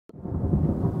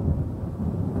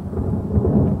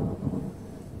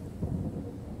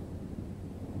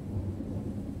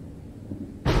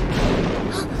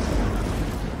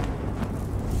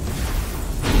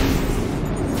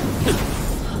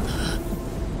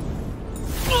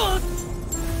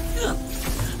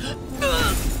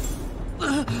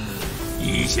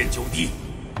先就地，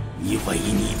你违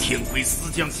逆天规，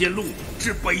私将仙路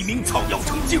至北冥草药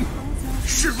成精，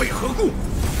是为何故？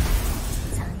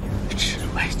只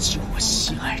为救我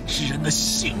心爱之人的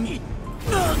性命。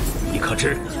你可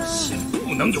知仙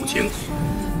不能有情？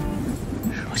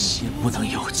若仙不能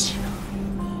有情，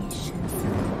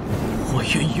我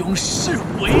愿永世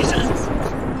为人。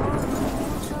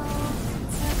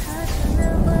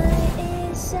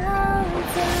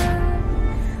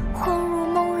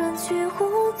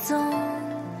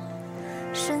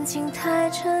 深情太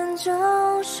沉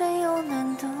重，谁又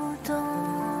能读懂？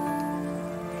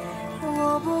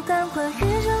我不敢困于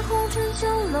这红尘九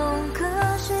龙，可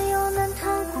谁又能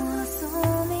趟过宿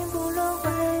命不轮回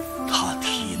风？他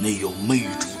体内有魅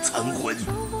主残魂，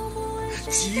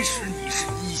即使你是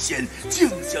一仙，降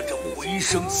下这回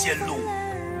生仙路，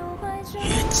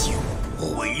也救不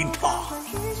回他。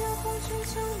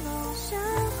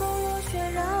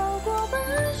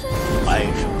爱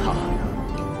上他。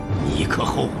 你可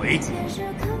后悔？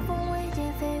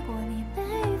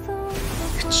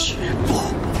绝不！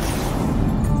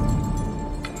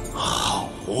好，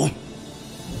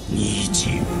你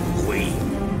既不悔，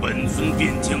本尊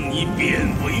便将你贬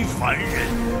为凡人，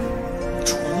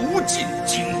除尽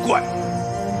精怪。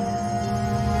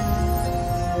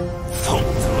否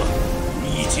则，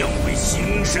你将会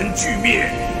形神俱灭，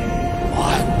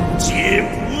万劫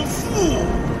不复。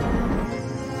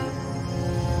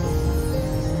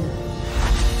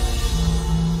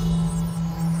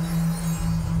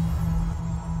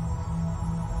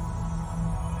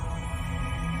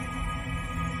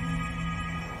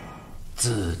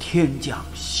 自天降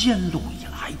仙路以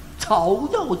来，草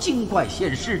药精怪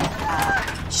现世。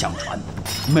相传，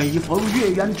每逢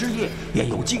月圆之夜，便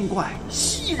有精怪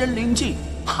袭人临近，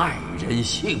害人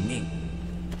性命。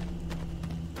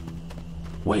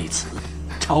为此，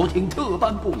朝廷特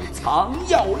颁布藏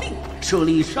药令，设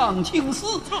立上清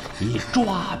司，以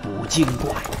抓捕精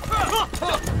怪。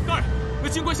大人，那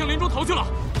精怪向林中逃去了。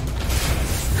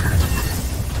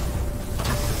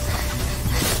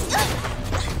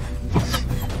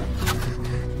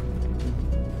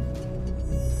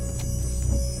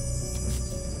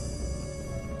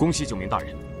 恭喜九明大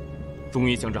人，终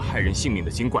于将这害人性命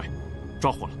的精怪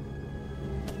抓获了。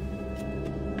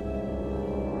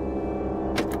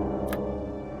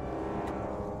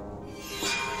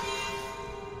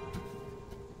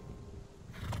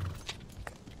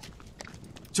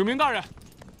九明大人，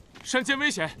山间危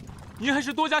险，您还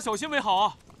是多加小心为好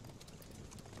啊！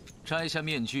摘下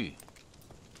面具，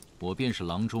我便是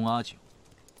郎中阿九，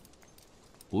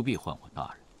不必唤我大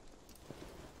人。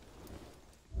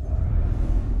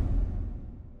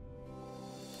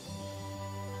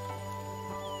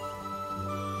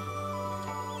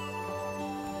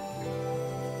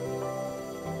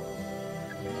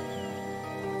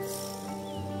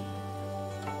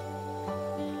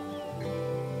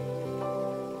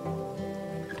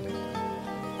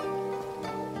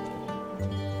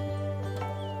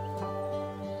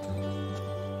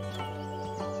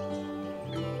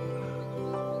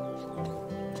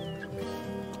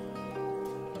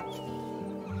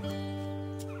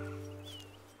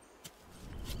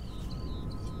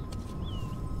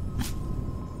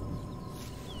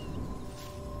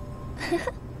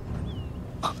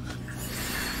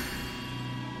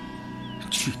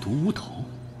 剧毒乌头，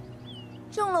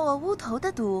中了我乌头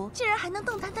的毒，竟然还能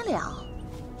动弹得了？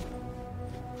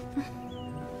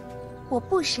我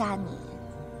不杀你，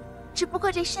只不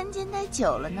过这山间待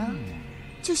久了呢，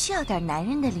就需要点男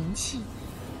人的灵气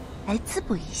来滋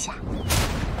补一下。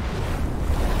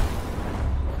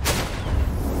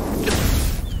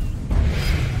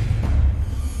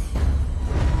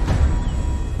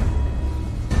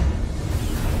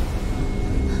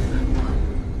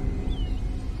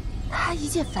 一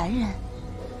介凡人，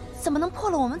怎么能破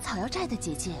了我们草药寨的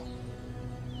结界？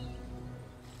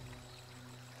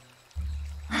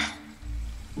唉，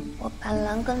我板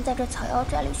蓝根在这草药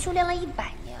寨里修炼了100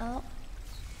年了，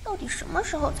到底什么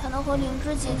时候才能和灵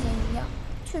芝姐姐一样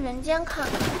去人间看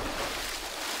看？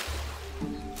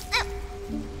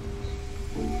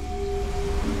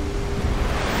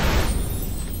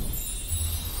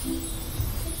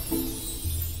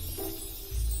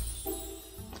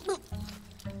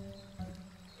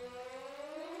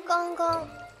刚刚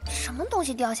什么东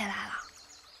西掉下来了？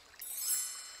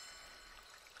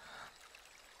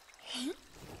诶，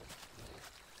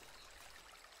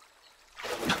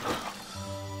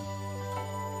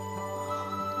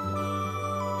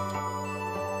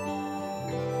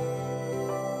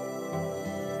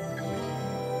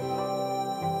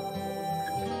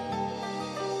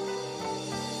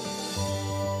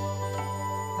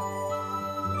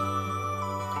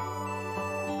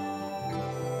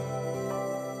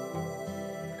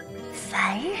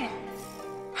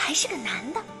还是个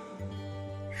男的。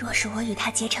若是我与他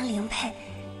结成灵配，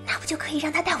那不就可以让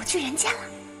他带我去人间了？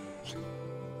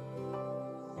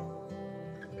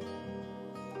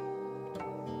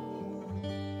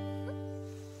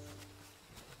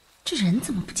这人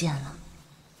怎么不见了？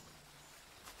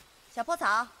小破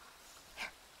草，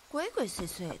鬼鬼祟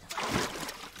祟的，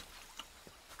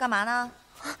干嘛呢？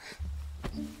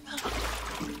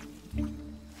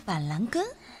板蓝根，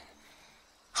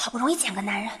好不容易捡个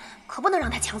男人，可不能让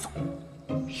他抢走。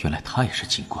原来他也是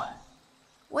精怪。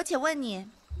我且问你，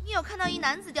你有看到一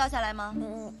男子掉下来吗？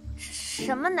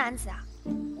什么男子啊？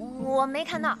我没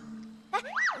看到。哎，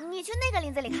你去那个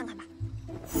林子里看看吧。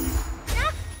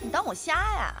你当我瞎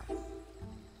呀？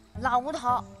老无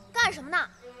头，干什么呢？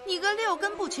你个六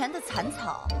根不全的残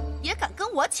草，也敢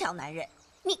跟我抢男人？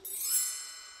你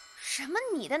什么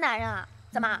你的男人啊？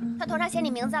怎么他头上写你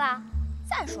名字了？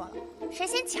再说了，谁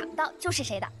先抢到就是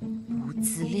谁的。不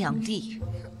自量力！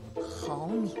好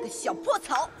你个小破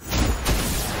草！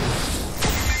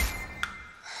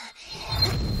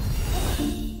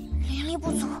灵力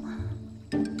不足。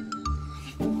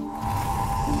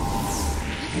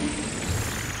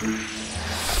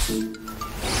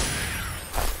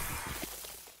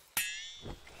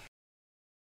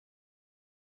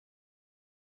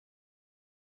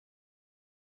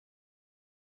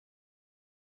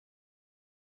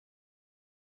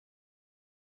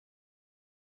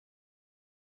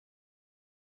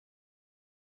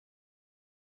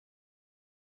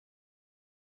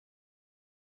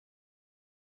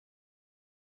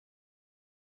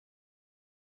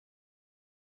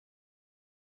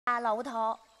啊，老无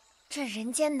头，这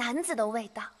人间男子的味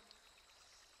道，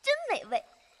真美味。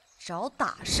找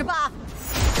打是吧？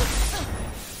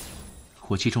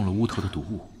我击中了乌头的毒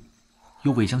物，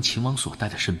又未将秦王锁带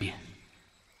在身边，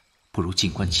不如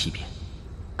静观其变，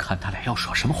看他俩要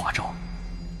耍什么花招。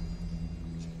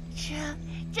这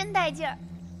真带劲儿。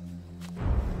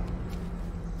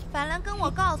板蓝根，我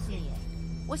告诉你，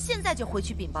我现在就回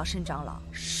去禀报申长老，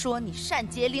说你擅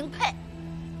结灵配。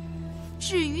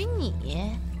至于你，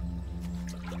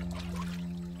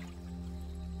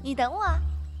你等我。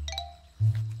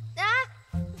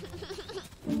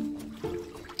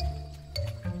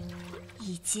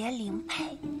以结灵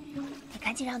配，得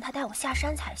赶紧让他带我下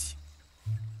山才行。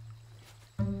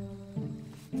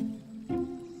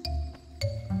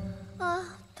啊，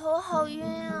头好晕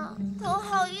啊，头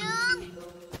好晕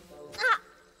啊！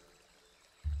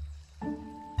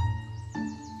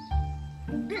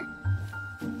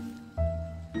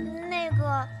那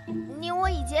个，你我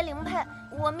以结灵配，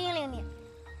我命令你，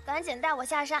赶紧带我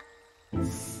下山。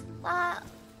啊，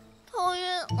头晕。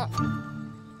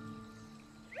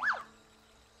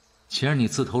既然你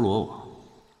自投罗网，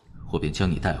我便将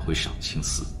你带回赏清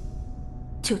寺。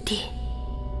九弟，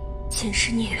前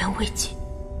世孽缘未尽，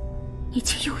你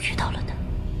竟又遇到了他。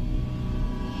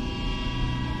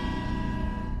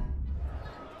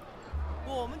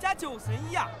我们家九神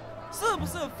医啊，是不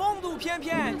是风度翩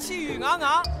翩、气宇昂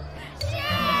昂？是，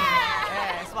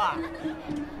哎，是吧？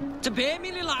这白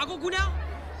面的那个姑娘，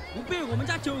不比我们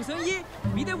家九神医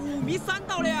迷得5迷3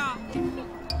道了呀！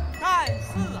但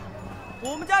是啊，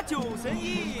我们家九神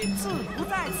医志不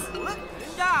在此，人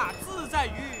家志在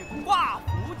于挂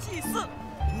符济世，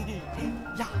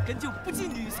压根就不近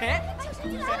女色。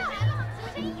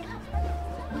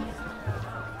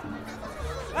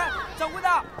哎，掌柜的！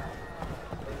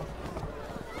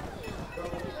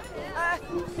哎，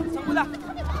掌柜的！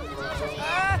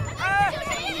哎，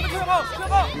你们退后，退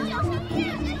后！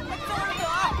这么走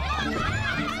啊！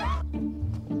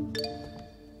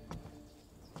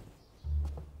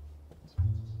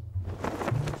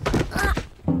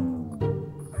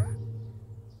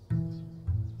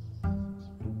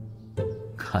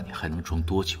看你还能装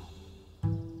多久？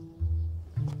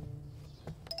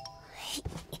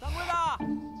掌柜的！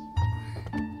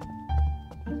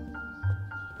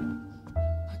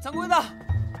掌柜的！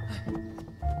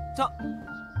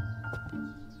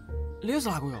你是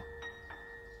哪个哟？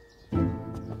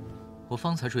我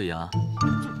方才坠崖，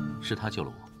是他救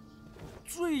了我。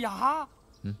坠崖？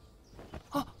嗯。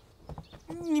啊，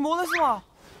你没得事吗？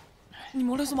你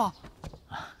没得事吗？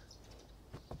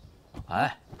老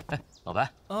白，哎，老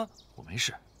白，啊，我没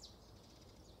事。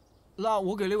那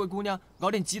我给那位姑娘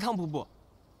熬点鸡汤补补。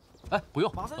哎，不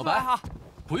用，马上老白，哈，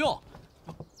不用。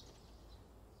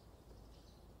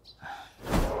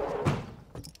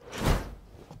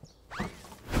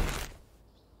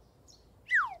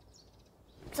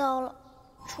糟了，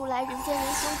初来人间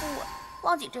人心不稳，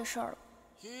忘记这事儿了。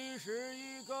7时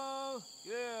1更，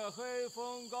月黑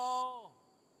风高，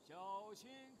小心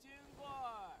精怪。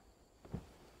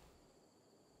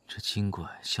这精怪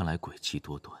向来诡计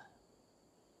多端，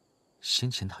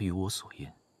先前他与我所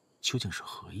言，究竟是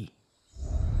何意？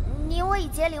你我已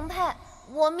结灵配，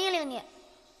我命令你，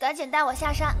赶紧带我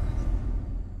下山。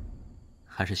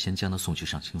还是先将他送去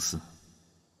上清司，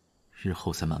日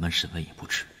后再慢慢审问也不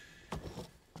迟。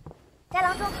呆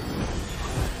郎中。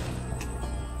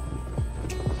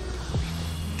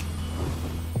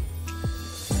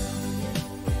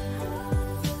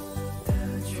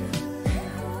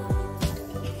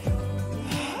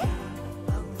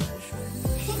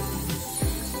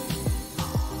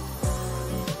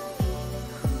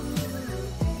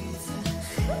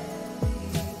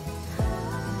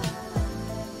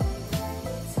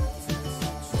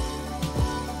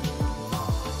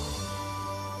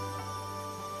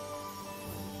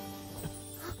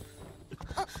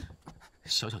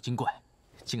小小精怪，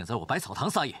竟敢在我百草堂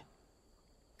撒野！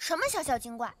什么小小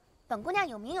精怪？本姑娘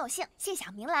有名有姓，姓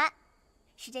小名兰，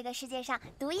是这个世界上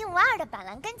独一无二的板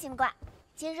蓝根精怪。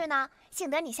今日呢，幸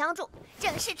得你相助，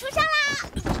正式出山啦！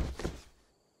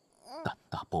胆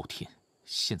大包天，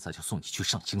现在就送你去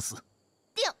上清司。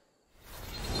定。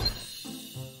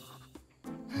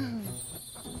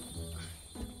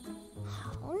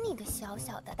好你个小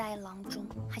小的呆郎中，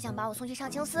还想把我送去上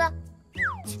清司？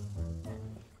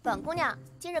本姑娘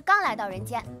今日刚来到人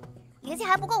间，灵气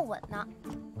还不够稳呢，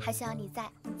还需要你再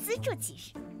资助几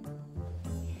日。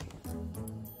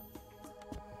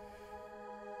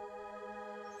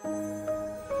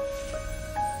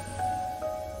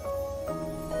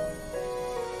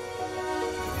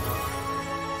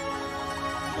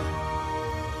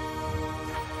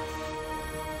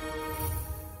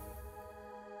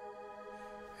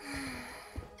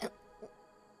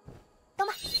等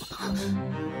吧。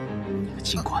你个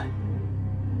精怪，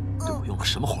对我用了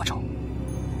什么花招？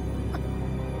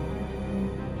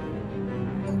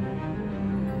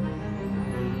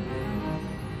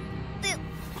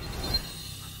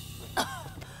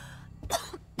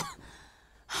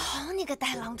好你个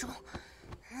呆郎中！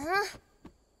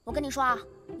我跟你说啊，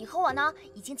你和我呢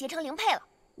已经结成灵配了，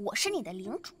我是你的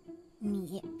灵主，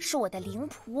你是我的灵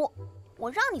仆，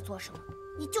我让你做什么，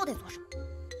你就得做什么，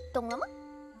懂了吗？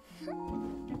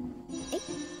哎，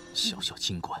小小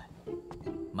精怪，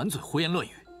满嘴胡言乱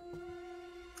语。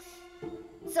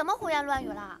怎么胡言乱语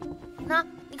啦？那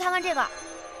你看看这个，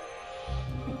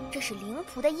这是灵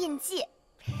仆的印记，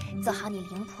做好你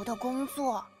灵仆的工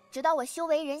作，直到我修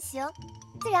为人形，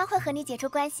自然会和你解除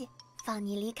关系，放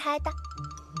你离开的。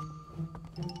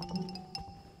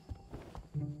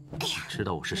哎呀，知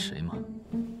道我是谁吗？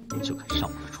就敢上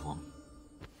我的床？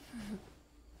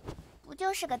不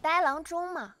就是个呆郎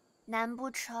中吗？难不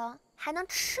成还能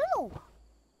吃了我？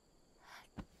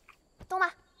动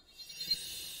吧。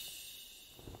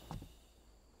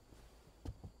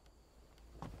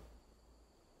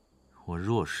我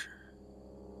若是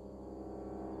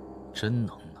真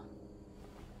能呢？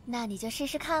那你就试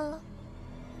试看喽。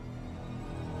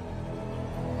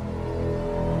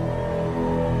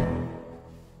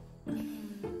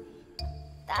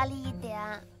大力一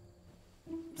点，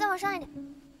再往上一点。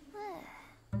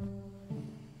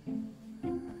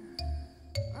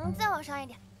再往上一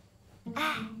点。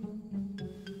哎，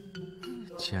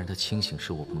既然他清醒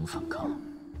时我不能反抗，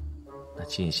那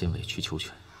今夜先委曲求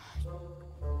全。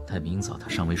待明早他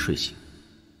尚未睡醒，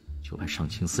就派上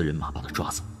清司人马把他抓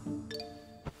走。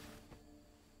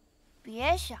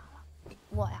别想了，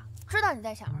我呀知道你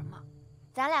在想什么。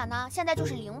咱俩呢现在就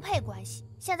是灵配关系，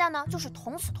现在呢就是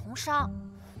同死同伤。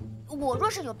我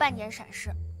若是有半点闪失，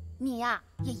你呀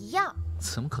也一样。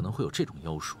怎么可能会有这种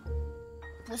妖术？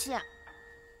不信，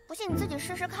不信你自己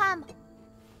试试看吧。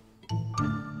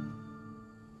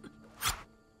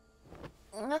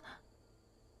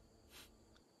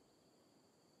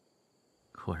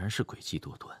果然是诡计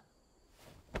多端，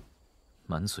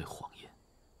满嘴谎言。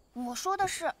我说的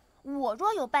是，我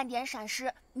若有半点闪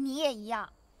失，你也一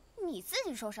样。你自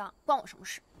己受伤，关我什么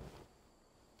事？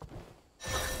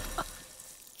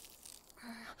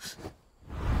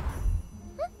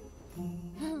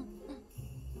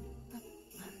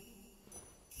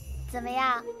怎么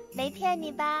样，没骗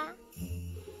你吧？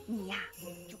你呀，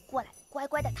就过来乖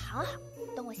乖的躺好，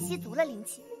等我吸足了灵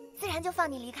气，自然就放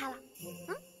你离开了。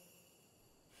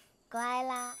乖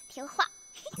啦，听话。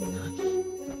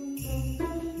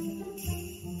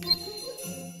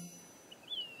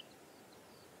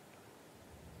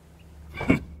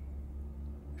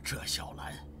这小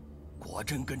兰，果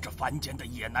真跟着凡间的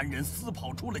野男人私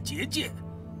跑出了结界。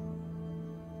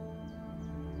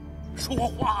说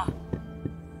话！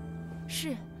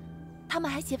是，他们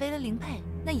还结为了灵配，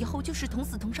那以后就是同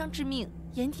死同伤之命，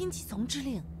言听计从之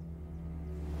令。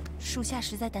属下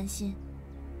实在担心，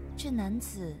这男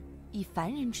子以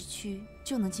凡人之躯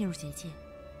就能进入结界，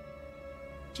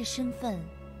这身份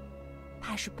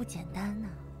怕是不简单啊。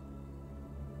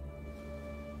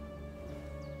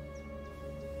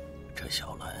这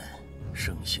小兰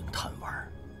生性贪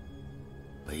玩，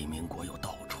北冥国有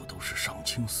到处都是上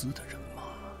清司的人马，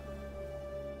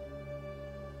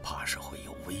怕是会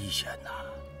有危险呐。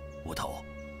无头，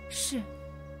是，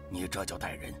你这就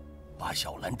带人把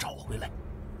小兰找回来，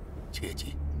切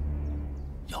记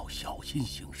要小心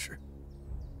行事。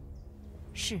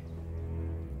是。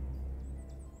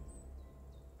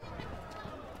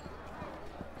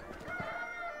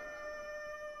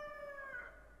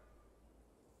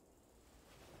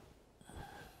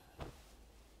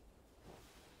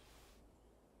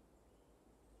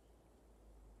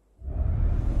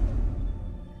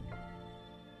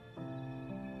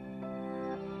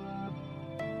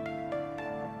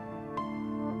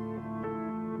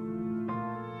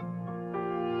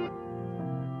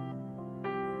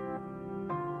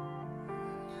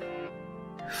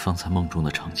方才梦中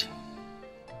的场景，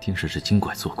定是这精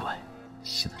怪作怪，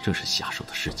现在正是下手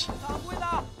的时机。掌柜的，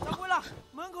掌柜的，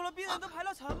门口的病人都排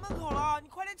到城门口了，你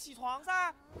快点起床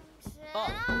噻！谁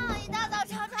啊？一大早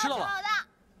吵知道了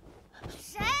的，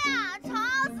谁呀？吵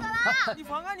死了！你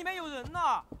房间里面有人呢？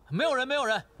没有人，没有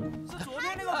人。是昨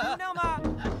天那个姑娘吗？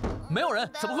没有人，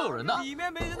怎么会有人呢？里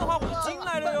面没人的话，我就进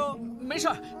来了哟。没事，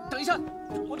等一下，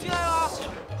我进来了。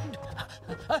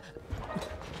哎。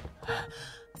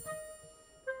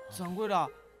掌柜的，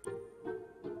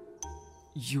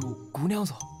有姑娘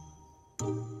嗦。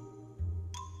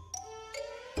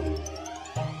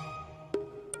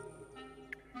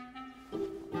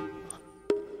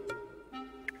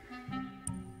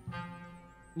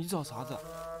你找啥子？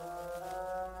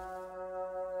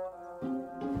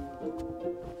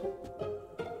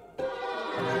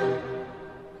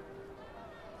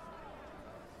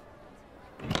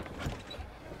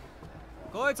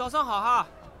各位早上好哈！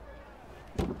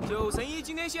九神一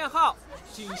今天限号，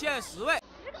仅限10位，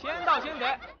先到先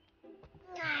得。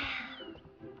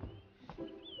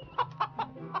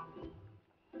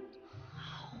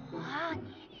好啊，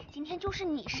你今天就是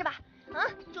你是吧？啊，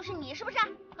就是你是不是？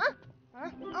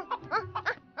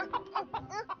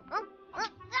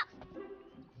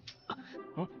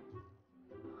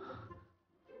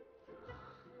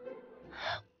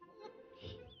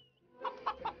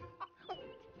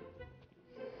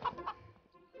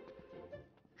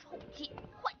臭气，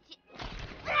坏气！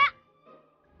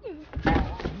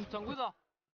掌柜的。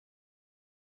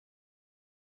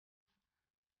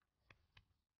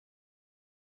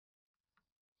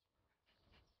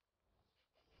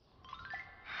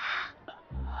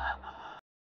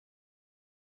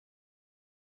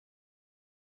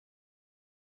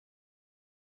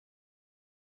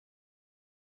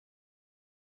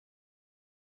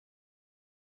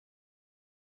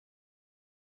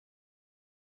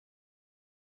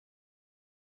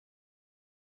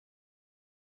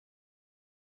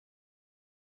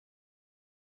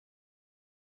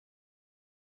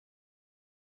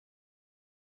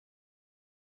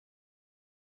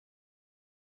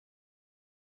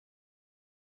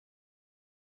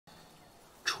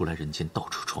出来人间到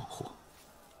处闯祸，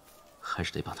还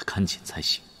是得把他看紧才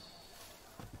行。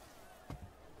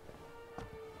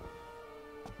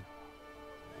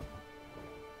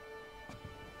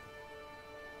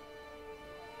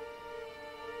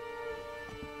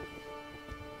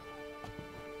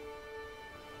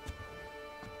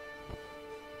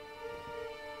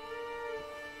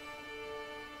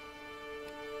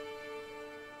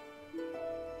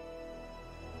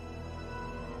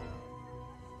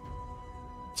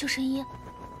救神医，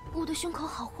我的胸口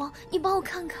好慌，你帮我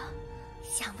看看。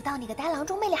想不到你个呆郎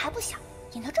中魅力还不小，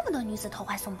引得这么多女子投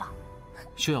怀送抱。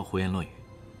休要胡言乱语。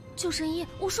救神医，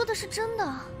我说的是真的。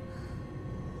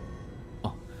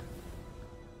哦，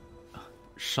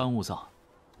伤勿躁，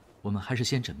我们还是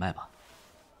先诊脉吧。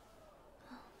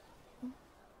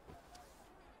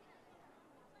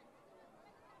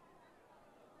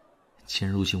前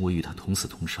如今我与他同死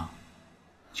同伤，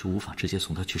就无法直接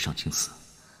送他去上清寺。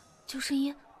救神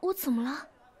医，我怎么了？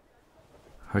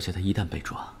而且他一旦被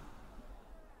抓，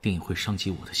定也会伤及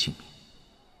我的性命，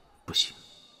不行。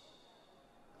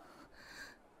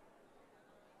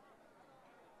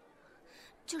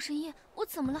救神医，我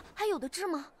怎么了？还有的治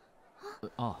吗？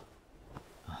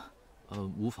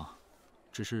无妨，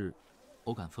只是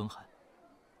偶感风寒，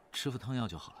吃副汤药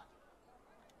就好了。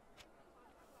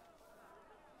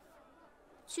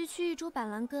区区一株板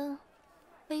蓝根，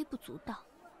微不足道，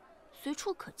随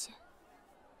处可见。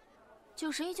救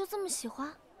神医就这么喜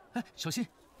欢？哎，小心！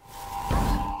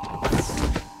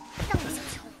让你小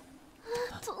瞧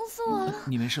我！疼死我了！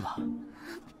你没事吧？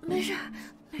没事，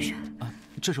没事。啊，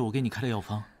这是我给你开的药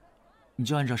方，你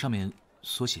就按照上面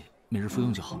所写，每日服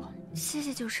用就好了。谢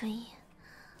谢九成一。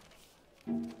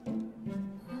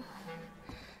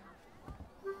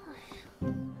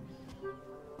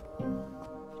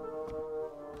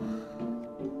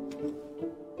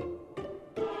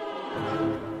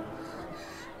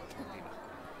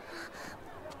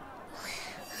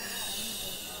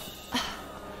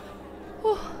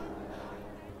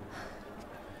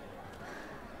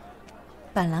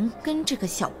板蓝根这个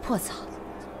小破草，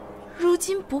如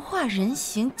今不化人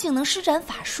形，竟能施展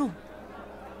法术，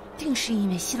定是因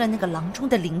为吸了那个囊中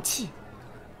的灵气。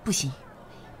不行，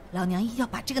老娘一定要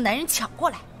把这个男人抢过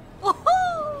来！哦吼！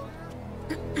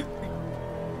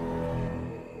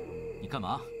你干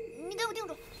嘛？你给我定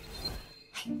住！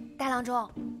大郎中，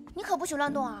你可不许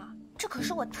乱动啊！这可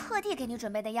是我特地给你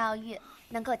准备的药浴，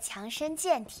能够强身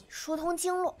健体、疏通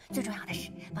经络，最重要的是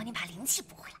帮你把灵气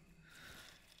补回来。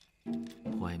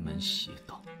歪门邪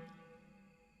道，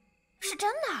是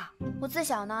真的。我自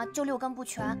小呢就6根不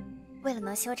全，为了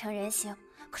能修成人形，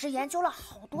可是研究了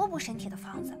好多补身体的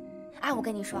方子。哎，我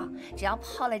跟你说，只要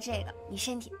泡了这个，你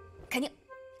身体肯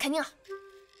定好。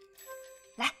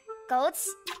来，枸杞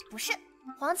补肾，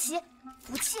黄芪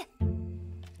补气，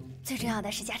最重要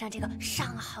的是加上这个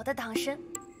上好的党参，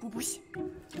补血，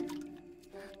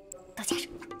都加上。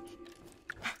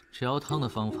这熬汤的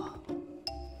方法，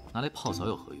拿来泡澡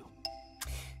有何用？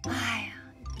哎呀，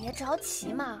别着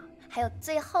急嘛，还有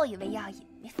最后一味药引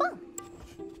没放呢。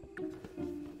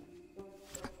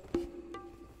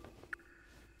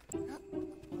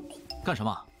干什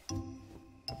么？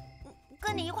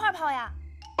跟你一块儿泡呀。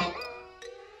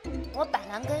我板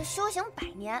蓝根修行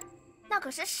100年，那可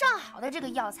是上好的这个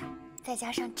药材，再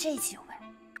加上这几味，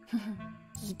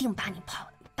一定把你泡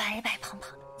的白白胖胖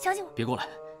的，相信我。别过来！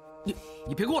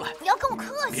你别过来！你要跟我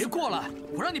客气！别过来！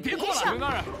我让你别过来！九明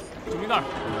大人，九明大人，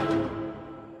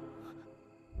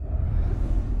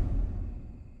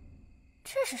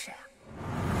这是谁啊？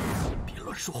别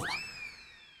乱说话！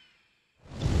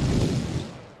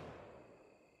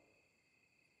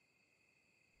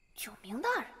九明大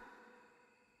人！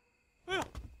哎呀，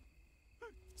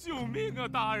救命啊，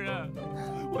大人！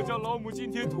我家老母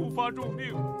今天突发重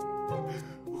病，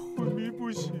昏迷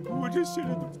不醒，我这现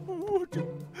在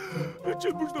我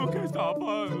真不知道该咋办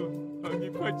了。你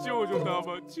快救救他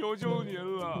吧，求求您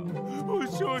了！我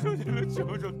求求您了，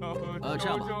求求他吧！这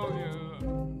样吧，求求您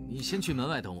了！你先去门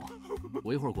外等我，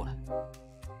我一会儿过来。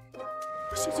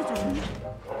谢谢九神医，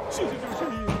谢谢九神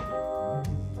医。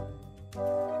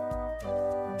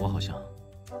我好像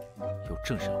有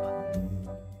正事要办。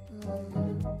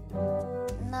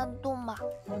那动吧。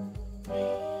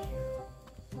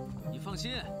你放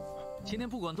心，今天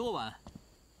不管多晚，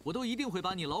我都一定会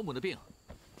把你老母的病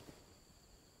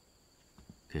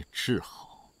给治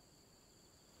好。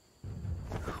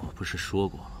我不是说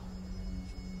过了，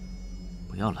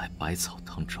不要来百草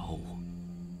堂找我，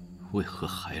为何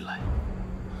还来？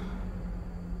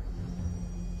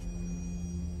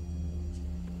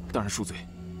大人恕罪，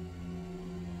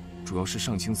主要是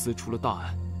上清司出了大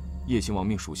案，叶亲王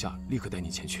命属下立刻带你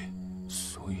前去，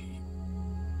所以……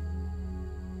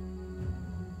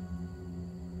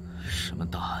什么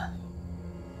大案？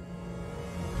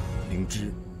灵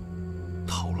芝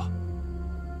逃了。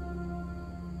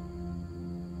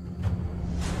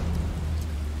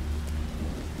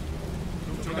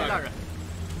九大人。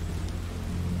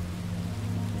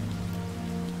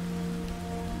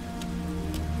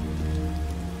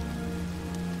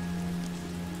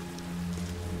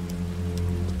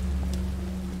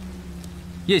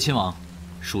叶亲王，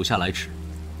属下来迟。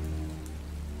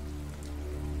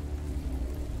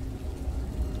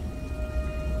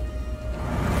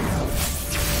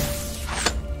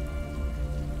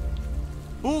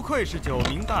不愧是九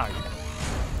明大人，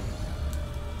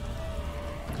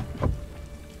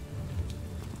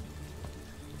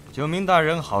九明大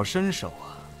人好身手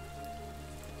啊！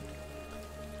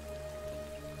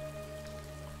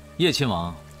叶亲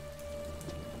王，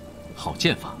好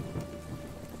剑法。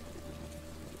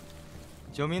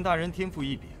九明大人天赋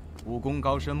异禀，武功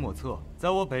高深莫测，在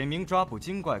我北冥抓捕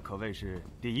精怪可谓是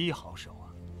第一好手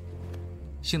啊！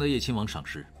幸得叶亲王赏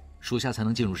识，属下才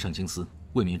能进入上清司，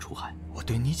为民除害。我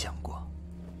对你讲过，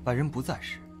本人不在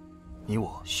时，你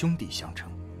我兄弟相称，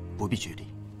不必拘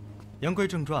礼。言归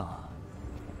正传啊，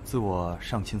自我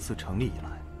上清司成立以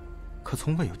来，可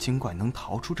从未有精怪能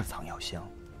逃出这藏药箱。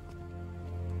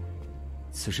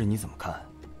此事你怎么看？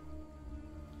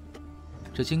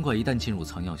这精怪一旦进入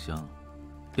藏药箱，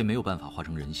便没有办法化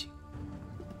成人形，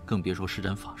更别说施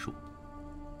展法术。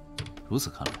如此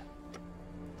看来，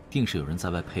定是有人在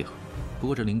外配合。不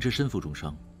过这灵芝身负重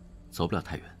伤，走不了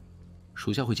太远，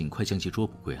属下会尽快将其捉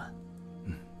捕归案。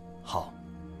好，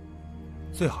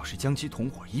最好是将其同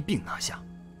伙一并拿下。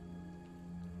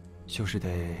就是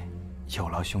得有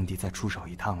劳兄弟再出手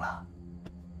一趟了。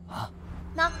啊？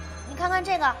喏，你看看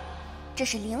这个，这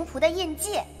是灵仆的印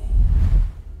记。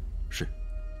是。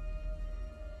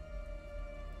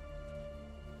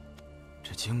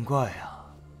这精怪啊，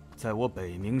在我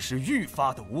北冥时愈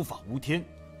发的无法无天。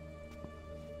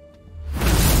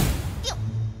定，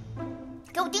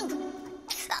给我定住！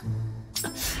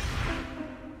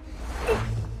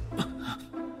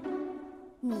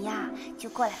你呀，就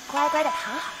过来乖乖的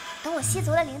躺好，等我吸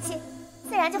足了灵气，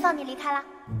自然就放你离开了。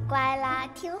乖啦，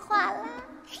听话啦。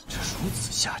这如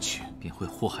此下去，便会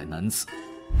祸害男子，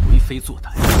为非作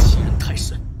歹，欺人太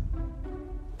甚。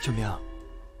救命！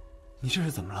你这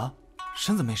是怎么了？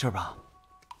身子没事吧？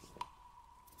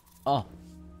哦，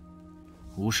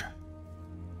无事。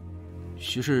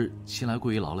许是近来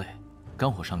过于劳累，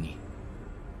肝火伤逆。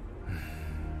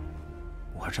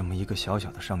我这么一个小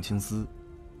小的上清司，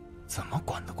怎么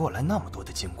管得过来那么多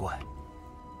的精怪？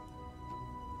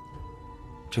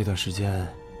这段时间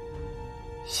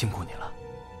辛苦你了。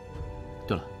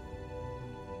对了，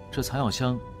这藏药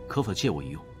箱可否借我一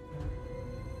用？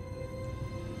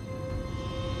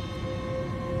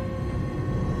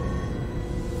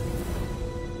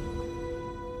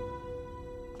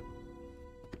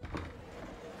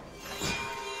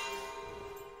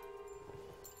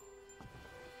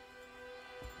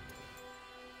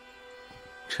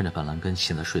趁着板蓝根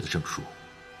现在睡得正熟，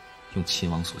用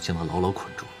秦王锁将他牢牢捆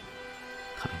住，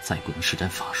他便再不能施展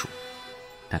法术。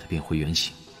待他变回原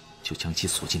形，就将其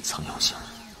锁进藏药箱。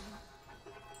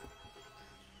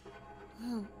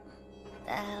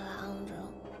大郎中，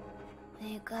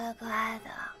你乖乖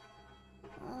的，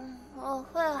我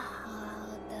会好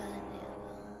的，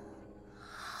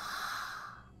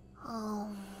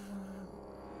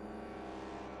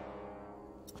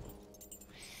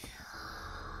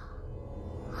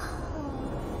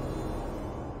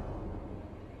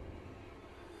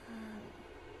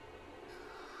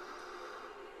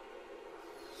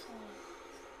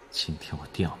今天我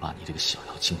定要把你这个小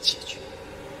妖精解决。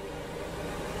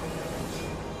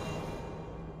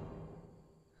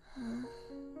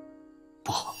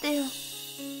不好！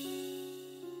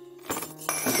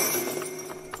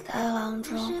大郎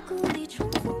中，你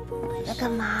在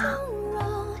干嘛？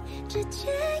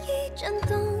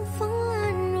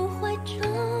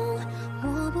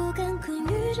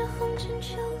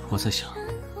我在想，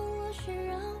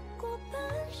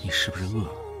你是不是饿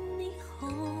了？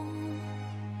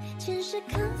前世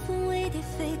看风为蝶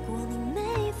飞过你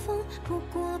眉峰，不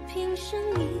过平生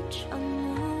一场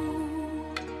梦。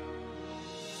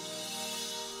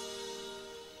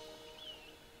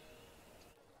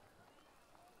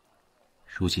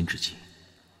如今之计，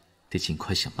得尽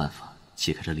快想办法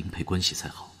解开这灵配关系才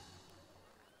好。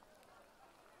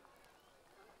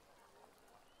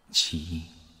其一，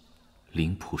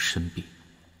灵仆身病；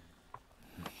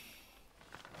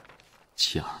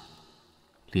其二，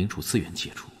灵主自愿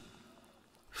解除，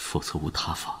否则无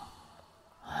他法。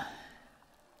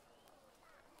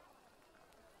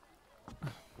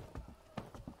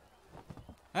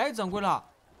哎，掌柜的，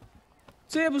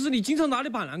这不是你经常拿的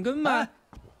板蓝根吗？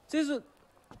这是……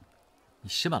你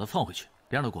先把它放回去，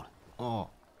别让它过来。哦。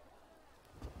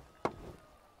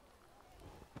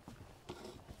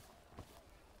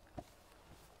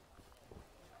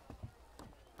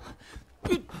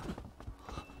哎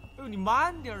呦，你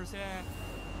慢点儿噻，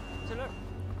在那儿。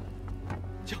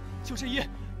救神医，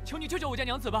求你救救我家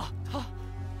娘子吧，她……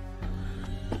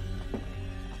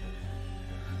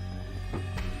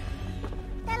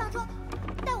大郎中，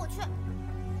带我去。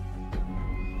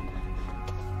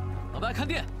老白，看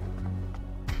店。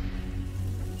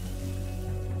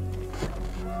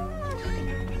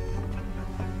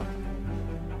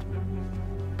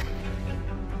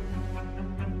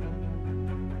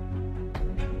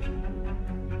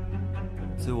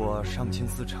自我上清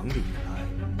寺成立以来，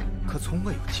可从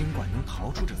未有精怪能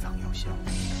逃出这藏药箱。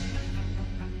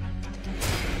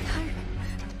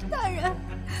大人，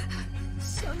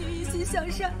小女一心向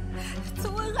善，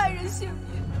从未害人性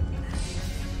命。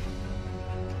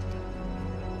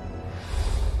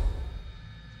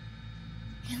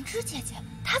灵芝姐姐，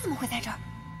她怎么会在这儿？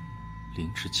灵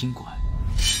芝精怪。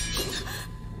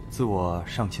自我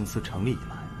上清寺成立以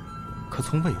来，可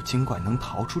从未有精怪能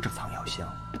逃出这藏药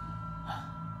箱。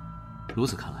如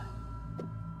此看来，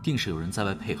定是有人在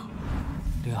外配合。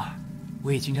灵儿，我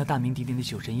已经将大名鼎鼎的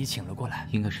九神医请了过来，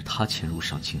应该是他潜入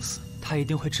上清寺，他一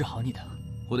定会治好你的。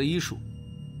我的医术，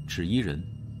只医人，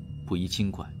不医精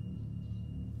怪。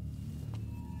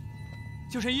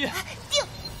救神医，定。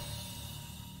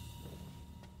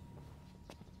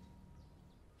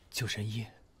救神医，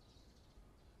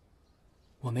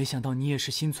我没想到你也是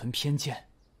心存偏见、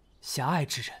狭隘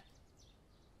之人。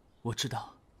我知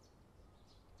道，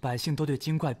百姓都对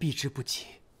精怪避之不及，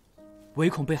唯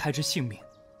恐被害之性命。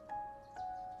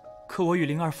可我与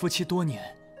灵儿夫妻多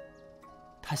年，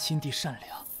她心地善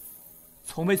良，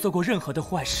从未做过任何的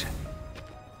坏事。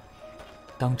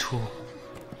当初，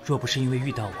若不是因为遇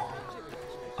到我，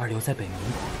而留在北冥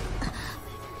国，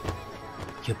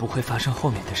也不会发生后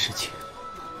面的事情。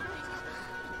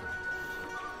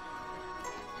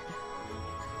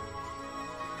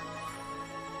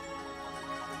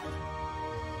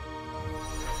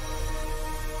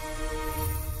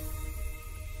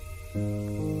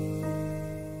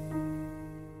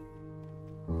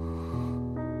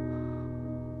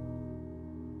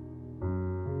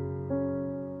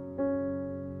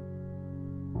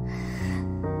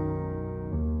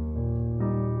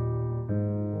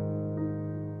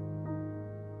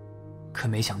可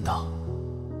没想到，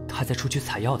他在出去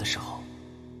采药的时候，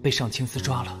被上清司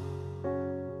抓了。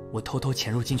我偷偷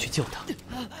潜入进去救他，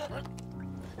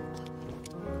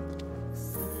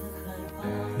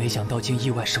没想到竟意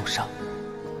外受伤。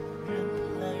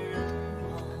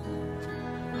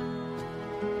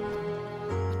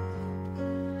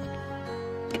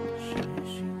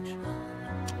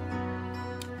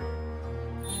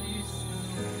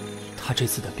他这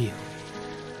次的病，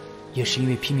也是因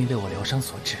为拼命为我疗伤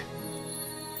所致。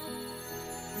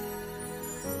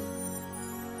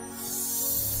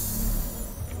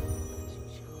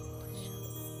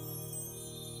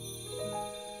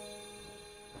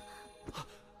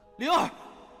灵儿，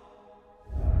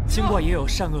精怪也有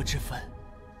善恶之分，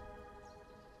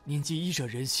念及医者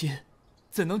仁心，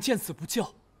怎能见死不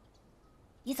救？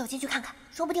你走进去看看，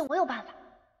说不定我有办法。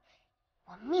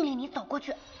我命令你走过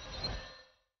去。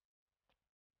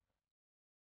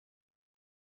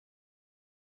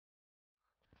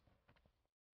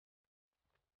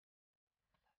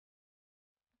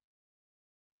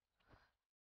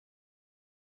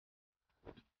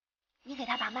你给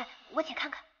他把脉，我且看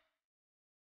看。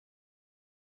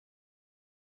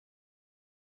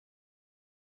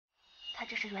他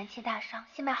这是元气大伤，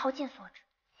心脉耗尽所致。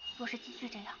若是继续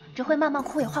这样，只会慢慢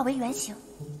枯萎化为原形。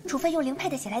除非用灵佩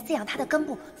的血来滋养他的根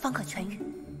部，方可痊愈。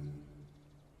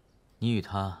你与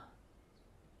他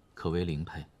可为灵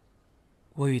佩？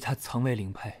我与他曾为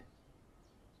灵佩，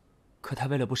可他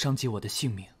为了不伤及我的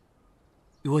性命，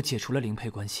与我解除了灵佩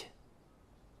关系。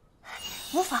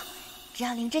无妨，只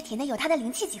要灵芝体内有他的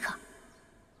灵气即可。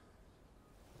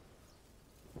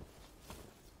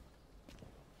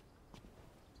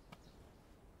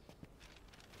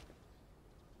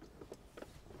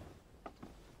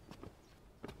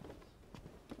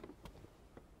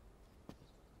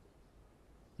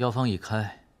药方已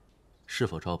开，是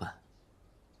否照办？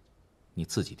你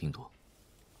自己定夺。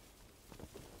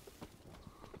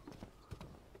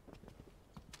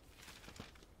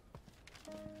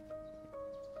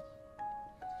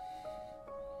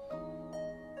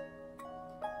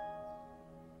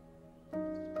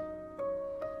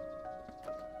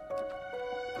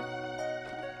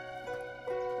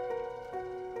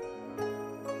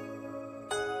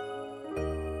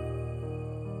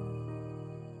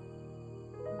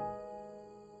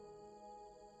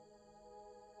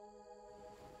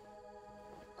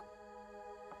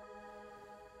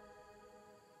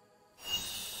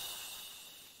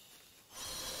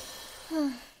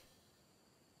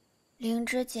灵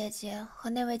芝姐姐和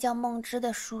那位叫梦之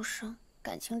的书生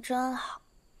感情真好，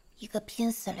一个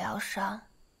拼死疗伤，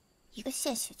一个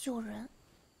献血救人。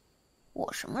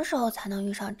我什么时候才能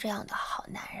遇上这样的好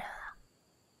男人啊？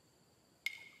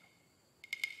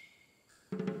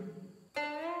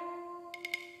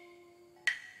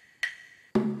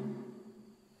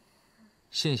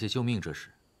献血救命这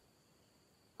事，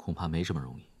恐怕没这么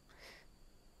容易。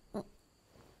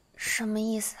什么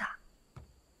意思啊？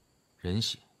人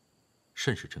血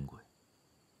甚是珍贵，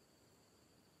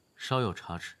稍有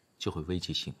差池就会危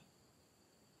及性命。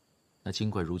那精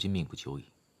怪如今命不久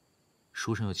矣，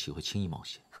书生又岂会轻易冒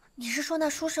险？你是说那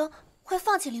书生会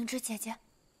放弃灵芝姐姐？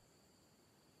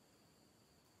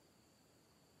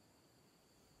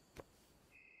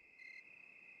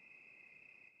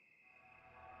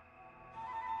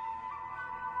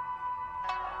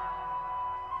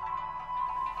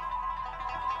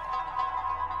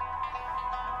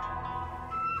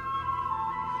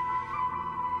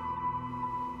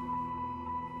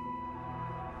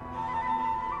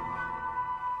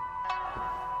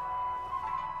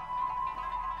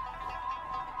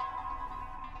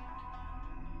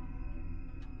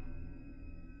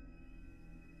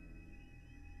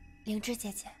灵芝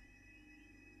姐姐，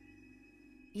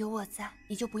有我在，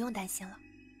你就不用担心了。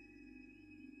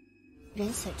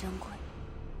人血珍贵，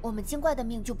我们精怪的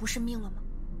命就不是命了吗？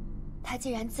他既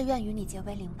然自愿与你结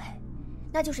为灵配，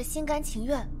那就是心甘情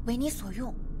愿为你所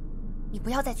用。你不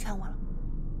要再劝我了。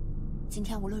今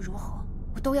天无论如何，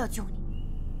我都要救你。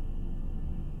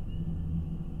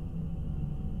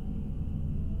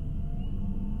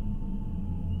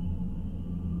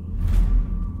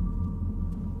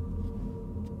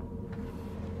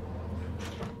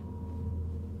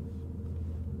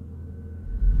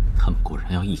他们果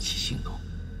然要一起行动。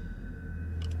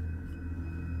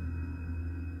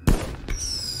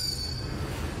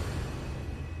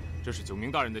这是九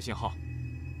明大人的信号，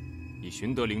已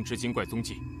寻得灵芝精怪踪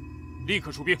迹，立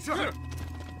刻出兵。是。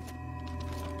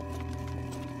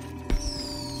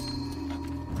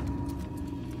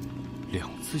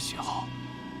2次信号，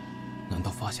难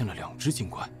道发现了2只精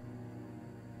怪？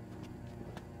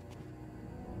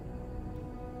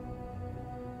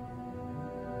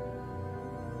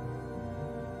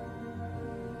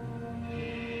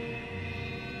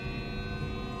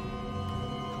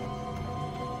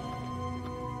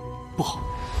不好！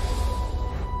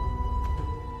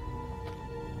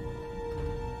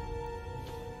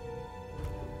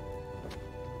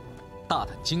大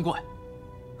胆精怪，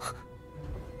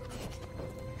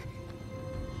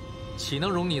岂能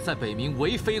容你在北冥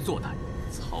为非作歹，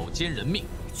草菅人命？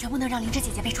绝不能让灵芝姐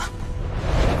姐被抓！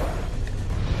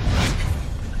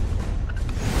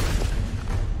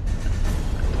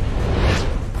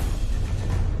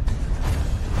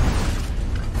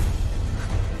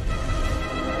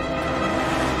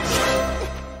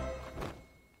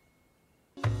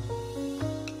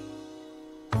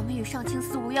上清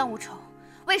寺无怨无仇，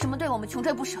为什么对我们穷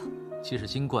追不舍？既是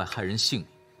精怪害人性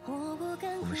命，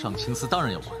我们上清寺当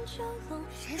然要管。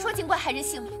谁说精怪害人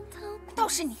性命？倒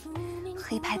是你，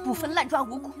黑白不分，滥抓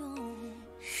无辜。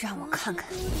让我看看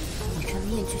你这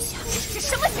面具下是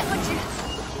什么险恶之人！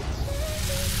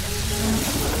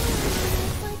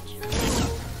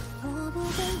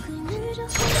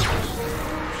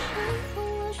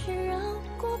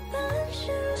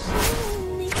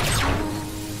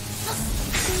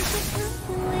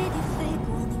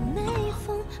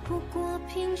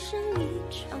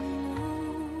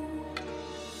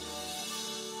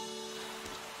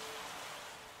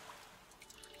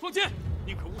放箭！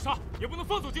宁可误杀，也不能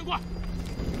放走精怪。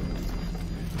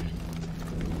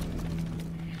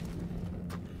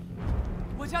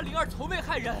我家灵儿从未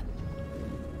害人，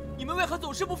你们为何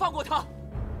总是不放过她？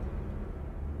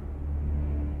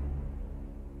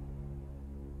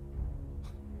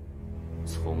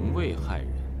从未害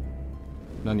人？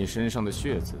那你身上的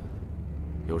血渍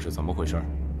又是怎么回事？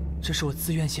这是我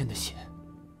自愿献的血。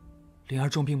灵儿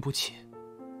重病不起，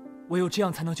唯有这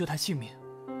样才能救她性命。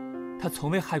她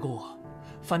从未害过我，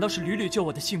反倒是屡屡救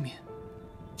我的性命。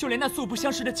就连那素不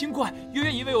相识的精怪，也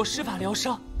愿意为我施法疗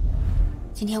伤。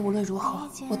今天无论如何，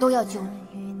我都要救你。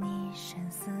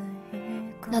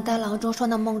那呆郎中说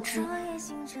那梦之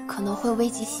可能会危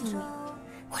及性命，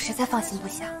我实在放心不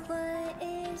下。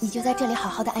你就在这里好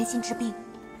好的安心治病，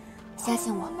相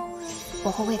信我，我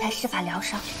会为他施法疗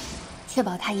伤，确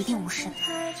保他一定无事的。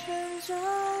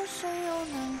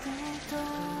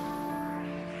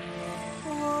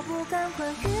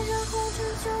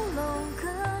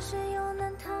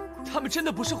他们真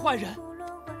的不是坏人？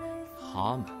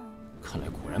他们看来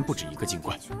果然不止一个精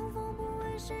怪，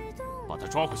把他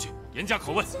抓回去，严加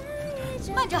拷问。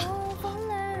慢着！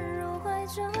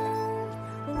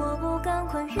我不敢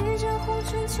跨越这红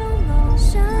尘囚笼，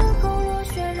身后落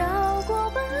雪绕过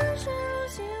半世如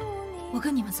今无你。我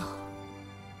跟你们走。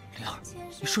灵儿，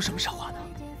你说什么傻话呢？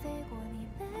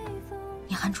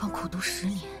你寒窗苦读10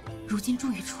年，如今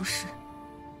终于出世，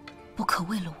不可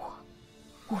为了我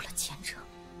误了前程。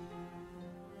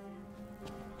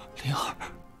灵儿，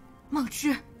梦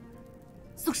之，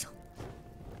松手！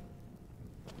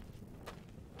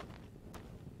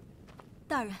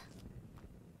大人，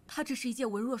他只是一介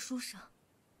文弱书生，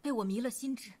被我迷了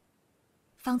心智，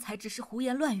方才只是胡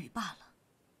言乱语罢了。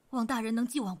望大人能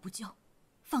既往不咎，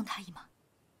放他一马。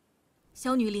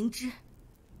小女灵芝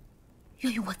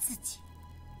愿用我自己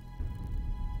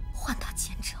换他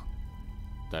前程。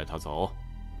带他走。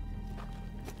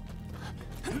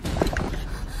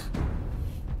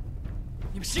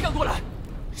你们谁敢过来？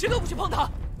谁都不许碰他！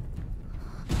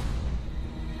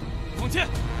放箭！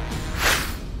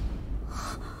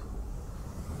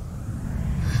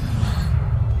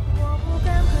我不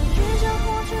敢跨越这红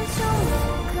尘囚笼，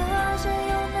可谁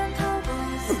又能逃过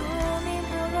宿命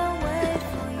不乱为附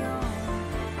庸？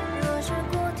若是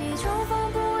过地重逢，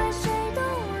不为谁动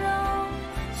容，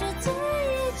世间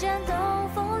一剑斗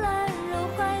风来。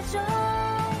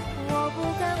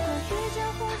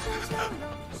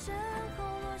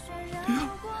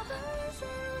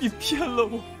你骗了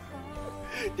我，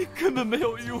你根本没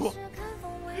有与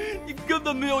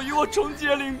我重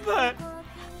结灵配。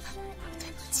对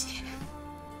不起，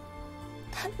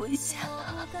太危险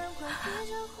了，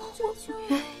我不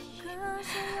愿意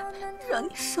让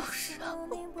你受伤。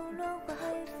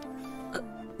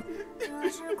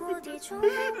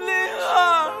灵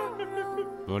儿，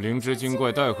把灵芝精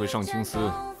怪带回上清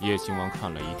寺，叶亲王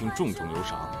看了一定重重有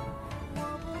赏。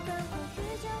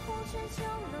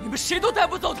你们谁都带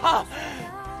不走他！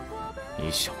你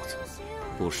小子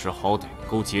不识好歹，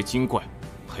勾结精怪，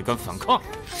还敢反抗！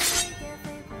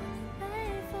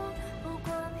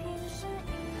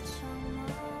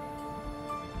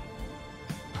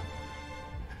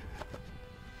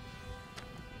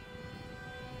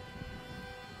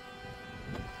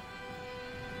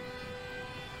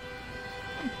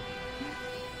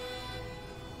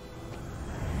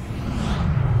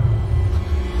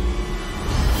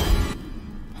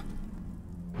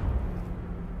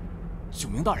九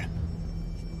明大人，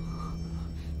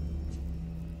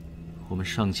我们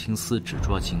上清寺只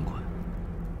抓精怪，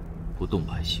不动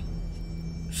百姓。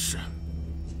是。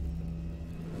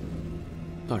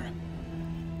大人，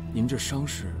您这伤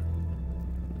势……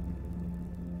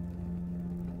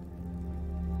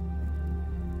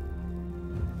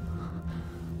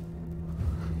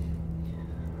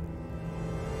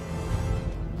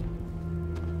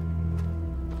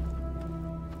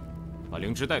把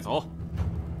灵芝带走。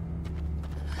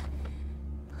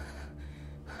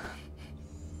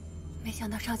没想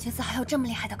到上清寺还有这么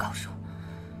厉害的高手。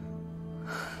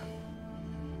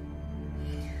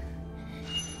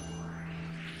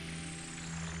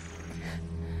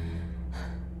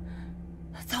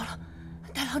糟了，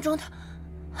大郎中他，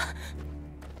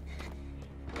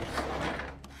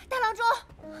大郎中，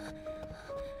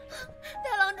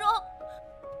大郎中，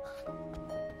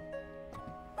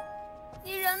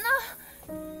你人呢？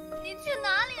你去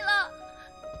哪里了？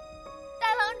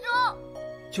大郎中！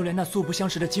就连那素不相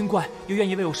识的精怪也愿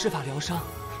意为我施法疗伤。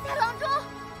大郎中，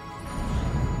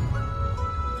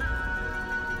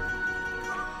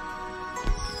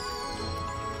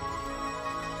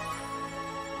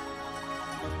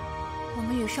我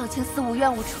们与上清寺无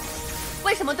冤无仇，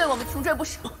为什么对我们穷追不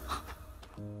舍？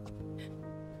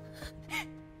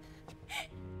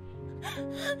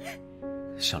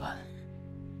小兰，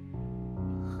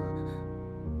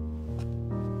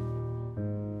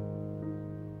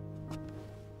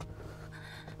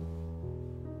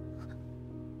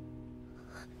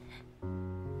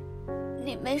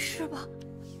你没事吧？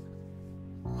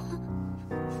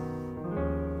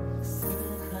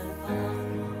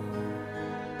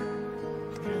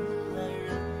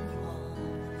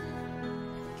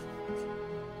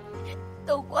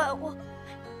都怪我，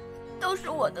都是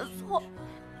我的错。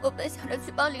我本想着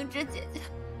去帮灵芝姐姐，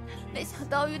没想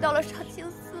到遇到了上清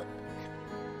寺，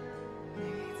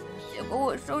结果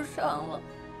我受伤了，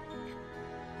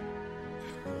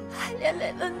还连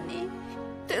累了你，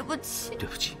对不起。对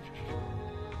不起。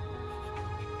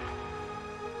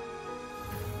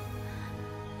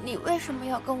你为什么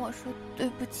要跟我说对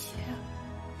不起啊？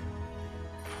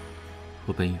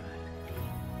我本以为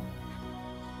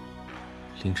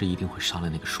灵芝一定会杀了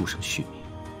那个书生续命，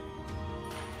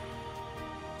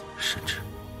甚至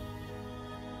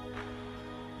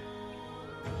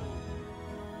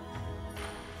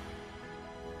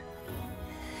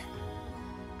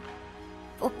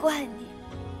不怪你，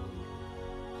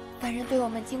凡人对我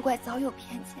们精怪早有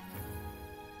偏见。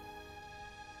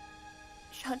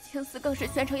上清寺更是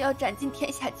宣称要斩尽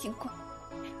天下精怪。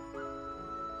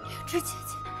灵芝姐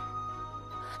姐，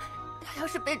她要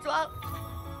是被抓了，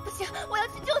不行，我要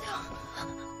去救她。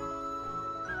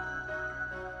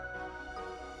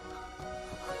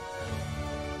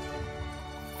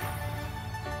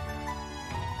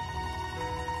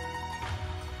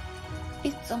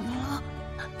你怎么了？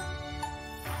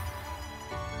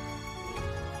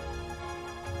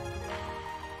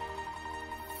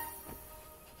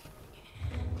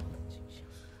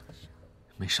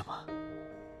没什么，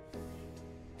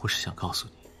我是想告诉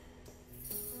你，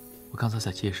我刚才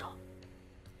在街上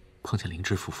碰见灵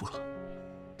芝夫妇了，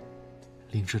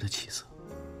灵芝的气色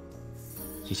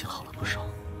已经好了不少。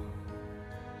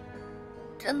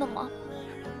真的吗？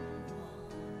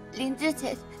灵芝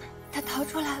姐姐，她逃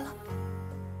出来了。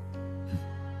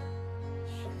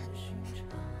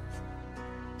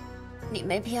你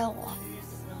没骗我。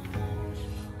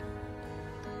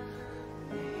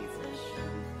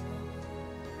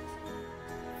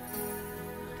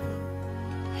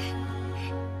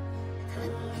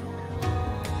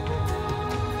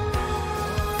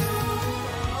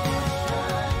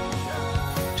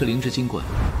这灵芝精怪，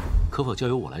可否交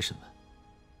由我来审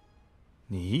问？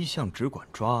你一向只管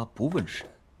抓不问审，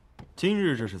今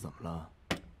日这是怎么了？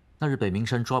那日北冥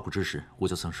山抓捕之时，我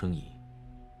就曾生疑，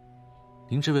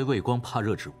灵芝为畏光怕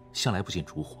热之物，向来不近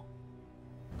烛火。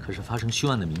可是发生凶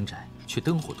案的民宅却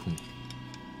灯火通明，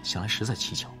想来实在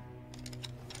蹊跷。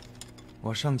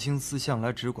我上清司向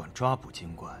来只管抓捕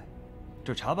精怪，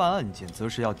这查办案件则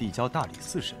是要递交大理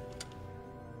寺审理。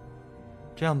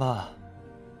这样吧，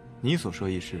你所说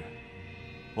一事，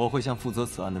我会向负责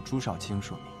此案的朱少卿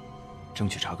说明，争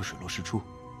取查个水落石出。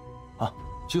啊，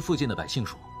据附近的百姓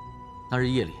说，那日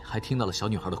夜里还听到了小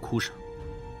女孩的哭声，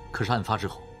可是案发之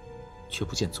后，却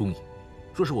不见踪影。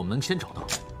若是我们能先找到，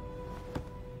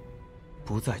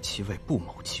不在其位不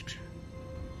谋其职，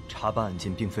查办案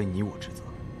件并非你我之责。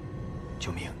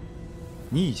救命！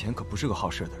你以前可不是个好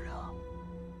事的人啊。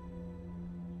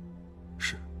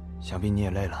是，想必你也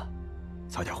累了，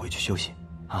早点回去休息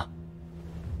啊。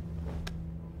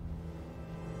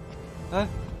哎，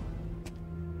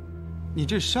你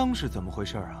这伤是怎么回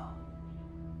事啊？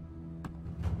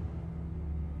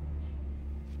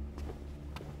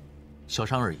小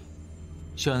伤而已，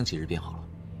休养几日便好了。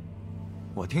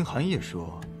我听寒夜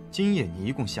说，今夜你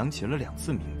一共降起了2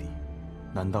次鸣笛，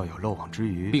难道有漏网之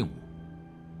鱼？并无。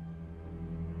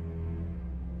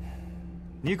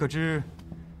你可知，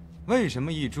为什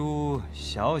么一株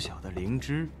小小的灵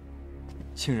芝，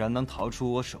竟然能逃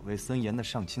出我守卫森严的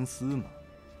上清司吗？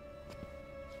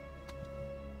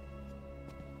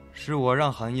是我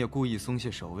让寒夜故意松懈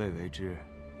守卫为之。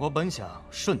我本想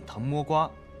顺藤摸瓜，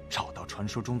找到传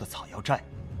说中的草药寨，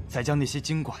再将那些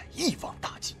精怪一网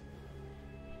打尽。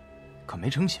可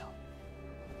没成想，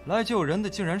来救人的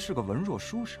竟然是个文弱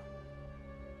书生。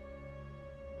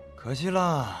可惜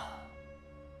啦。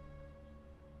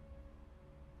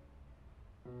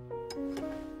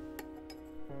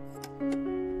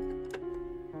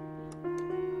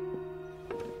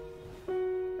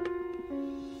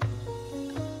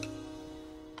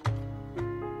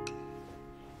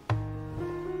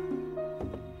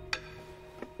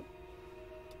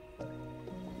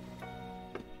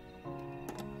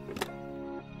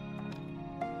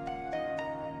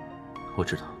我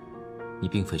知道，你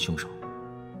并非凶手。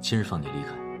今日放你离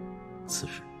开，此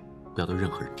事不要对任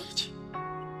何人提起。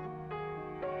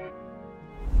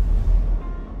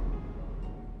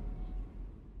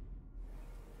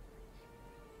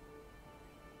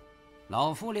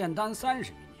老夫炼丹30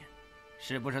余年，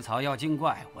是不是草药精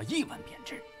怪，我一闻便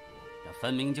知。这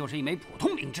分明就是一枚普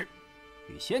通灵芝，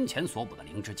与先前所捕的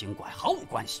灵芝精怪毫无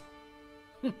关系。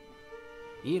哼，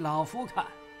依老夫看，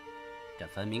这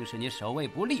分明是你守卫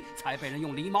不力，才被人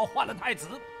用狸猫换了太子。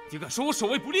竟敢说我守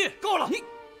卫不力！够了！你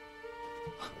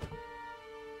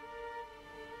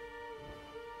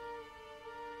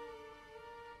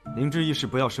灵芝一事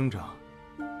不要声张，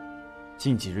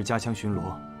近几日加强巡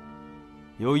逻，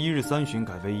由1日3巡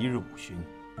改为1日5巡。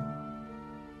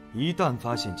一旦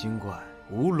发现精怪，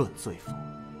无论罪否，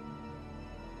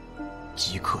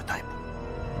即刻逮捕。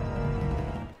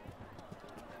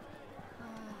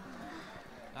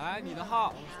来，你的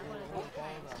号。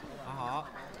好。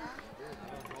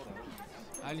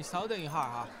哎，你稍等一下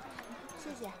哈。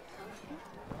谢谢。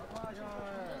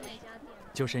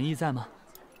九神医在吗？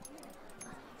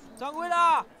掌柜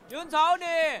的，有人找你。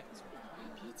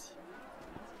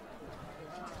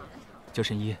九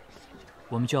神医，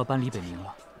我们就要搬离北冥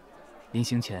了。临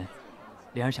行前，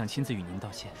莲儿想亲自与您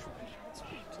道谢。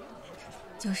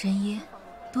九神医，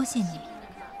多谢你，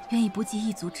愿意不计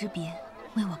一族之别，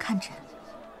为我看诊，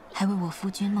还为我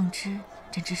夫君梦之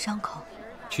诊治伤口。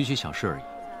区区小事而已，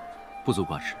不足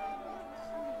挂齿。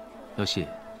要谢，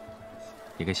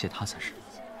也该谢他才是。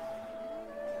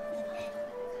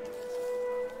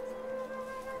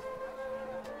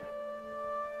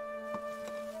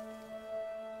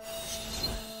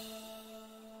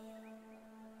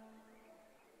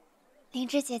灵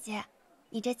芝姐姐，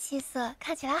你这气色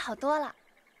看起来好多了，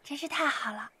真是太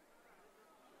好了。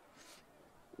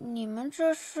你们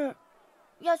这是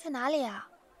要去哪里啊？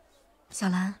小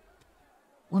兰，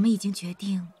我们已经决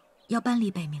定要搬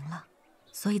离北冥了，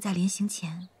所以在临行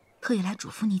前特意来嘱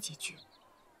咐你几句。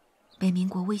北冥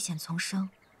国危险丛生，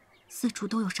四处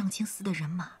都有上清司的人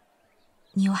马，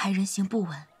你又还人行不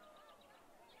稳，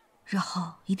日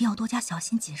后一定要多加小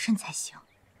心谨慎才行，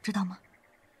知道吗？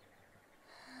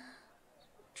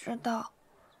知道，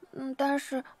但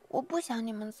是我不想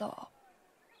你们走。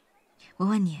我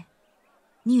问你，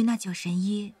你与那九神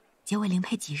医结为灵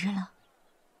配几日了？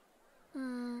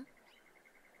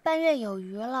半月有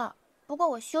余了，不过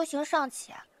我修行尚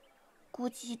浅，估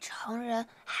计成人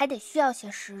还得需要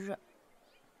些时日。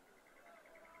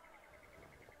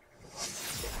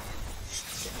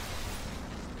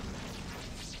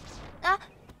啊，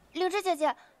灵芝姐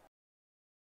姐。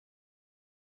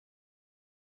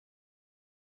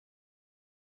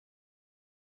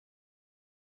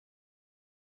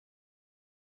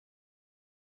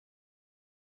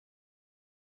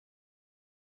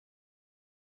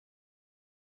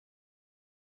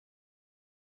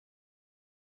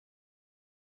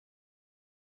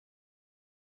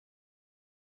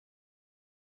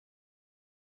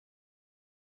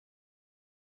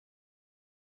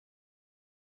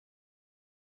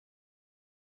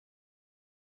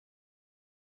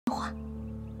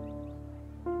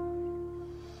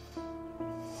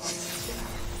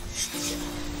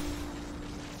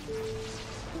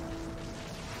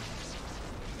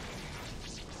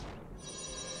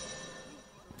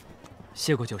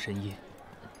谢过九神医，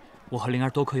我和灵儿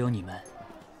多亏有你们，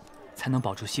才能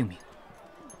保住性命。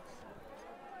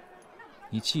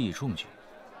你既已中举，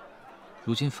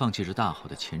如今放弃这大好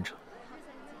的前程，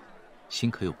心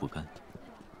可有不甘？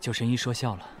九神医说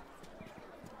笑了，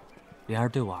灵儿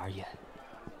对我而言，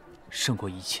胜过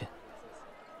一切。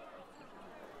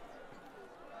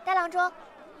大郎中，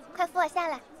快扶我下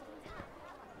来。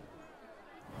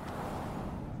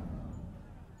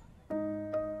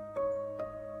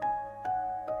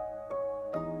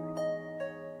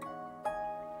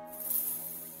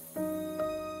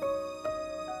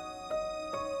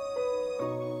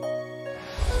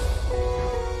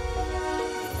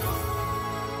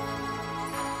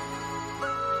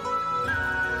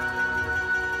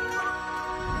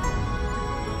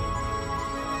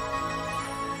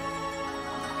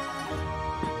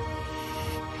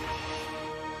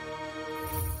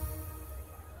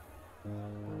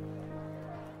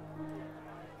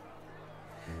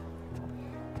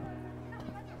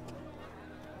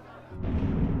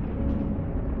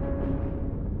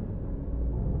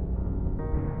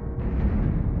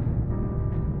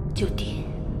九弟，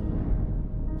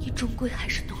你终归还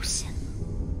是窦仙了。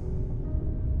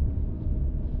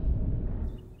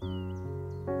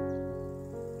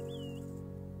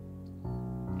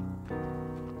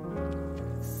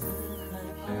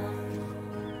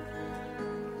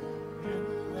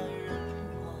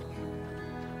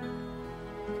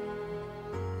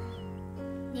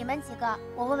你们几个，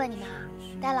我问问你们啊，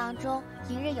大郎中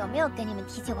平日有没有跟你们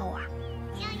提起过我啊？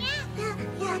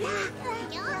有的。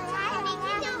啥也没听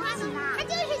见话呢？他就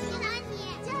是喜欢你，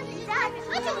就是他可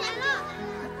久来了。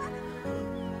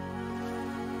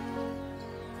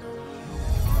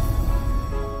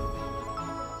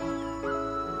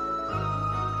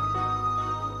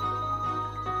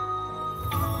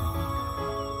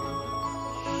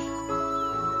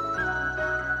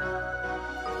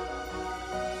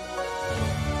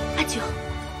阿九，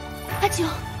阿九，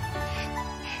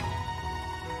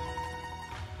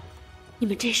你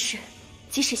们这时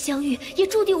即使相遇，也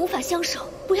注定无法相守，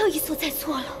不要一错再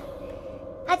错了。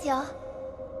阿九，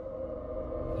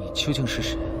你究竟是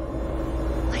谁？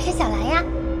我是小兰呀，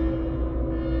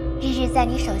日日在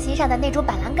你手心上的那株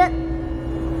板蓝根。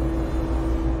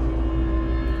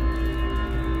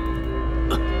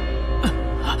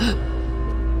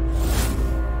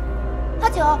阿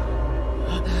九，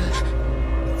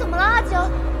怎么了？阿九，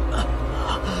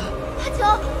阿九。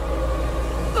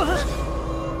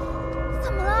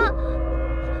怎么了？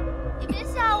你别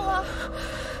吓我！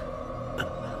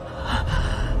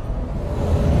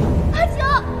阿九，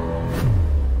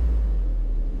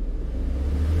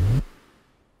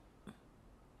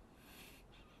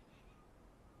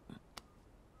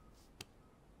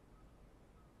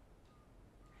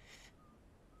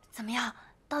怎么样？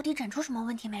到底诊出什么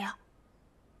问题没有？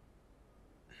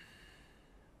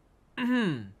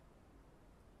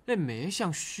那脉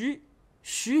象虚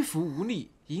浮无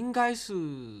力，应该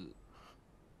是……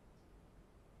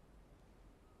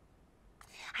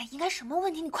哎，应该什么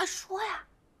问题？你快说呀！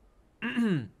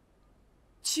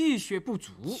气血不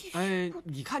足。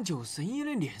你看九神医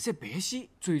的脸色白皙，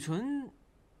嘴唇……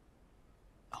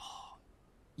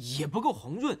也不够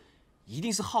红润，一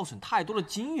定是耗损太多的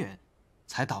精元，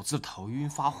才导致头晕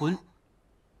发昏。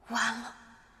完了，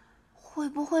会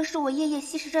不会是我夜夜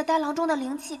吸食着呆郎中的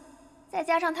灵气，再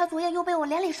加上他昨夜又被我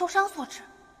连累受伤所致？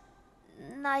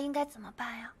那应该怎么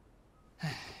办呀？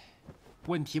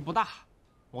问题不大，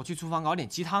我去厨房熬点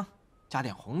鸡汤，加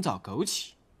点红枣枸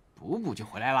杞，补补就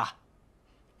回来了。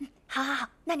好好好，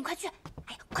那你快去！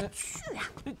哎呀，快去啊！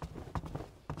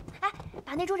哎，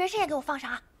把那株人参也给我放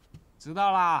上啊！知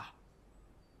道啦。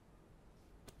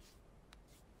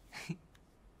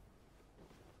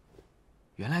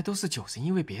原来都是九神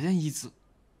医为别人医治，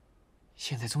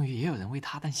现在终于也有人为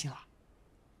他担心了。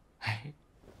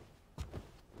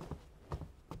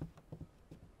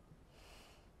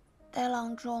呆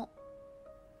郎中，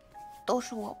都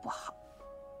是我不好，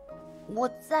我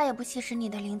再也不吸食你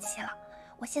的灵气了。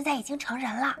我现在已经成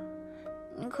人了，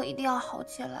你可一定要好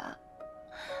起来，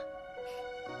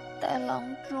带郎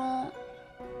中。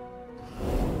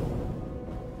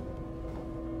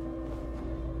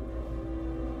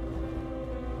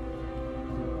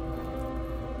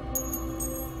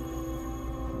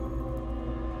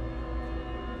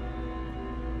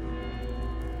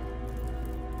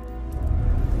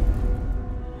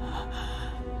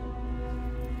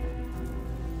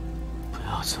不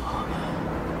要走，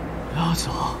不要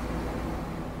走，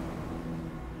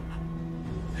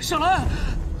小兰。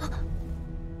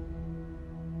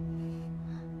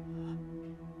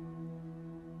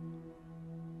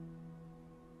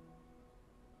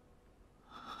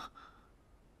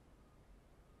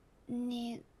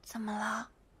你怎么了？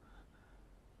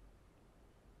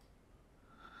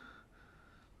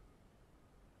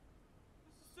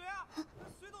谁啊？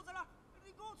谁躲在那儿？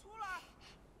你给我出来！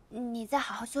你再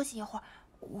好好休息一会儿，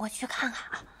我去看看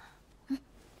啊。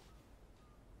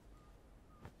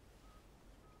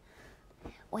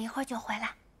我一会儿就回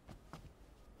来。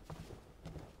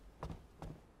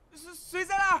谁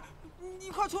在那儿？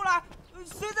你快出来！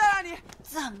谁在那里？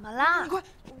怎么了？你快！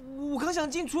我刚想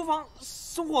进厨房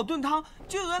生火炖汤，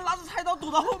就有人拿着菜刀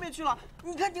躲到后面去了。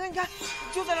你看，就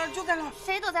在那儿，就在那儿。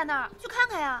谁躲在那儿？去看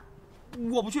看呀！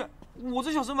我不去，我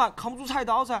这小身板扛不住菜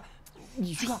刀噻。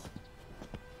你去看。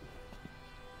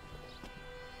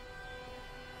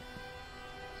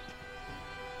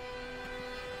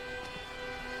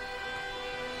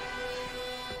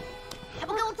还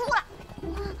不给我出来！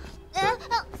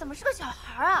怎么是个小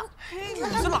孩啊？嘿，你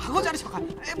是哪个家的小孩？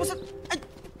哎，不是，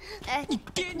哎，你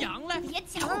爹娘呢？别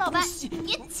抢了，老白，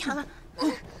别抢了！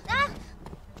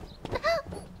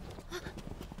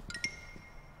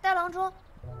大郎中，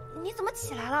你怎么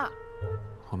起来了？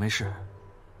我没事。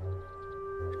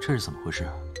这是怎么回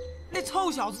事？那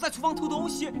臭小子在厨房偷东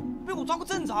西，被我抓过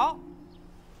正着。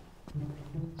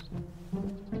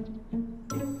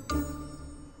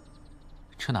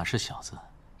这哪是小子？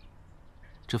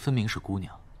这分明是姑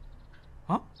娘。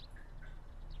啊？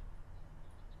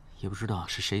也不知道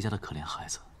是谁家的可怜孩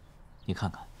子，你看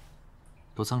看，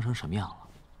都脏成什么样了。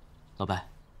老白，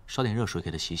烧点热水给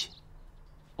他洗洗。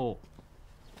哦。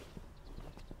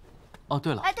哦，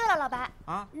对了。哎，对了，老白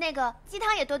啊，那个鸡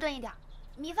汤也多炖一点，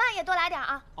米饭也多来点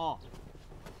啊。哦。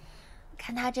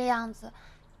看他这样子，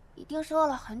一定是饿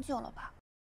了很久了吧？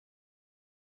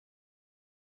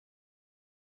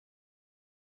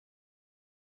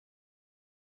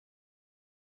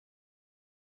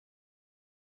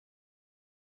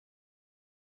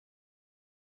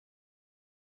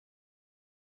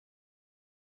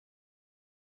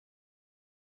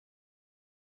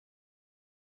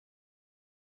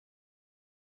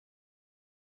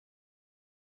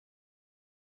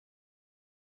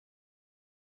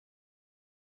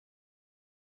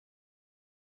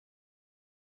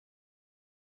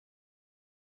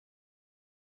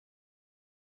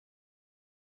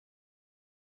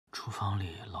厨房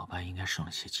里老白应该剩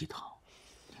了些鸡汤，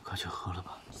你快去喝了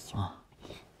吧。啊！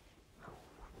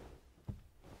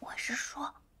我是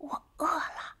说，我饿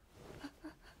了。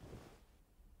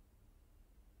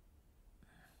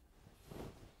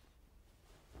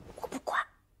我不管。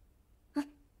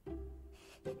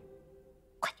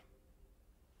快点。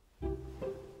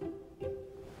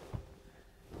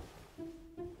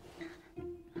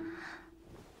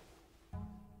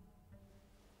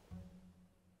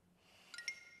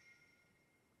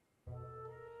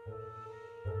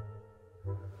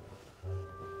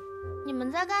你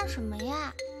们在干什么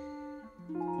呀？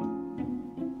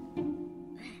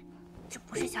这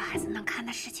不是小孩子能看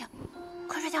的事情，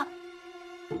快睡觉吧。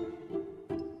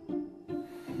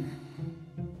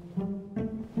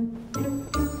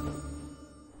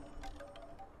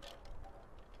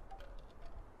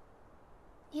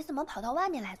你怎么跑到外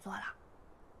面来坐了？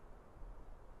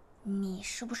你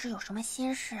是不是有什么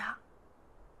心事啊？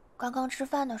刚刚吃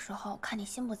饭的时候看你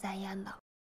心不在焉的。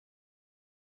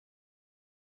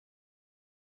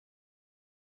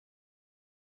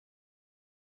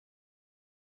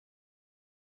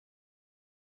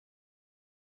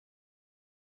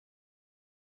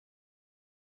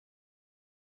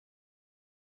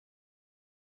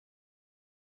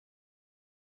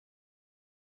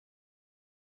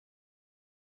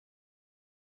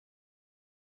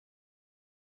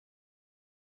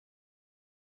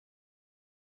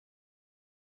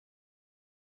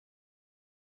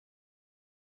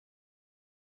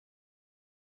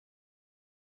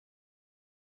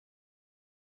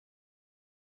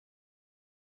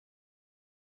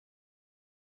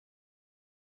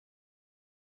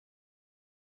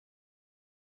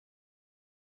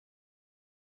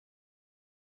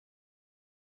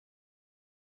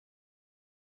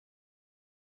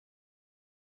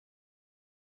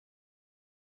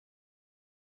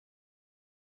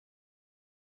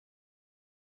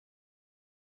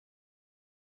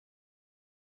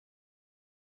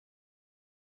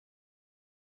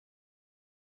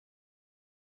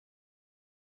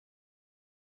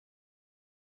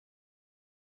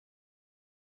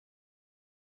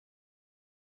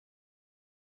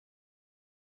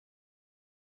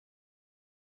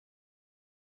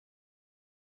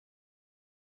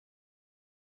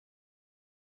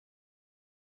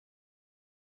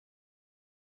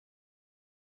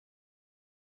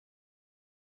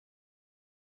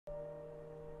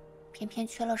偏偏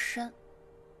缺了身。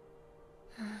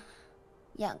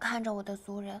眼看着我的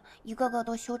族人一个个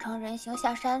都修成人形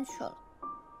下山去了，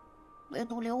唯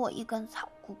独留我一根草，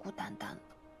孤孤单单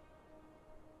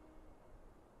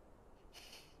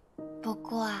的。不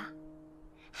过啊，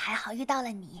还好遇到了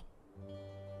你。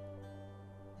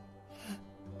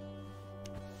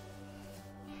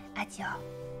阿九，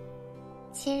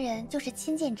亲人就是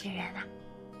亲近之人啊，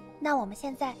那我们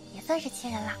现在也算是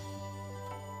亲人啦。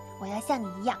我要像你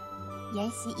一样，研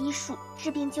习医术，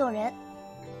治病救人。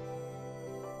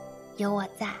有我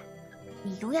在，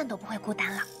你永远都不会孤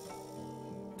单了。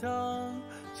当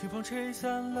清风吹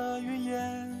散了云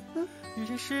烟，遇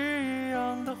见诗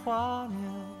样的画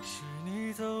面，是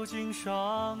你走进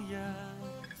双眼。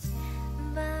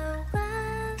弯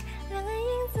弯两个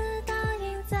影子倒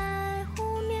映在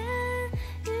湖面，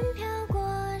云飘过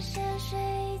山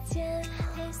水间，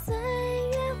陪岁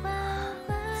月缓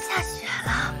缓。下雪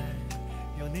了。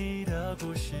有你的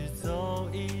故事走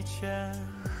一圈。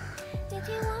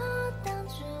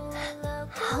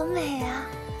好美啊！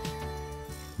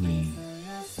你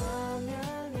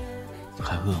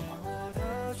还饿吗？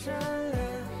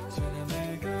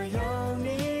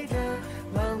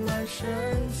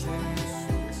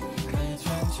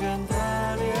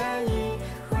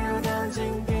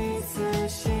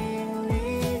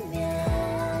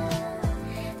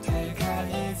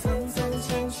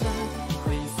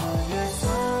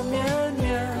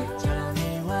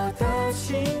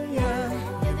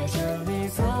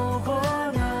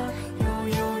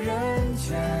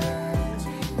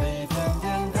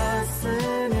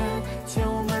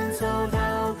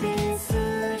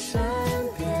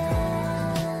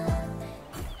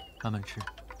慢慢吃，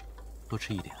多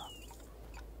吃一点啊。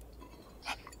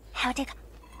还有这个，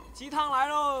鸡汤来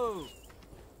喽！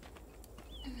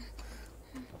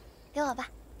给我吧。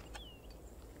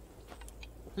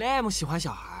那么喜欢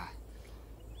小孩，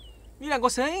你让我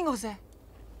生一个噻。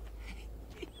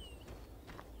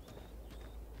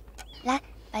来，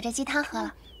把这鸡汤喝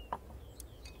了。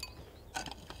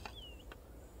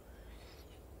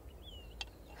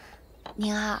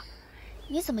宁儿，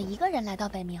你怎么一个人来到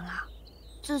北冥了？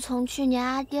自从去年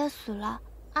阿爹死了，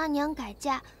阿娘改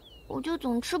嫁，我就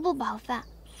总吃不饱饭，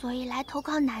所以来投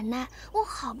靠奶奶。我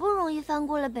好不容易翻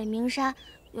过了北冥山，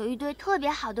有一对特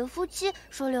别好的夫妻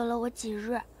收留了我几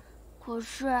日，可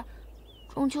是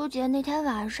中秋节那天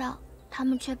晚上，他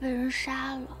们却被人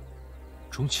杀了。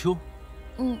中秋？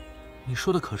你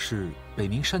说的可是北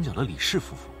冥山脚的李氏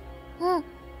夫妇？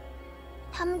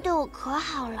他们对我可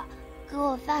好了，给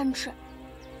我饭吃，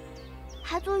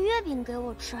还做月饼给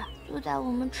我吃。就在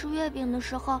我们吃月饼的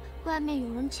时候，外面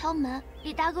有人敲门，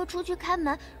李大哥出去开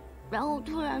门，然后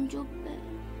突然就被……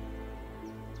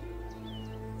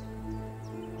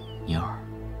宁儿，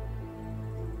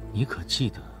你可记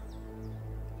得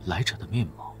来者的面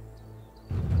貌？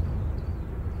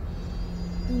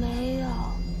没有，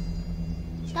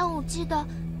但我记得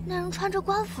那人穿着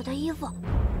官府的衣服，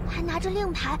还拿着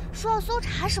令牌，说要搜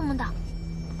查什么的。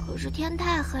可是天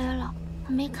太黑了，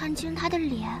我没看清他的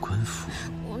脸。官府。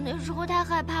我那时候太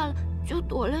害怕了，就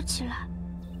躲了起来。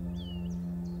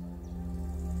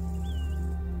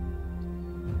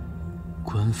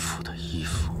官府的衣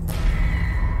服，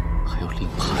还有令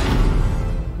牌。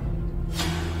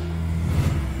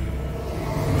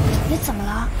你怎么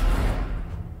了？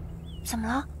怎么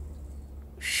了？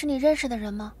是你认识的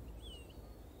人吗？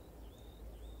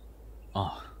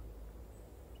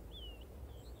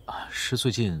是最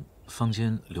近坊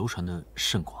间流传的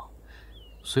甚广，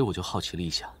所以我就好奇了一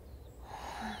下。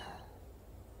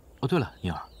哦，对了，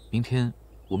宁儿，明天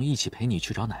我们一起陪你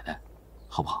去找奶奶，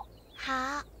好不好？好。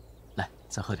来，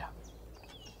再喝点。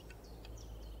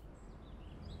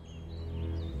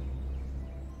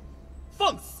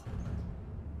放肆！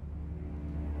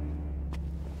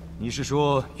你是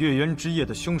说月圆之夜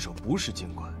的凶手不是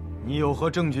精怪？你有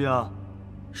何证据啊？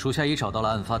属下已找到了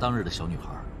案发当日的小女孩，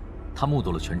她目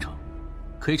睹了全程，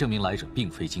可以证明来者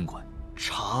并非精怪。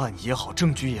查案也好，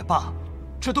证据也罢，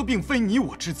这都并非你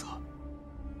我之责。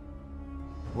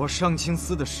我上清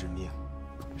司的使命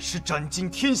是斩尽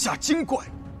天下精怪，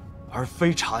而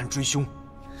非查案追凶。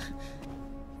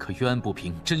可冤案不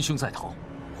平，真凶在逃，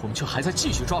我们却还在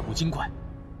继续抓捕精怪，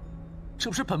这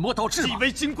不是本末倒置吗？既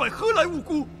为精怪，何来无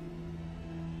辜？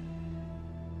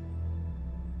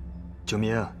九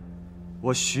明，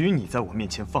我许你在我面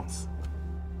前放肆。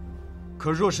可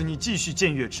若是你继续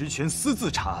僭越职权，私自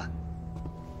查案，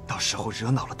到时候惹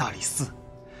恼了大理寺，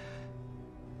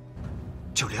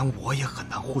就连我也很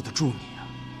难护得住你啊！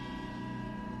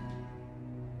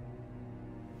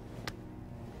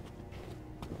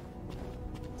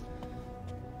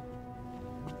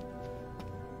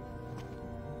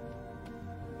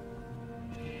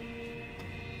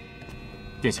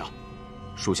殿下，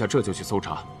属下这就去搜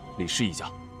查李氏一家。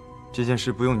这件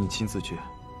事不用你亲自去，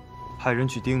派人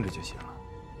去盯着就行了。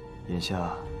眼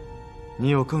下，你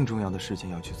有更重要的事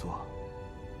情要去做，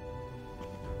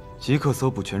即刻搜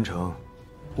捕全城，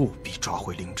务必抓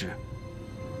回灵芝。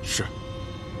是。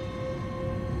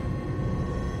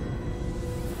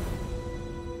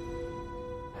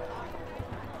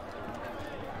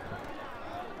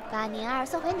把宁儿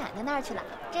送回奶奶那儿去了，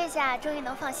这下终于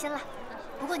能放心了。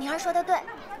不过宁儿说的对，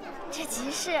这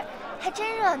集市还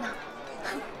真热闹。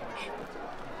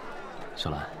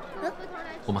小兰，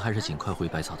我们还是尽快回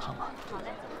百草堂吧。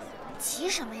急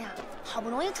什么呀？好不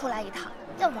容易出来一趟，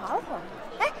要玩会儿。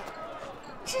哎，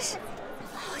这是，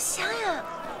好香呀！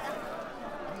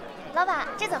老板，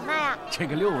这怎么卖呀？这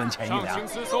个6文钱一两。上青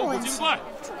司搜捕精怪，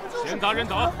闲杂人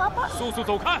等，速速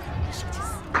走开！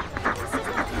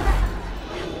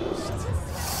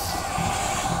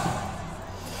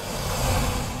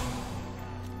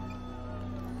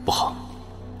不好，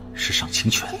是上清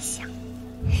泉。真香。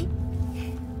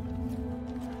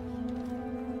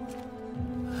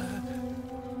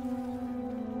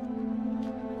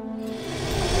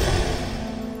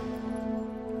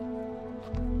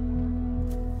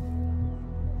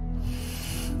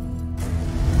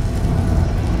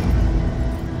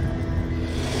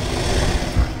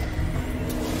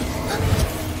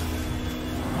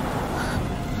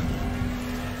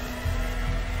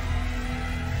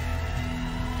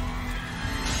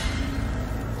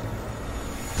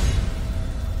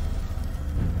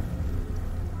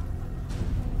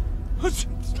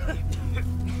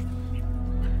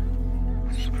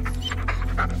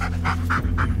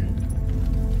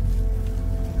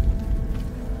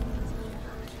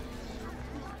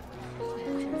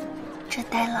这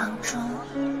呆郎中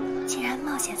竟然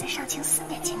冒险在上清寺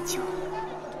面前救我。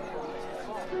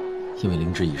因为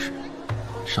灵芝一事，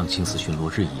上清寺巡逻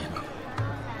日益严格，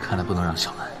看来不能让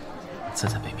小兰再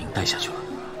在北冥待下去了。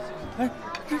哎，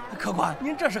客官，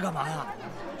您这是干嘛呀？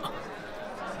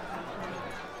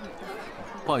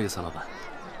不好意思，老板，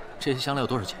这些香料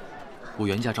多少钱？我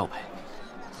原价照赔。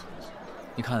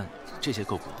你看这些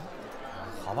够不够？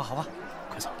好吧，好吧，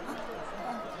快走。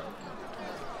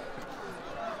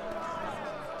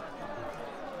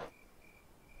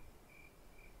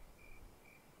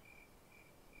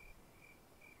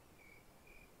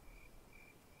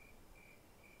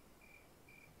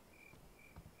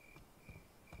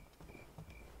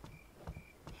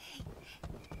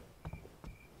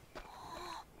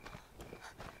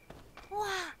哇，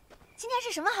今天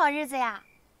是什么好日子呀？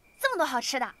这么多好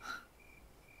吃的。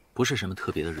不是什么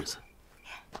特别的日子，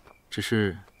只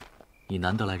是你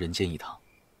难得来人间一趟，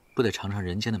不得尝尝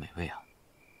人间的美味啊！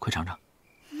快尝尝。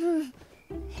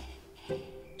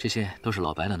这些都是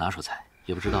老白的拿手菜，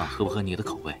也不知道合不合你的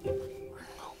口味。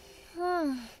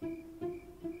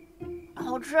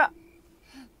好吃。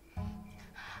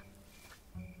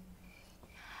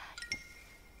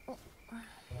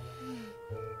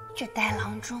这呆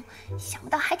郎中想不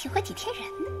到还挺会体贴人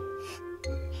的。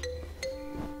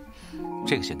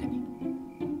这个先给你。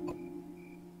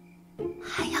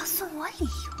还要送我礼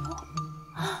物？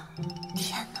啊！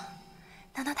天哪，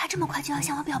难道他这么快就要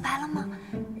向我表白了吗？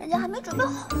人家还没准备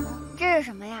好呢。这是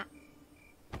什么呀？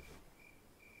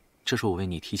这是我为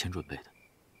你提前准备的，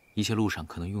一切路上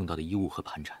可能用到的衣物和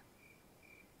盘缠。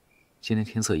今天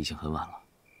天色已经很晚了，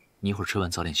你一会儿吃完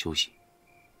早点休息。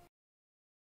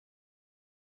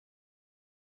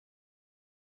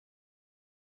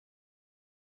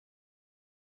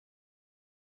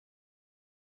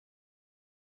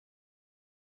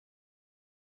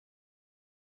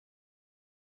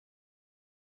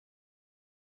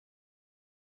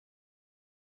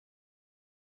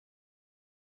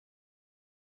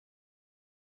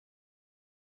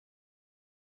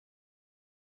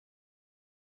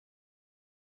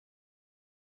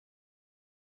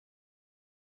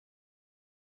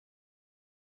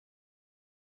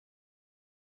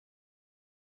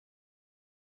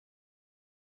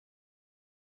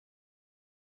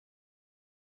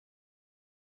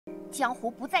江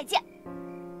湖不再见。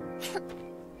哼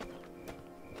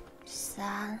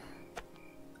，3、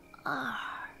2、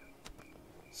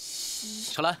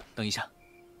1。小兰，等一下。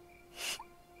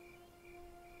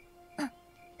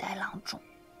呆郎中，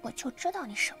我就知道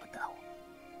你舍不得我。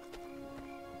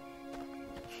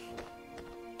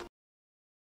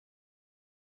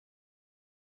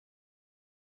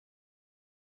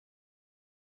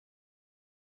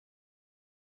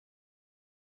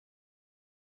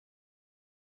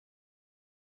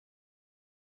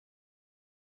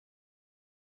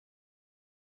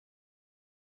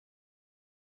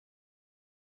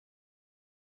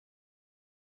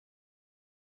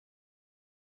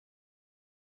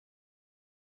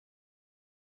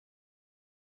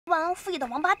忘恩负义的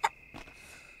王八蛋！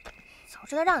早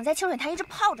知道让你在清水潭一直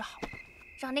泡着好了，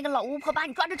让那个老巫婆把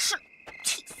你抓着吃了，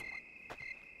气死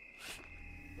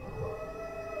我！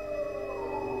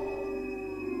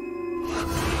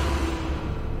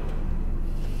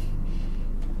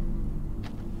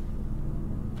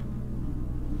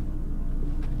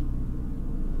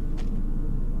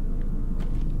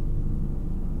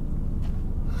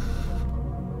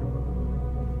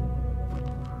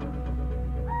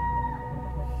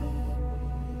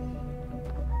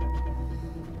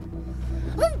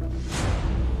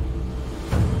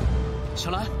小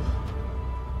兰，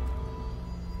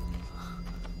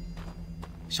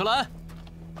小兰，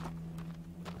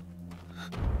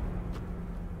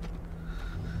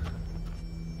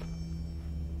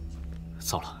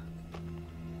糟了，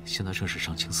现在正是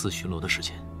上清寺巡逻的时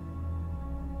间，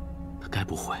他该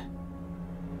不会……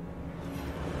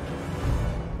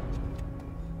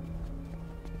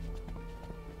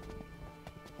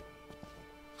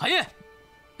海燕。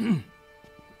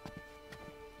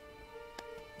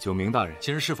九明大人，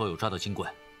今日是否有抓到精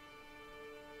怪？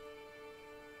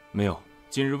没有，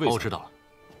今日未。我知道了。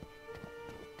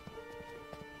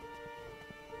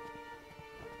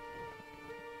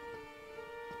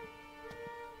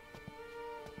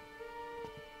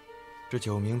这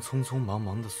九明匆匆忙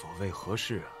忙的所谓何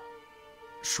事啊？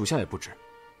属下也不知，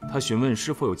他询问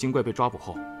是否有精怪被抓捕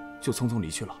后，就匆匆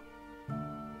离去了。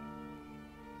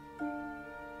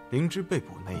灵芝被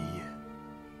捕那一夜，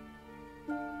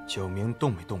九明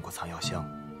动没动过藏药箱？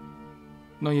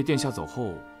那夜殿下走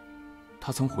后，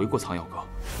他曾回过藏药阁。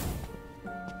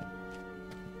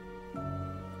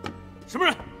什么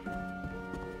人？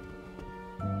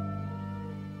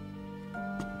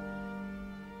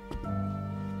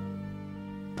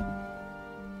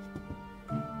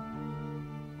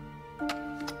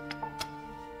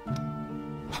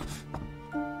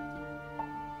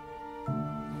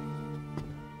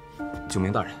九明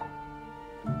大人，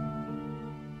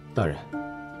大人，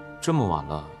这么晚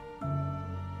了，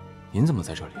您怎么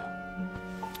在这里啊？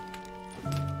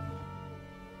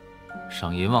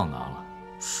赏银忘拿了。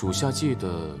属下记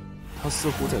得他似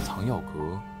乎在藏药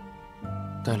阁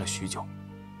待了许久。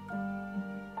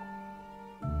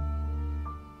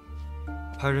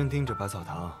派人盯着百草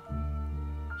堂，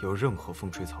有任何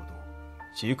风吹草动，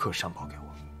即刻上报给我。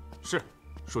是，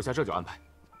属下这就安排。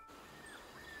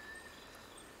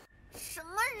什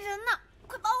么人呢？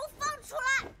快把我放出来！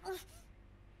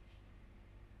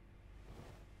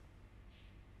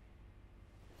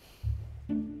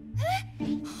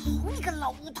好你个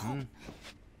老巫头！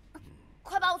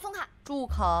快把我松开！住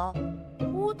口！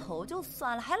巫头就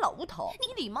算了，还老巫头，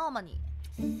你礼貌吗你？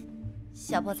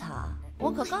小破草，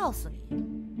我可告诉你，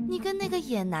你跟那个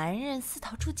野男人私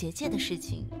逃出结界的事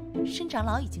情，申长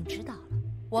老已经知道了。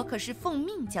我可是奉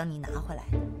命将你拿回来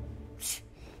的。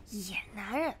野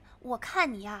男人，我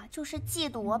看你啊，就是嫉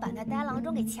妒我把那呆郎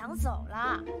中给抢走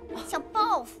了，想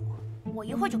报复我。我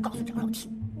一会儿就告诉长老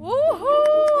听。呜呼，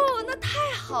那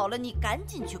太好了，你赶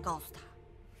紧去告诉他。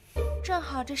正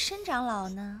好这申长老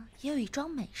呢，也有一桩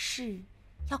美事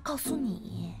要告诉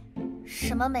你。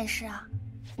什么美事啊？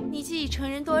你既已成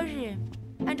人多日，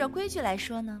按照规矩来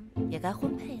说呢，也该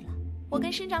婚配了。我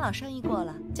跟申长老商议过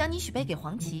了，将你许配给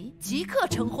黄芪，即刻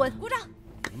成婚。鼓掌。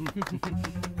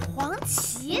黄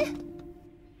芪。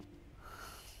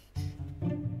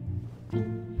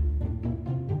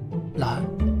兰。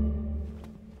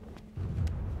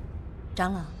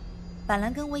长老，板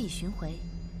蓝根我已寻回，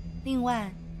另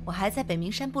外我还在北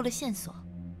冥山布了线索，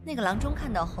那个郎中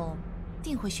看到后，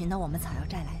定会寻到我们草药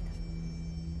寨来的。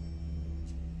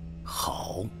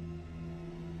好，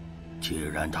既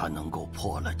然他能够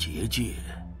破了结界，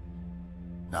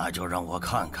那就让我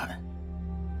看看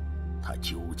他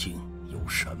究竟有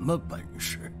什么本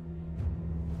事。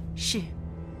是。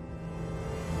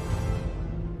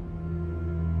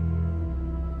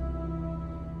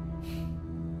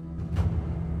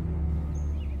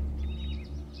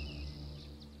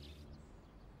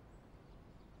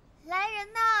来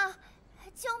人呐！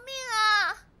救命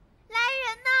啊！来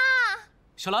人呐！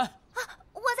小兰，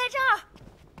我在这儿。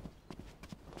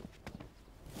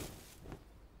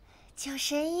九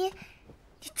神医，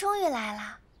你终于来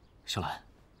了。小兰，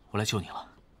我来救你了。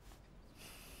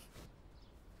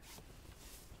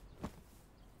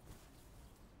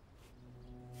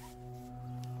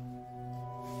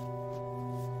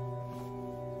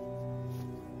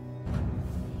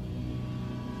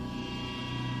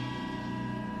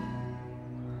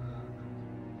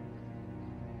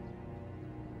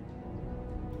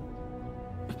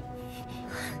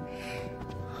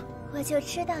我就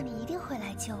知道你一定会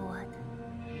来救我的。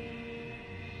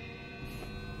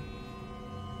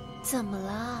怎么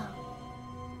了？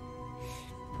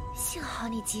幸好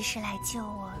你及时来救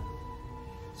我了，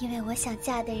因为我想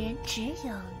嫁的人只有你。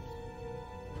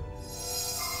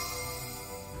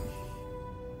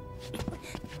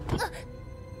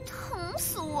疼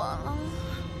死我了！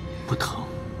不疼，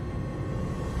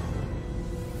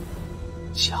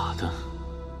假的。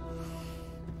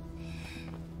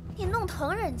你弄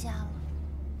疼人家了。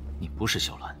你不是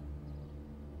小兰。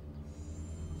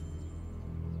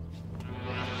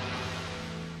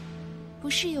不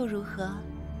是又如何？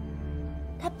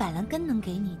他板蓝根能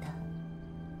给你的，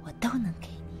我都能给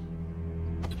你。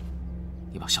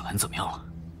你把小兰怎么样了？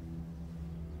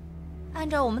按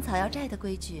照我们草药寨的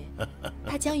规矩，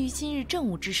她将于今日正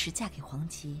午之时嫁给黄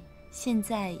芪，现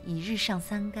在已日上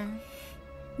3竿。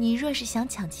你若是想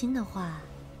抢亲的话，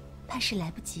怕是来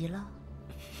不及了。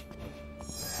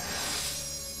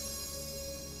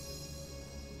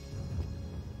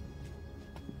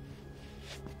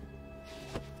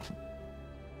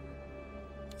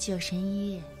九神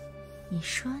医，你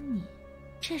说你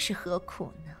这是何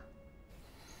苦呢？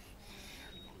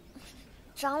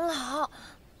长老，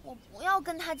我不要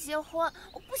跟他结婚，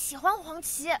我不喜欢黄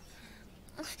芪。哎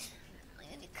呀，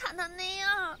你看他那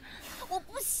样，我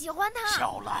不喜欢他。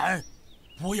小兰，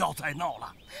不要再闹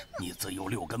了，你自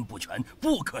幼6根不全，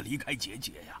不可离开姐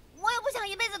姐呀。我也不想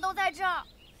一辈子都在这儿，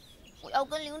我要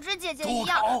跟灵芝姐姐一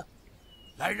样。住口！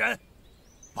来人，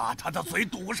把她的嘴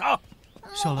堵上。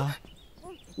小兰，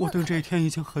我等这一天已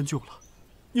经很久了，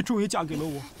你终于嫁给了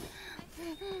我，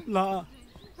兰。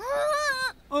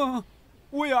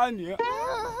我也爱你。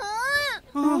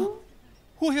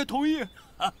我也同意。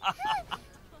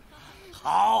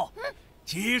好，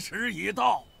吉时已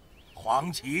到，黄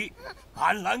芪、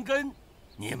板蓝根，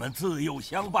你们自幼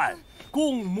相伴，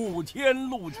共沐天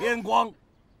露天光。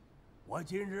我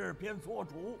今日便做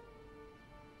主，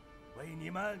为你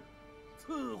们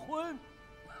赐婚。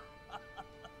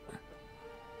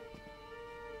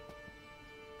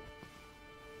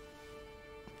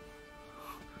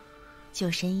九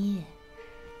神医，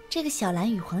这个小兰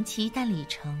与黄芪一旦礼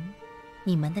成，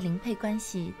你们的灵配关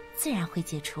系自然会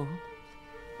解除。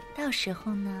到时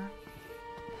候呢，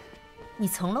你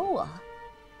从了我，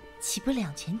岂不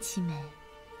两全其美？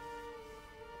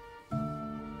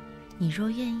你若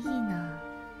愿意呢，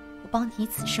我帮你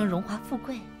此生荣华富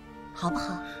贵，好不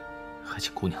好？还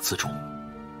请姑娘自重。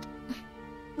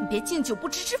你别敬酒不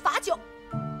吃吃罚酒。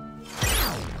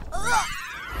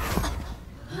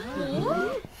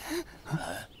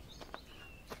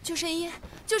救神医，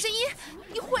救神医，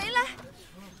你回来！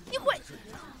你回，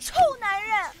臭男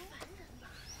人！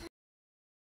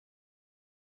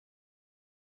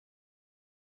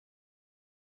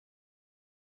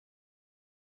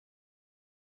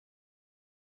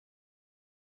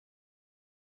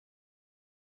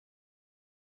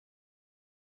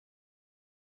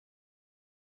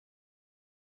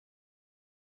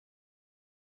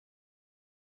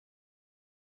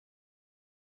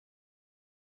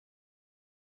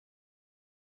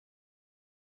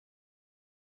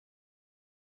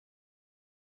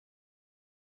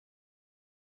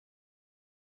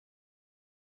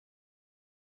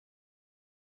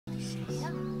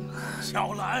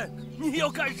小兰，你要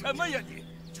干什么呀你？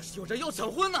这是有人要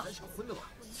抢婚呢！抢婚的吧？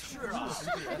是啊，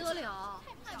这还得了？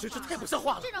真是太不像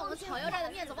话了！这让我们草药寨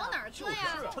的面子往哪儿搁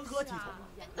呀？成何体统？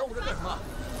让我这干什么？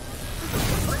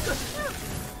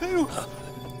哎呦！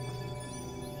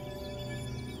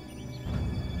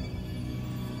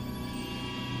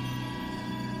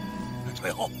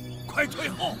退后，快退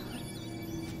后！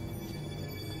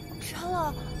长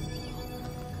老。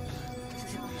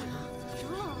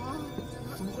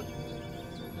怎么会？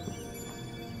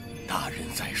大人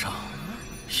在上，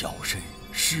小臣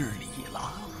失礼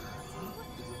了。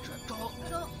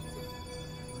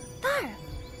大人，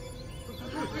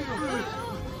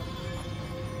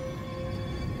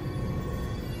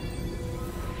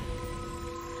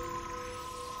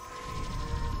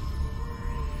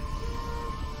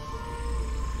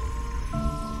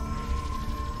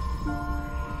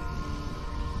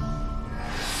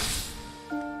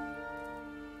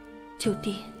九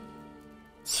弟，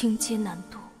情劫难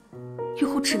渡，以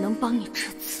后只能帮你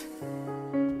至此。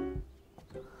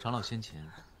长老先前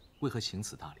为何行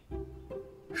此大礼？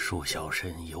恕小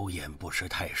臣有眼不识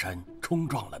泰山，冲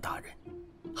撞了大人，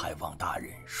还望大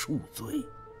人恕罪。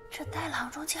这戴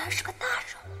郎中竟然是个大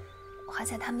人物，我还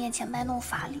在他面前卖弄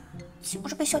法力，岂不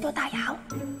是被削掉大牙了？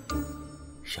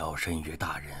小臣与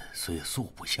大人虽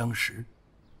素不相识，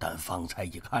但方才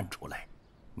已看出来，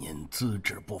您资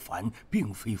质不凡，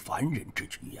并非凡人之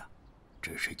躯呀。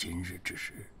只是今日之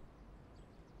事，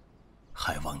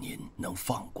还望您能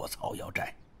放过草药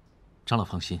寨。长老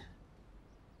放心，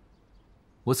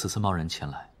我此次贸然前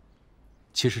来，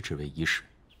其实只为一事。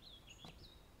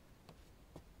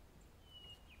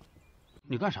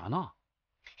你干啥呢？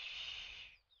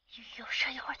有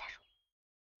事一会儿再说。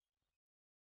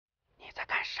你在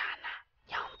干啥呢，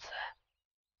娘子？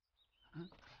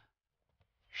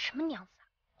什么娘子啊？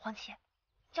黄七，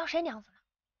叫谁娘子呢？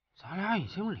咱俩已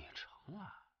经礼成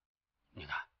了。你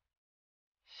看，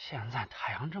现在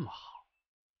太阳这么好，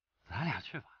咱俩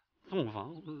去把洞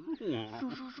房。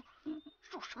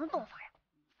入什么洞房呀？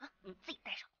啊，自己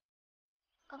带上。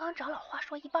刚刚长老话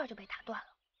说一半就被打断了，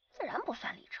自然不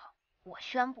算礼成。我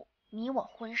宣布，你我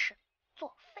婚事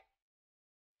作废。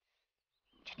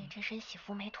这里这身喜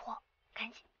服没脱，赶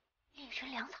紧练一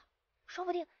身凉草，说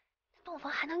不定洞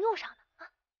房还能用上呢。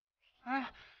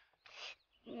啊！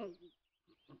哎，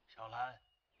小兰，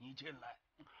你进来。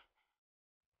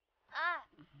哎。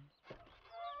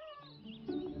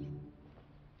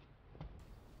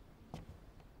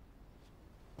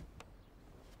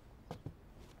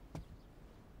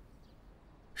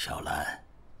小兰，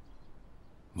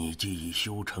你既已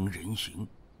修成人形，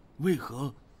为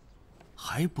何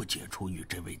还不解除与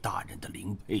这位大人的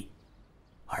灵配，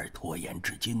而拖延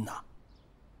至今呢？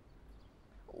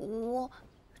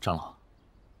长老，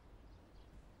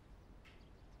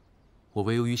我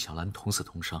唯有与小兰同死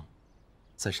同伤，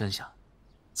在山下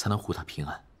才能护她平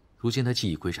安。如今她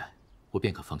既已归寨，我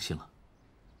便可放心了。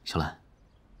小兰，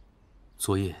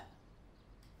昨夜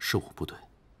是我不对，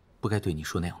不该对你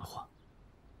说那样的话。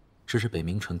只是北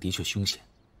冥城的确凶险，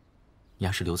你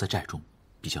还是留在寨中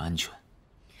比较安全。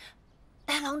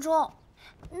大郎中，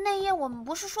那夜我们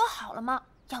不是说好了吗？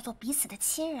要做彼此的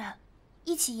亲人，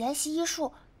一起研习医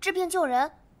术，治病救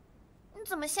人。你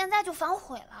怎么现在就反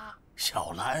悔了？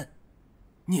小兰，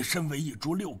你身为一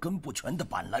株六根不全的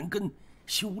板蓝根，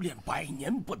修炼100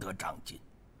年不得长进，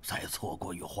再错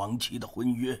过与黄芪的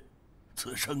婚约，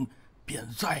此生便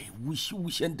再无修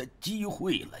仙的机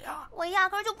会了呀！我压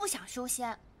根就不想修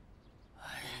仙。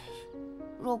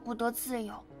若不得自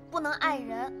由，不能爱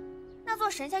人，那做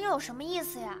神仙又有什么意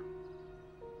思呀？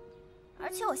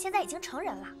而且我现在已经成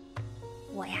人了，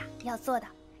我呀要做的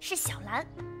是小兰。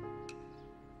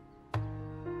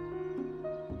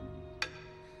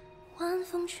晚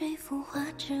风吹拂花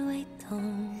枝微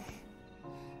动，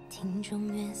庭中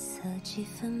月色几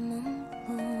分朦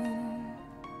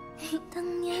胧。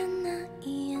当年那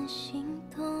一眼心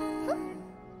动，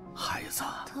孩子，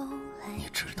你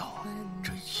知道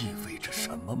这意味着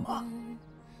什么吗？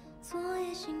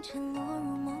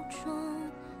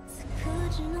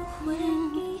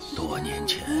多年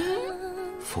前，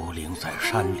茯苓在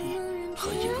山里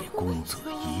和一位公子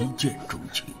一见钟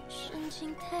情，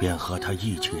便和他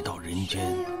一起到人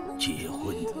间结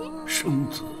婚生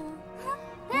子。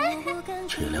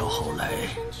岂料后来，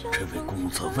这位公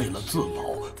子为了自保，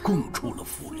供出了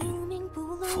茯苓。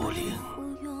茯苓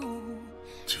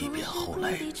即便后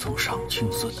来从上清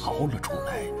寺逃了出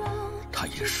来，他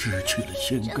也失去了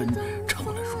仙根，成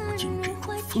了如今这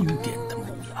种疯癫的模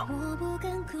样。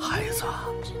孩子，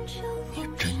你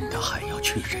真的还要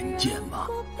去人间吗？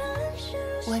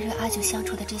我与阿九相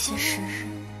处的这些时日，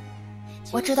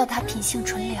我知道他品性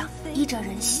纯良，医者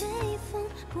仁心。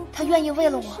他愿意为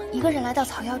了我一个人来到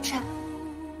草药寨，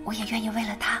我也愿意为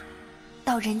了他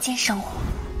到人间生活。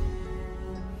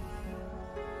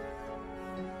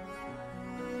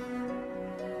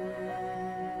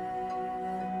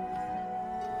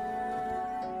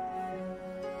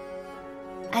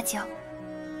阿九，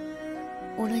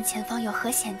无论前方有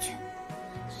何险峻，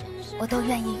我都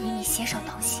愿意与你携手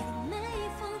同行。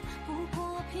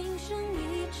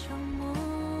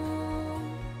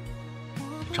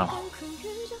长老，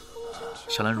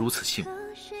小兰如此幸运，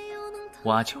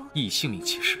我阿九亦以性命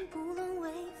起誓，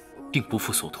定不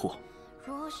负所托，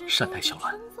善待小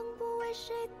兰，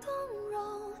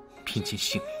拼尽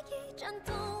性命，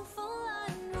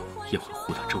也会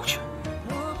护她周全。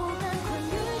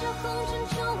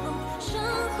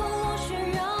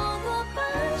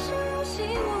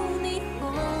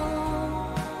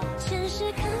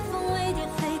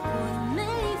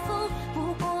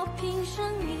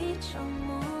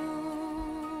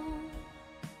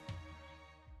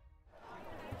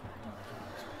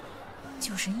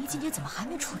九神医今天怎么还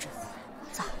没出诊？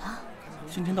咋了？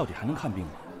今天到底还能看病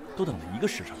吗？都等了1个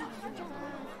时辰了。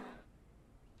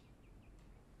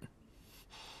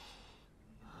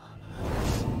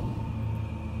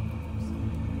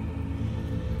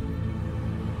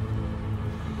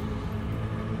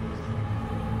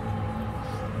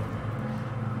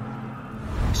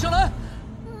小兰，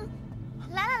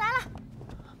来了。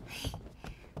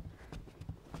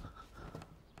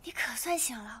你可算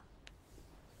醒了。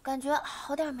感觉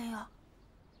好点没有？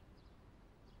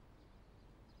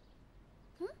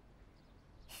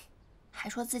还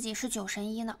说自己是九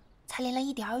神医呢，才淋了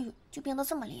一点雨就病得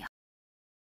这么厉害。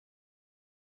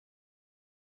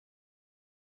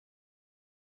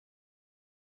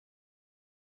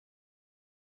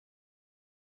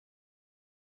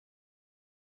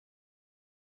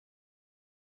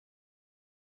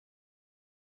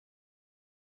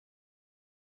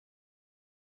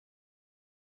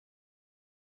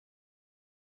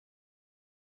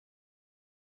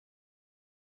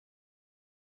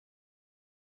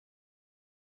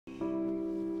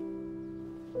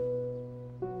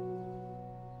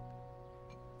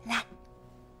来，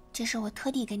这是我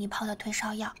特地给你泡的退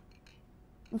烧药，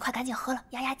你快赶紧喝了，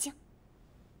压压惊。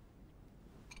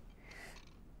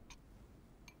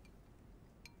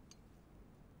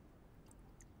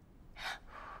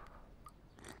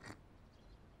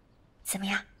怎么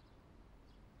样？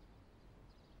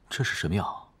这是什么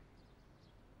药？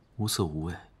无色无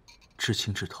味，至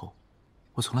清至透，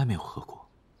我从来没有喝过。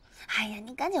哎呀，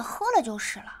你赶紧喝了就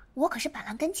是了，我可是板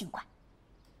蓝根精怪。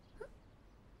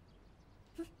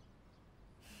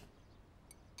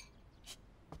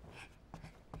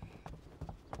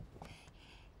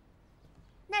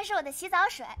那是我的洗澡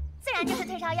水，自然就是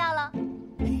退烧药了。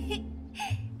你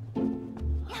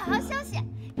好好休息，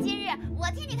今日我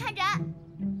替你看诊。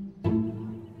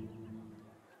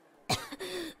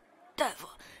大夫，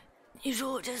你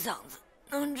说我这嗓子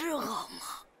能治好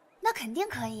吗？那肯定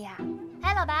可以呀！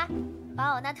哎，老白，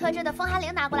把我那特制的风寒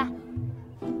灵拿过来。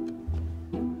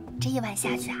这一碗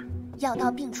下去啊，药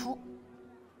到病除。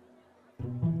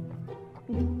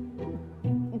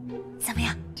怎么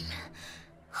样？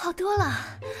好多了。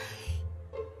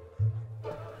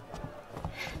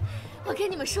我跟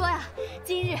你们说呀，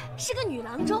今日是个女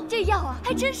郎中，这药啊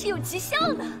还真是有奇效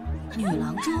呢。女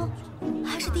郎中，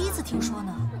还是第一次听说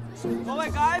呢。各位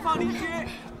街坊邻居，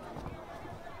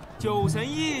九神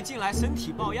医近来身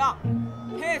体抱恙，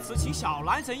特此请小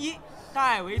兰神医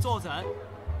代为坐诊。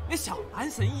那小兰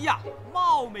神医呀，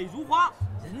貌美如花，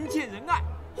人见人爱，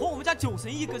和我们家九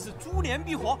神医更是珠联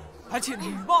璧合，而且女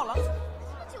貌郎。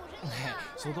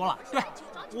说多了，对，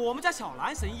我们家小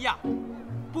兰神医呀，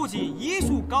不仅医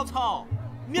术高超，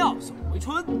妙手回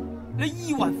春，那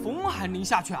一碗风寒灵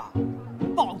下去啊，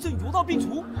保证药到病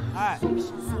除。哎，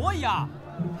所以啊，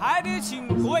还得请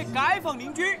各位街坊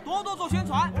邻居多多做宣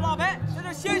传。老裴在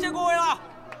这谢谢各位了，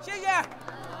谢谢。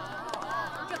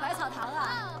这百草堂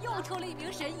啊，又出了一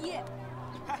名神医。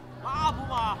嗨，那不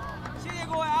嘛，谢谢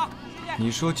各位啊，谢谢。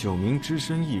你说9名只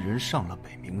身一人上了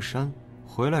北冥山，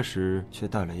回来时却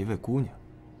带了一位姑娘。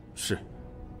是，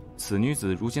此女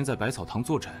子如今在百草堂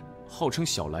坐诊，号称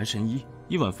小兰神医，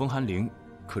一碗风寒灵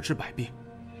可治百病。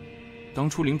当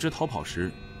初灵芝逃跑时，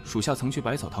属下曾去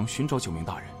百草堂寻找9名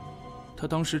大人，他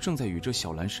当时正在与这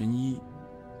小兰神医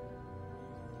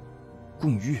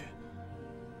共浴。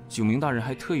9名大人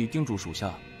还特意叮嘱属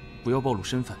下不要暴露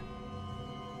身份。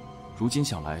如今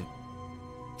想来，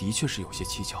的确是有些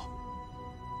蹊跷。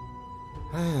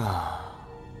哎呀，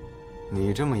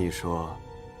你这么一说，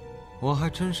我还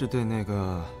真是对那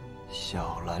个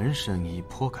小兰神医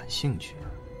颇感兴趣。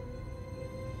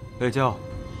被叫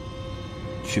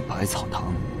去百草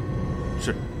堂。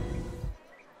是。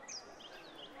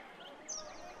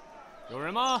有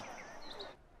人吗？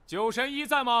九神医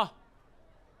在吗？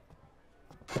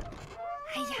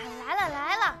哎呀，来了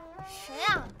来了，谁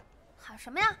呀？喊什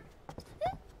么呀？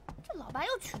哎，这老白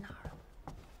又去哪儿了？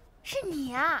是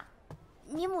你啊？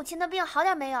你母亲的病好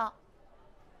点没有？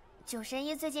九神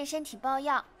医最近身体抱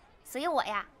恙，所以我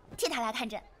呀替他来看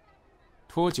诊。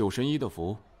托九神医的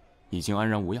福，已经安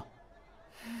然无恙。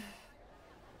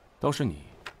倒是你，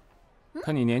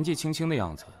看你年纪轻轻的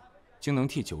样子，竟能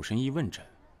替九神医问诊，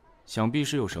想必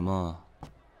是有什么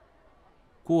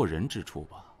过人之处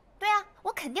吧？对啊，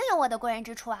我肯定有我的过人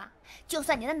之处啊！就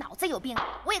算你的脑子有病，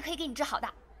我也可以给你治好的。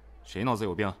谁脑子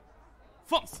有病？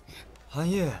放肆！寒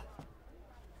夜，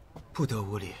不得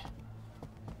无礼。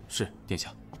是，殿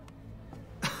下。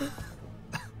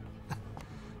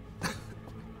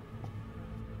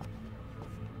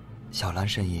小兰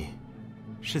神医，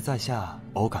是在下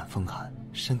偶感风寒，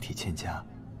身体欠佳，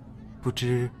不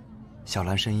知小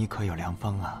兰神医可有良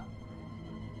方啊？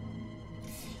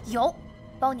有，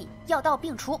包你药到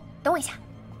病除。等我一下。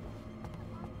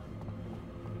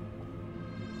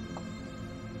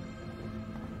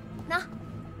那，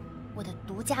我的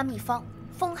独家秘方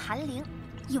风寒灵，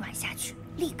一碗下去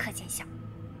立刻见效。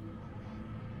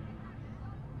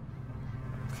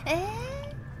哎，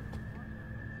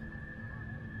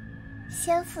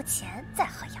先付钱再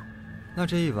喝药。那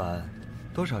这一碗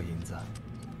多少银子？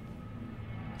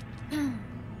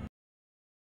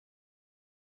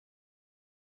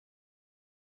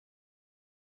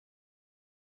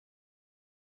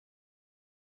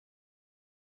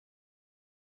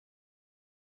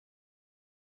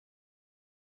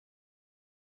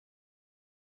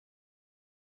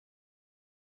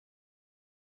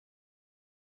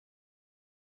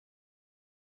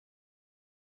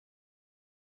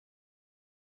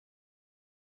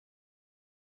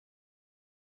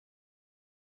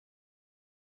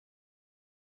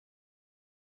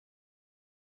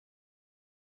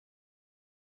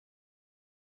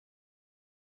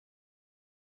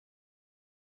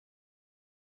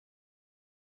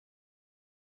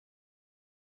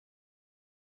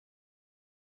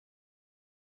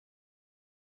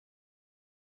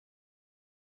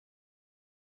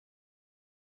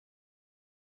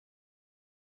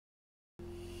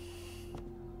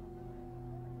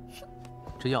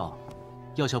这药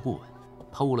效不稳，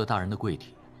怕误了大人的贵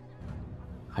体，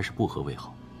还是不喝为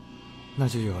好。那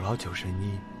就有劳九神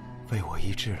医为我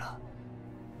医治了。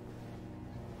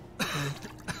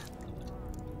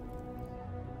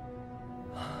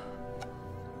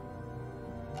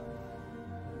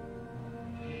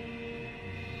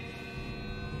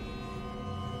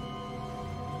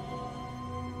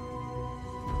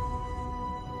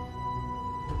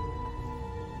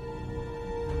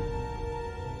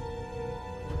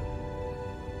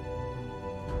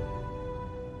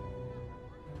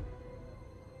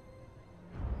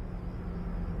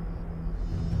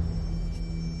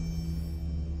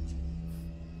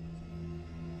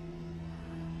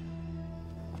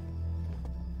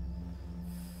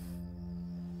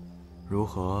如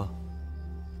何？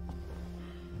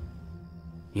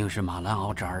应是马兰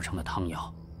熬制而成的汤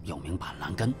药，又名板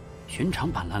蓝根。寻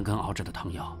常板蓝根熬制的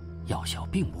汤药，药效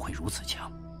并不会如此强，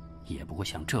也不会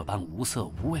像这般无色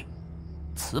无味。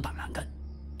此板蓝根，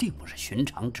定不是寻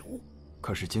常之物。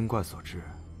可是精怪所致，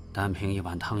单凭一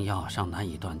碗汤药尚难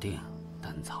以断定，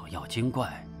但草药精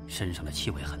怪身上的气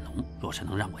味很浓，若是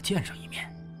能让我见上一面，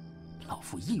老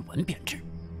夫一闻便知。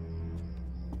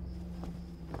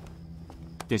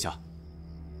殿下，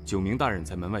九明大人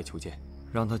在门外求见，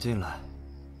让他进来。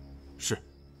是。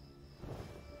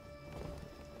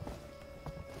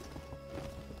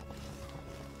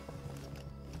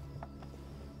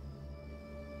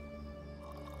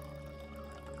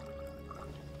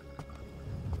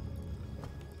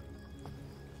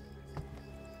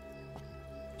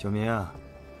九明啊，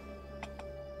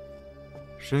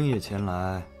深夜前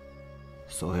来，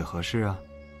所谓何事啊？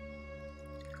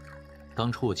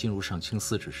当初我进入上清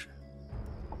寺之时，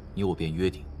你我便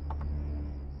约定，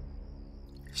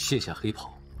卸下黑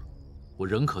袍，我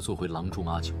仍可做回郎中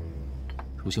阿九。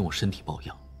如今我身体抱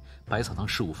恙，百草堂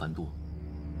事务繁多，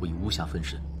我已无暇分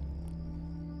身，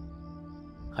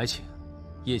还请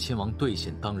叶千王兑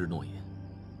现当日诺言，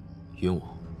允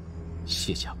我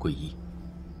卸甲皈依。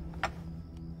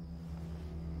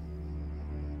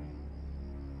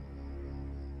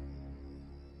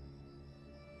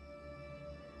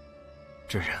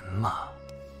这人嘛，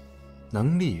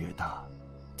能力越大，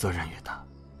责任越大。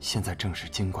现在正是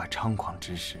精怪猖狂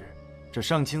之时，这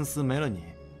上清寺没了你，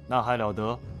那还了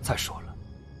得？再说了，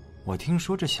我听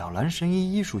说这小兰神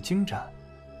医医术精湛，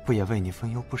不也为你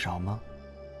分忧不少吗？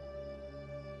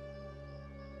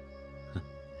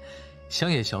乡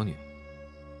野小女，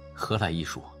何来医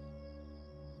术？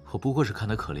我不过是看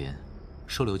她可怜，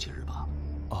收留几日罢了。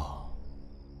哦，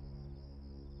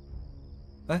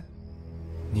哎。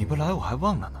你不来，我还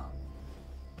忘了呢。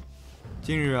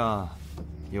近日啊，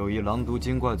有一狼毒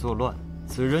精怪作乱，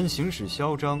此人行事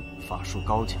嚣张，法术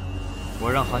高强。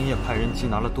我让寒夜派人缉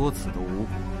拿了多次都无果。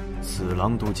此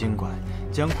狼毒精怪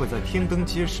将会在天灯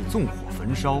街市纵火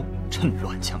焚烧，趁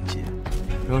乱抢劫。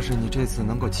若是你这次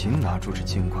能够擒拿住这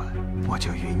精怪，我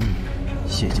就允你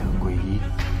卸甲皈依。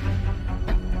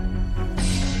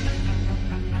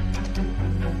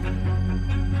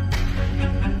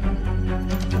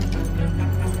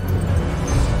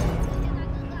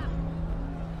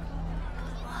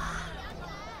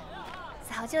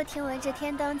早就听闻这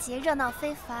天灯节热闹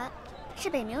非凡，是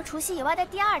北冥除夕以外的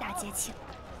第2大节庆，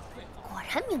果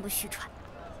然名不虚传。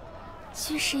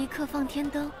虚时一刻放天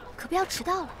灯，可不要迟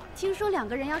到了。听说2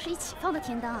个人要是一起放的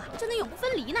天灯啊，真的永不分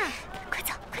离呢。快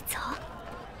走，快走！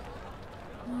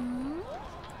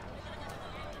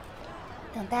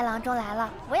等待郎中来了，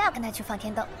我也要跟他去放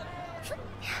天灯。哼！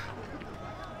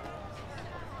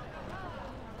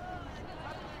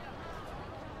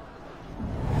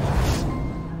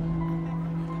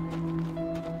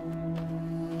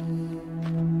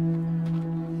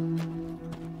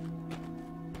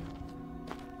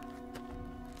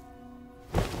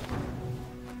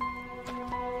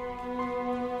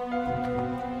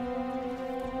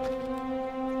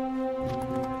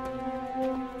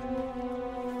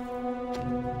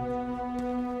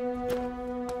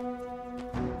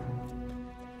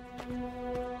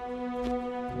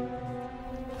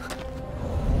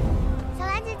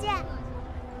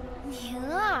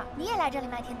你也来这里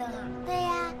卖天灯啊？对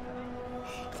呀，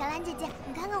小兰姐姐，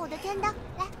你看看我的天灯，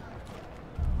来。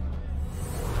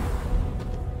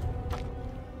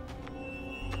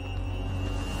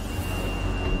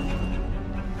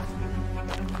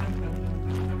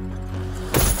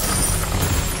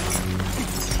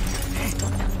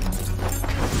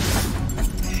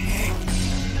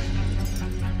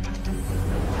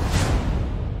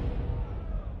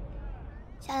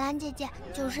小兰姐姐，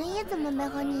九神医怎么没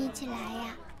和你一起来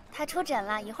呀？他出诊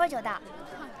了，一会儿就到。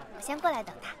我先过来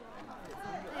等他。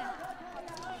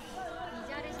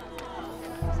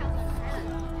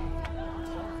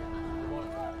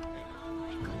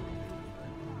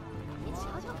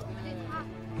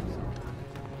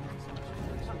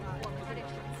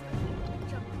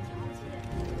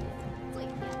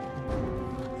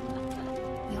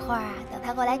会儿啊，等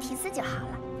他过来提词就好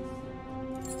了。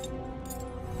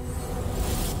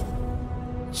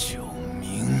救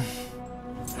命！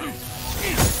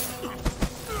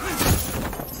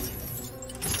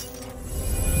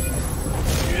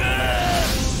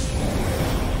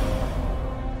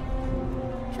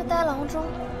这呆郎中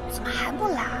怎么还不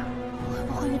来？会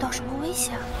不会遇到什么危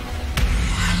险？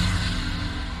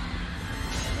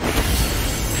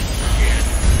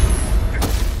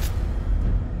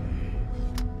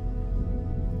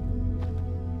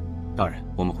大人，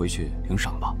我们回去领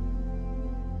赏吧。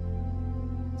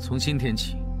从今天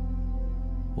起，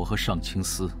我和上清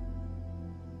司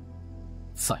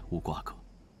再无瓜葛。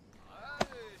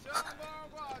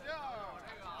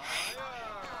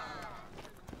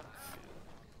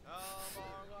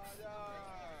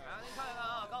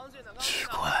奇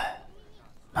怪，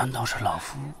难道是老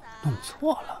夫弄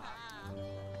错了？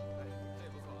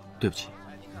对不起，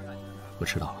我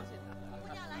迟到了。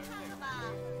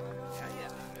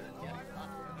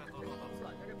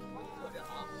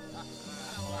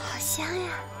好香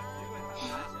呀！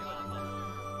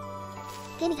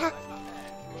给你看，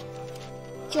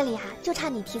这里啊就差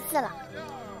你提字了。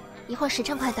一会儿时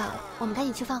辰快到了，我们赶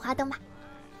紧去放花灯吧。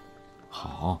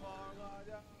好。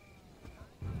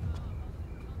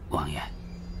王爷，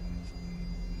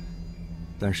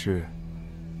但是，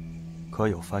可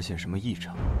有发现什么异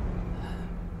常？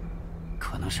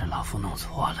可能是老夫弄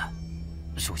错了，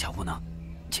属下无能，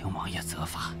请王爷责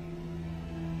罚。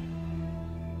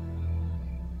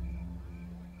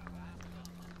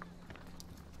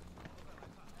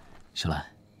小兰，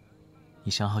你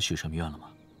想好许什么愿了吗？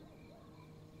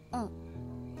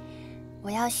我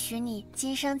要许你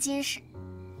今生今世，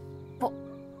不，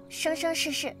生生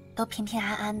世世都平平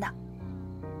安安的。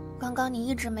刚刚你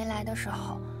一直没来的时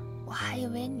候，我还以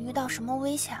为你遇到什么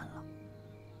危险了。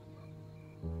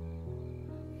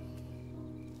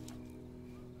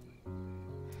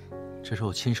这是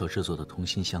我亲手制作的同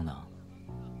心香囊，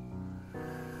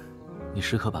你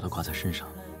时刻把它挂在身上，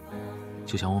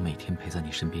就像我每天陪在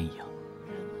你身边一样。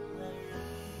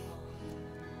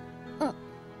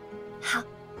好，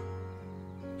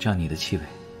这样你的气味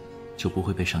就不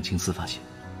会被上清司发现，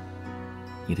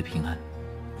你的平安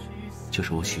就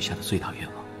是我许下的最大愿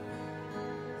望。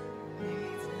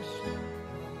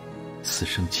此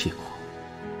生切过，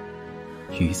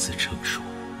与子成熟。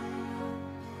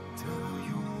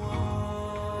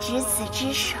执子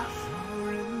之手，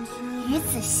与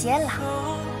子偕老。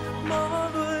马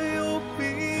轮有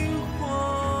兵荒，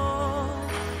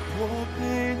我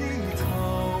陪你逃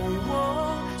亡，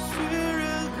去任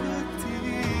何地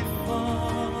方，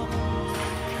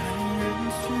甘愿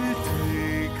去对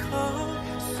抗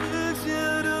世界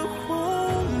的荒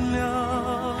凉。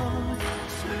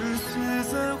现实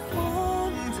再荒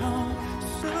唐，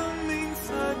生命再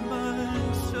漫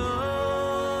长，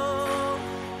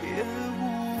也无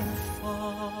妨。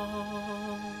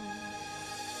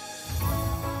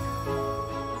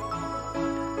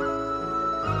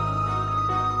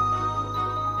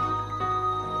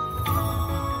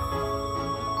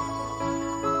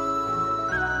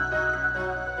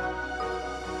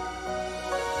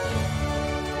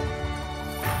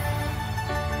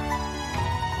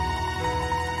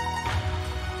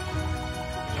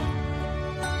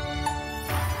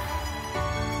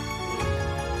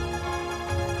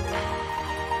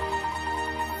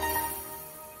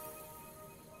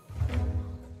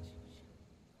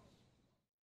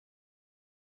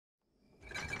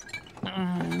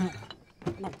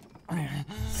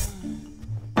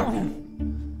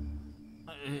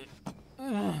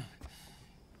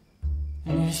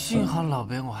幸好老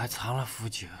辈我还藏了符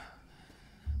酒，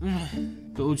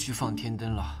都去放天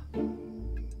灯了。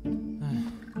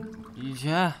以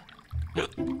前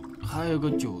还有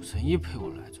个酒神医陪我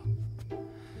来着，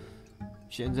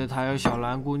现在他有小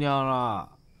兰姑娘了。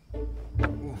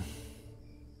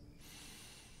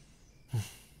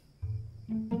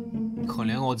可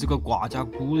怜我这个寡家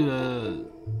孤人。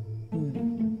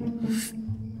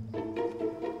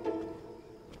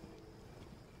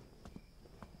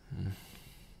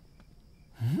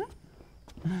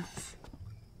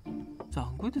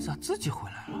掌柜的咋自己回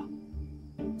来了？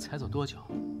才走多久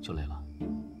就累了？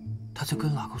他在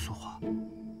跟哪个说话？人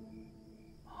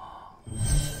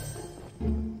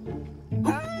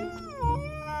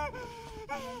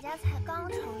家才刚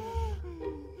成年，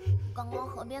刚刚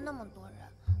河边那么多人，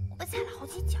我被踩了好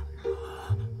几脚呢。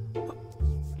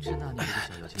真拿你这个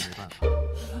小妖精没办法，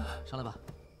上来吧。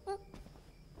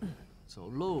走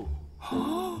喽。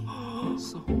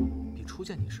似乎比初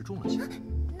见你时重了些。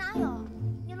哪有？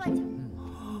你乱讲。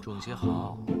重些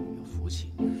好，有福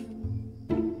气。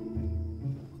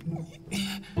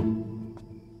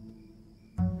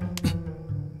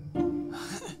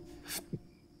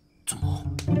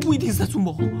行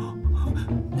不？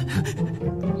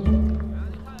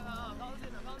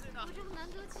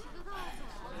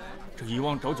这以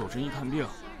往找九神医看病，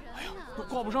哎呀，都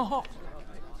挂不上号。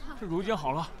这如今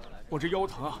好了，我这腰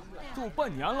疼啊，都有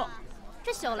半年了。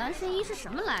这小蓝神医是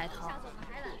什么来头？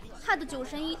害得九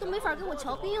神医都没法给我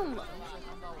瞧病了。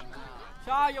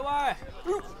下一位。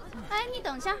哎，你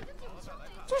等下，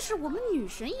这是我们女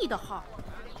神医的号。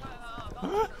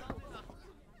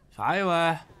下一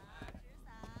位。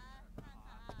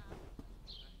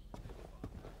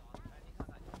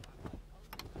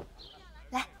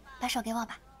来，把手给我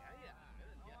吧。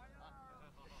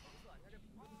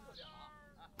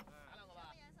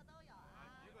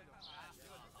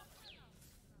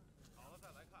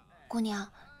姑娘，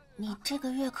你这个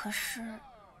月可是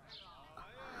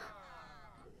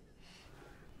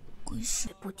滚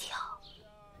水不挑。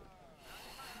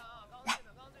来，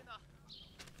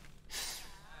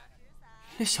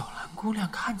这小兰姑娘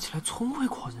看起来聪慧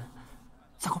可人，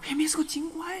咋个偏偏是个精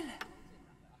怪呢？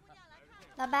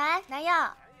老白，拿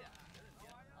药。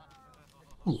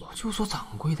我就说掌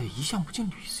柜的一向不近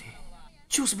女色，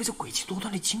就是被这诡计多端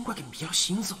的精怪给迷了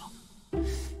心思了。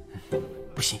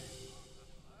不行。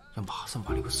要马上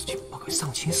把这个事情报给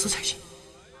上清司才行。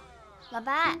老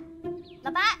白，老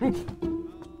白，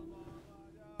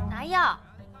拿药。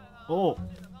哦，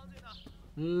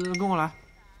跟我来。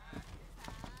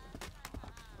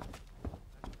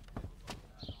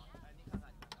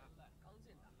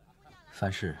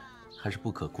凡事还是不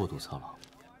可过度操劳。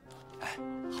哎，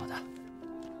好的。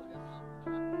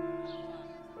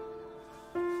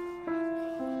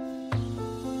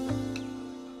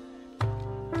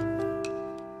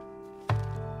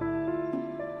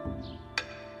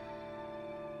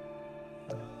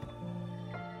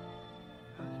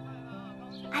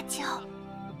阿九，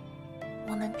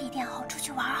我们闭店后出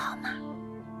去玩好吗？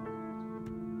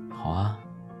好啊。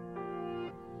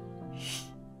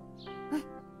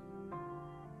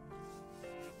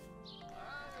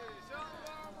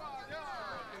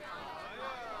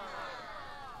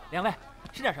两位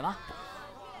吃点什么？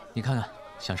你看看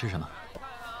想吃什么？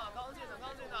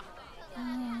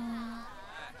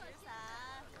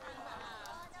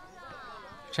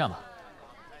这样吧，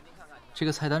这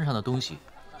个菜单上的东西，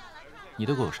你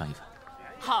都给我上一份。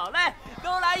好嘞，给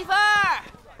我来一份。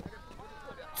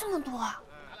这么多，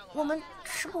我们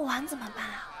吃不完怎么办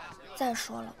啊？再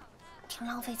说了，挺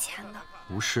浪费钱的。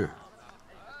不是，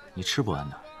你吃不完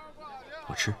的，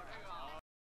我吃。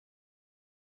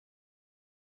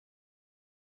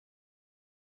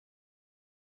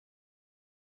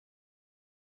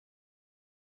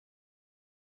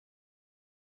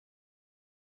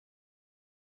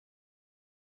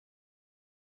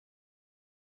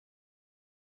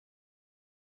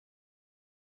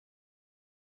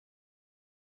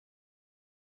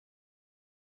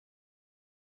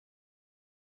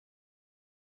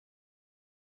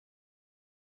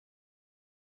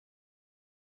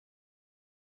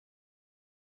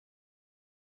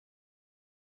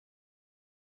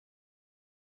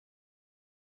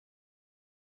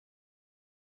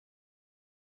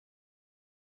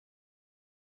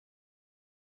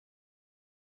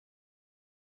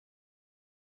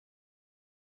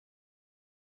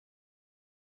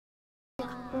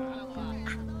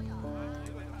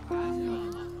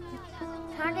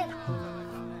尝尝这个。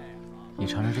你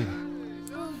尝尝这个。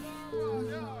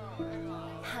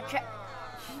好吃。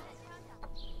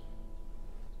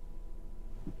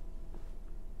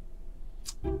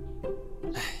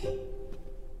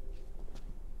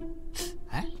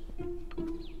哎，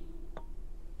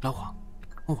老黄，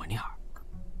我问你哈，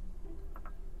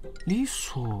你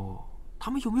说他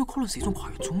们有没有可能是一种跨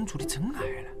越种族的真爱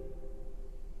呢？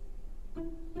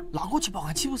那我去报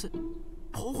案岂不是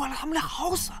破坏了他们的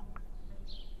好事？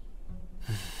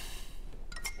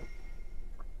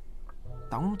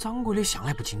但我们掌柜的向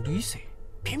来不近女色，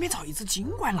偏偏遭一只精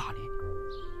怪拿的。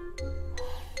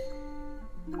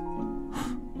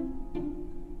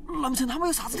难不成他们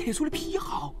有啥子特殊的癖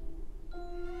好？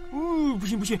不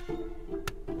行不行，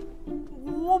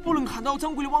我不能看到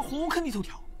掌柜的往火坑里头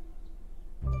跳。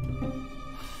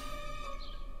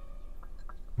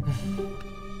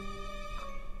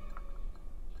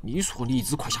你说你一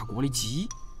只快下锅的鸡，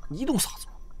你懂啥子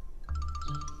吗？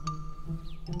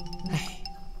哎，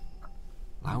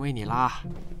安慰你啦。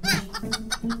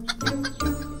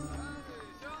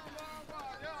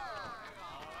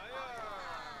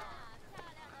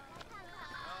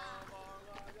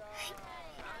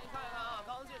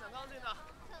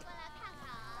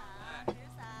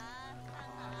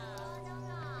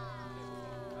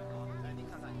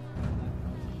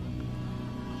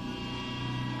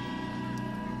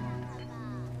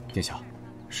殿下，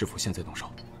是否现在动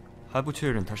手？还不确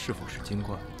认他是否是精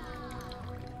怪，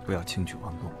不要轻举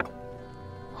妄动。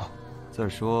再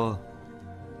说，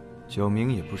九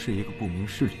明也不是一个不明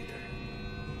事理的人，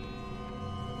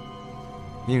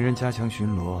命人加强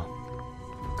巡逻，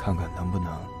看看能不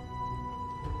能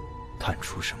探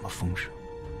出什么风声。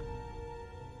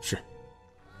是。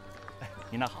哎，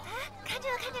妮娜好。看这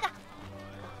个，看这个，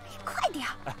快点！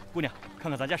哎，姑娘，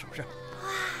看看咱家首饰。哇，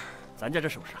咱家这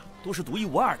首饰啊，都是独一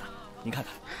无二的。您看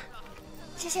看，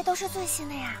这些都是最新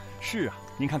的呀。是啊，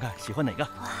您看看喜欢哪个？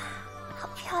哇，好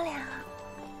漂亮啊！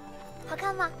好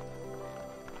看吗？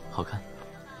好看。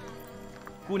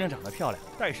姑娘长得漂亮，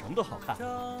戴什么都好看。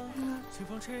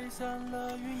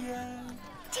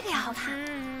这个也好看。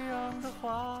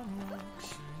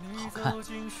好看。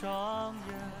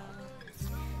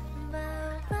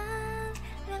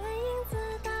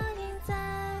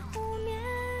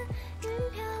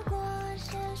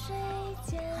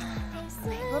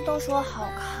每个都说好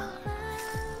看，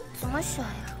怎么选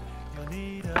呀？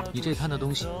你这摊的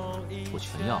东西，我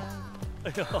全要。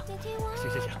哎呦，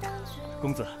行，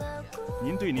公子，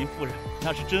您对您夫人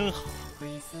那是真好。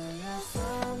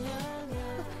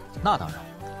那当然，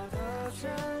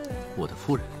我的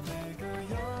夫人，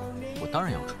我当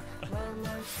然要准。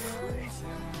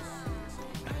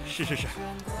是，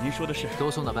您说的是。给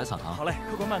我送到百草堂。好嘞，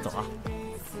客官慢走啊。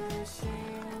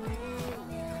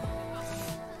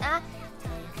啊！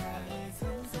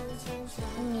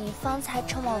你方才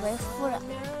称我为夫人，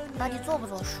到底作不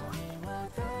作数？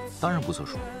当然不作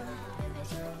数。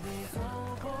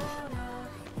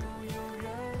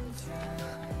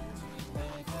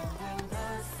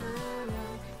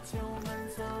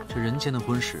这人间的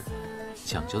婚事，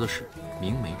讲究的是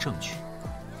明媒正娶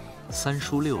，3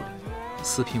书6礼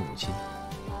，4聘5金。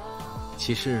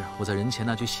岂是我在人前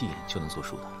那句戏言就能作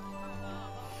数的？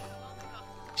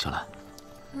小兰，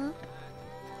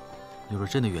你若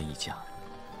真的愿意嫁，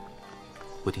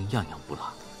我定样样不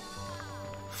落，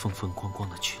风风光光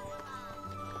的娶你。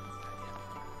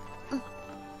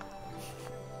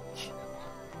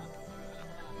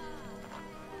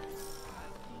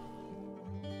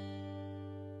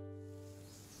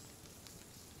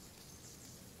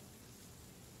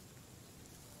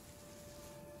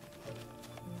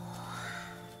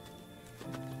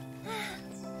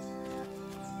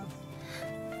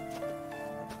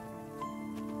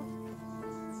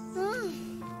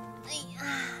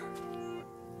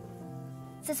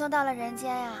自从到了人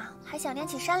间呀，还想念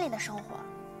起山里的生活。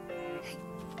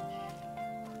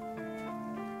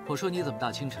我说你怎么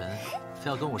大清晨非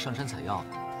要跟我上山采药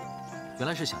呢？原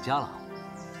来是想家了。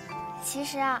其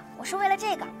实啊，我是为了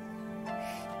这个。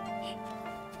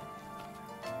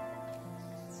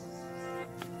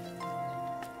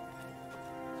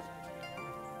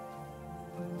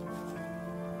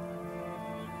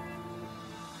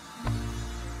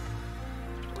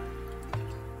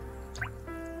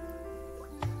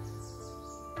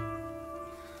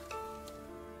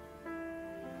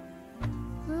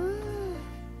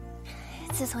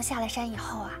自从下了山以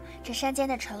后啊，这山间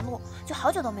的晨露就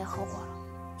好久都没喝过了，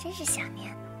真是想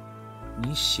念。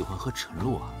你喜欢喝晨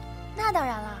露啊？那当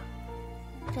然了，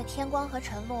这天光和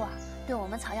晨露啊，对我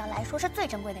们草药来说是最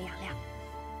珍贵的养料。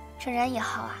成人以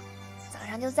后啊，早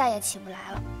上就再也起不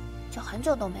来了，就很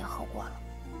久都没喝过了。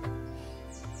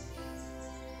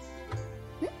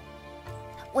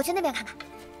我去那边看看。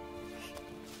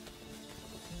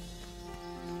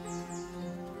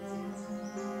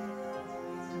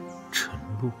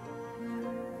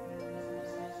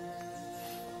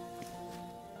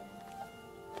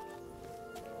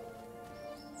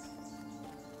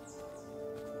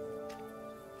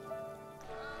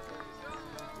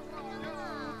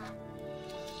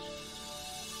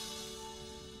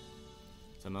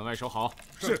在门外守好。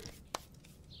是。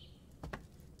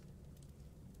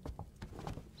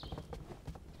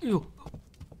哟，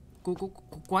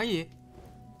官爷。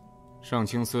上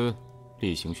清司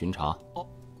例行巡查。哦，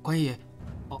官爷。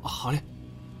哦，好嘞。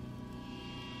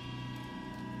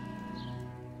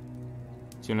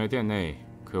进来殿内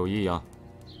可有异样？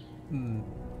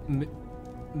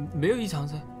没有异常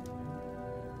噻。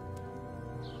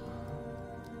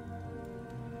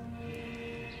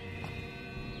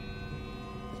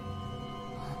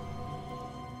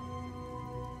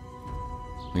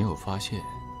没有发现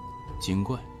精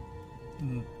怪。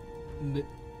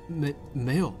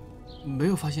没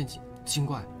有发现精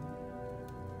怪。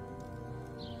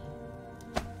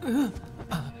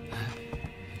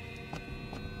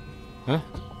哎，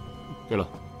对了，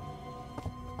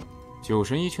九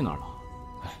神医去哪儿了？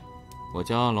哎，我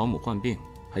家老母患病，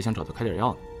还想找他开点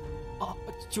药呢。哦，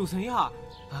九神医啊，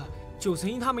九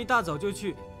神医他们一大早就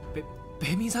去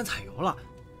北冥山采油了。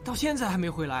到现在还没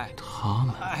回来。他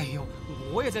们？哎呦，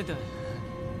我也在等。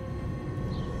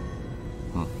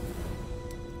嗯。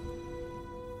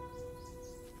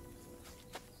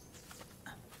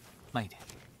慢一点。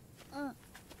嗯。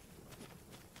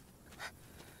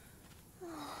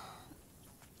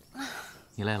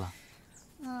你累了？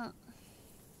嗯。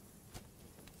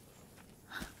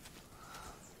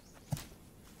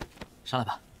上来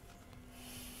吧。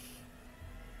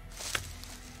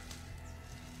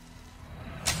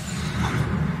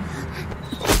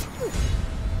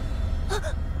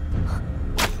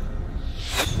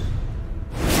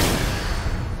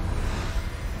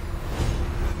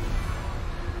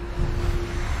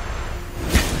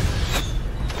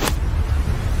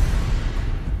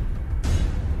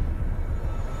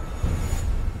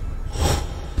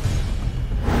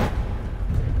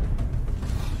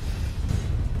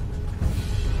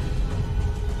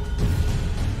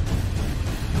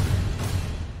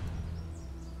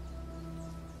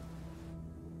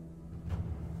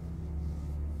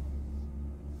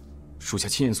属下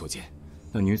亲眼所见，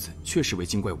那女子确实为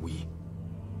精怪无疑。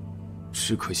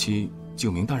只可惜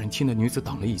九明大人替那女子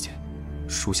挡了一剑，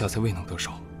属下才未能得手。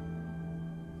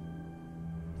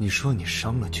你说你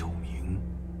伤了九明？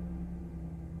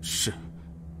是。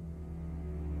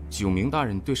九明大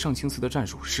人对上清寺的战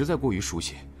术实在过于熟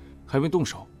悉，还未动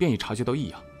手便已察觉到异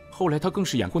样。后来他更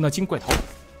是掩护那精怪逃跑。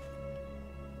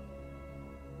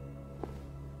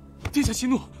殿下息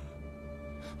怒。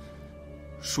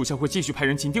属下会继续派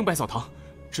人紧盯百草堂，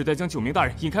只待将九明大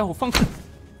人引开后方可。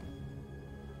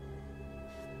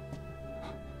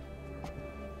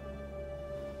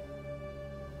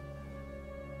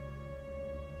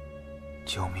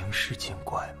九明是精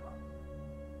怪吗？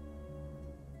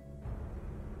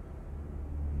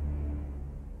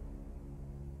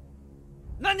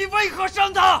那你为何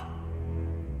伤他？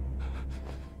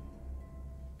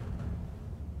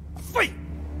废！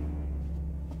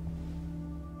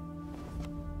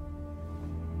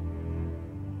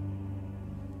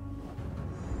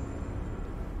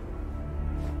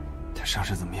他伤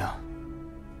势怎么样？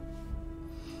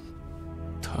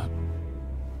他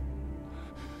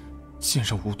剑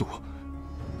上无毒，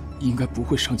应该不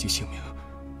会伤及性命。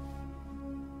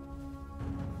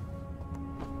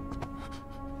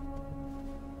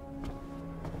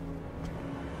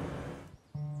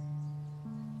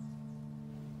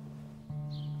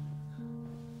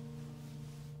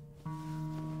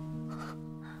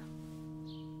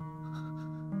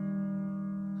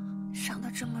伤得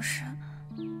这么深，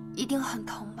一定很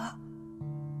疼吧？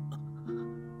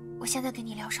我现在给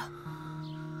你疗伤。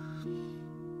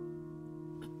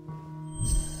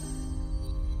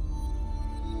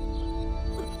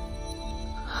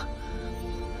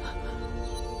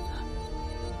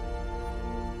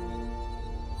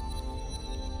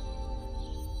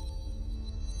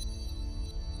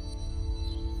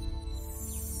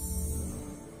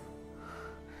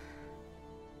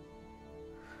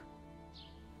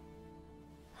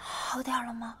好点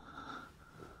了吗？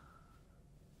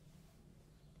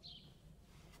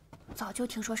早就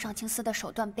听说上清寺的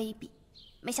手段卑鄙，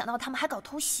没想到他们还搞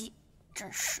偷袭，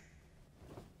真是。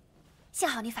幸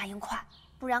好你反应快，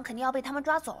不然肯定要被他们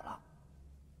抓走了。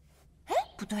哎，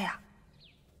不对啊，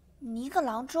你一个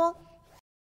郎中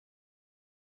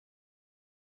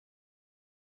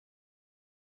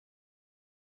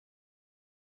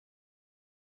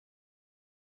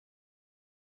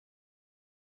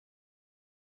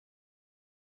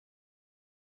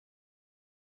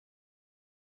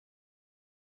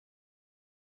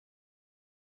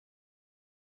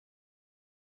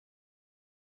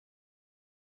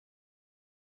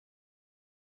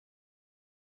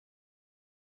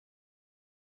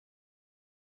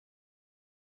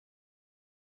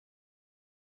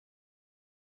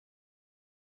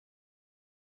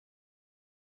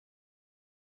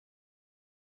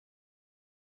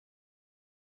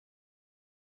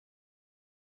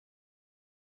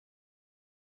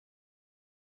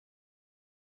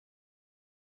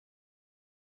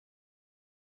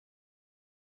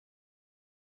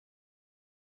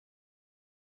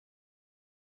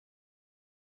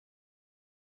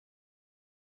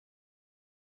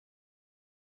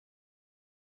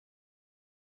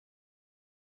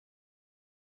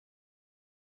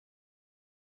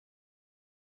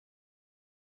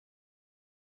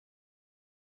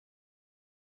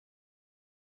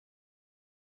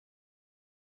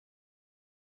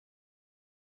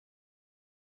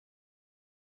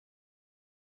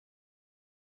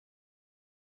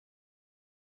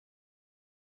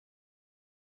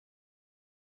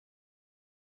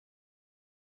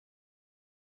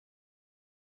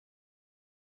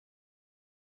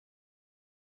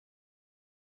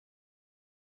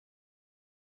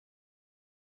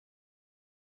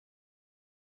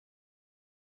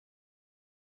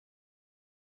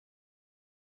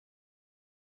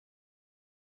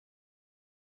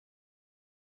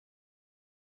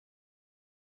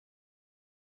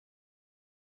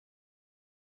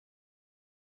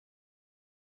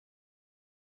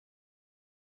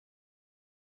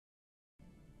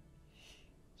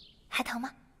还疼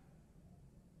吗？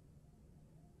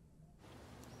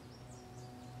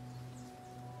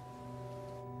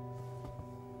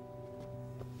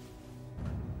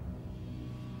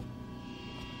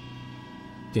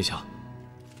殿下，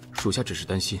属下只是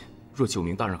担心，若九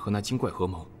明大人和那精怪合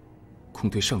谋，恐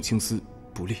对上清司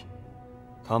不利。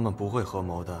他们不会合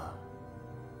谋的。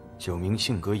九明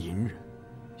性格隐忍，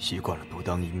习惯了独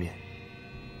当一面，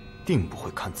定不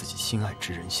会看自己心爱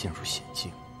之人陷入险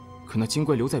境。可那精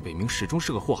怪留在北冥，始终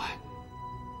是个祸害。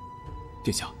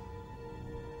殿下，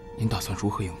您打算如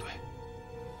何应对？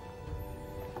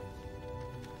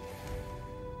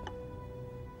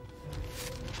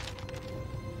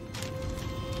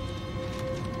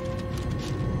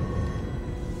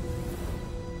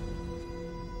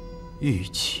欲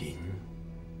擒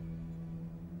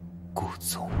故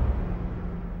纵。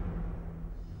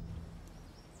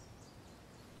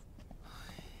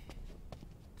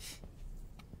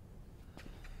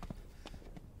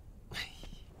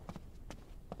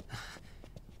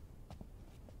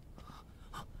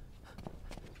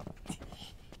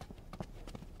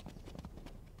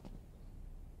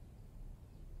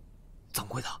掌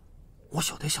柜的，我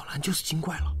晓得小兰就是精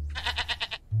怪了。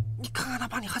你看看他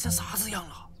把你害成啥子样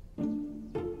了？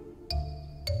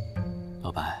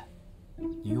老白，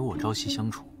你与我朝夕相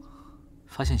处，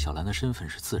发现小兰的身份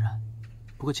是自然。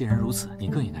不过既然如此，你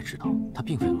更应该知道，她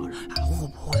并非恶人。恶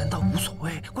不恶人倒无所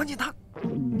谓，关键他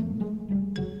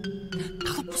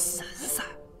都不是人噻。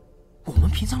我们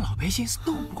平常老百姓是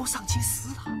斗不过上清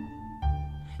司的。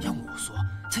要我说，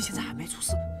趁现在还没出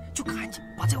事，就赶紧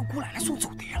把这个姑奶奶送走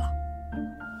得了。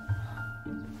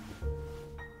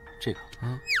这个，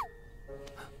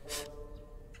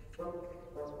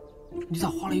你咋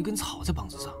画了一根草在膀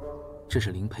子上？这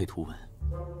是灵佩图文，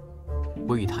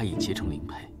我与他已结成灵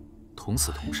佩，同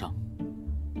死同伤，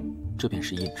这便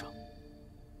是印证。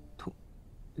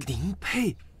灵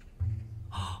佩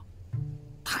啊，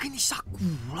他给你下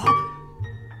蛊了。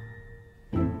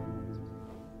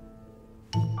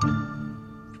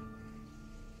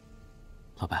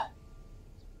老白，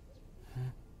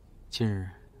近日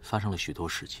发生了许多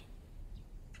事情，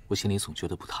我心里总觉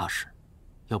得不踏实。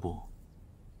要不，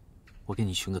我给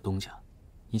你寻个东家，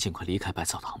你尽快离开百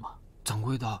草堂吧。掌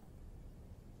柜的，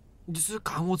你是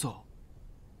赶我走？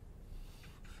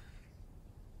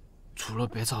除了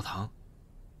百草堂，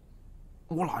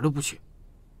我哪儿都不去。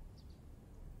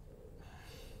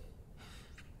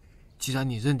既然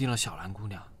你认定了小兰姑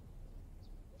娘，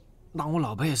那我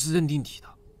老白也是认定你的。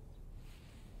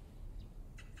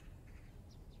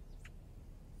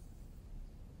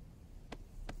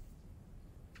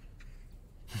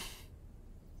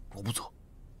我不走。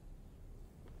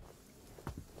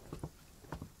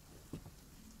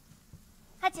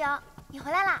阿九，你回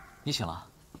来啦！你醒了？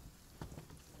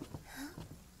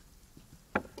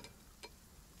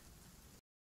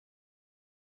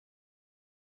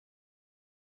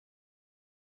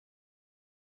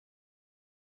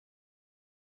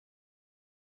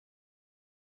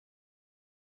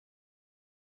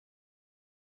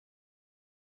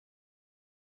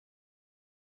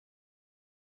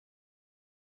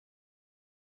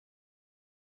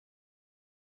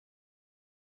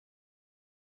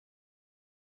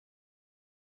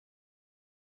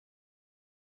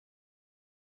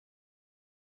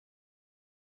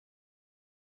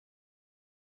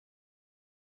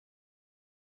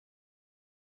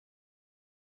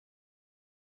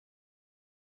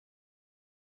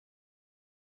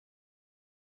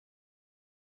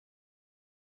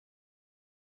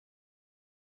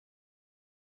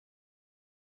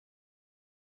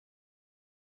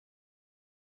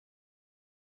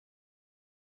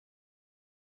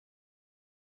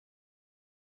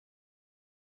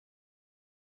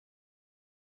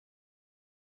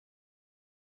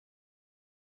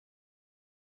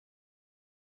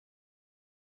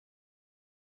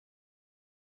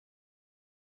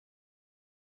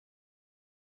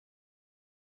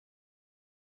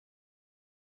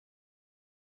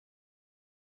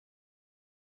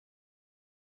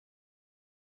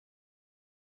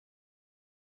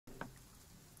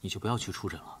你就不要去出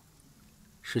诊了，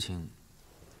事情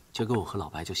交给我和老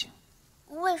白就行。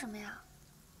为什么呀？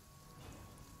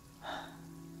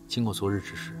经过昨日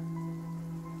之事，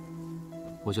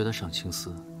我觉得上清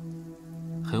司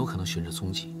很有可能循着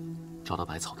踪迹找到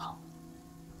百草堂。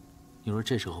你若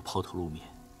这时候抛头露面，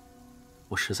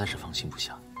我实在是放心不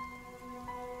下。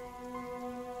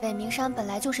北冥山本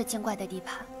来就是精怪的地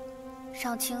盘，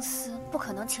上清司不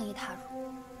可能轻易踏入，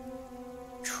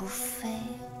除非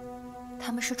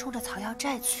他们是冲着草药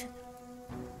寨去的。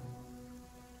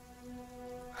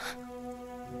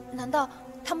难道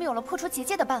他们有了破除结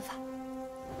界的办法？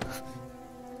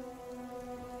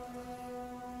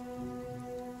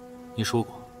你说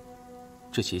过，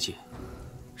这结界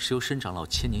是由申长老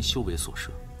千年修为所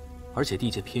设，而且地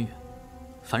界偏远，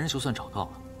凡人就算找到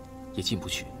了，也进不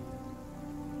去。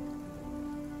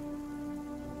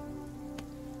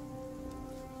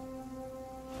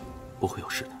不会有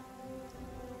事的。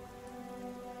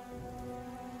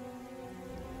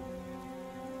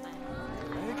哎，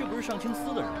这不是上清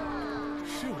司的人吗？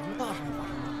是有什么大事发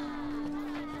生吗？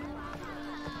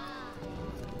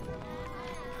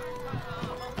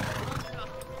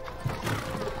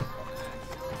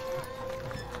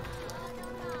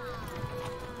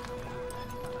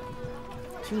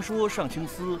 听说上清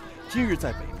司今日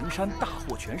在北冥山大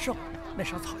获全胜，那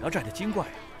杀草药寨的精怪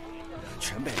啊，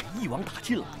全被一网打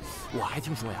尽了。我还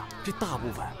听说呀，这大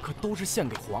部分可都是献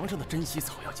给皇上的珍稀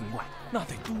草药精怪，那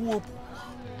得多补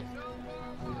啊！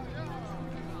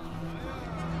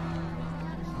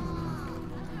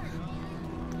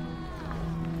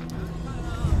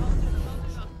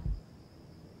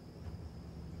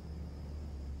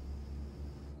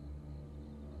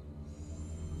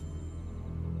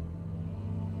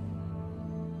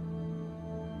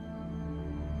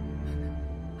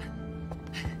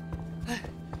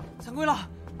掌柜了，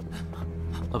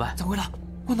老白，掌柜了，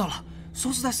问到了，说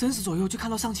是在10时左右就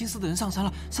看到上清司的人上山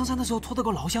了。上山的时候拖着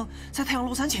个老箱，在太阳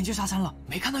落山前就下山了，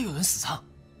没看到有人死伤。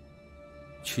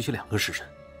区区2个时辰，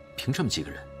凭这么几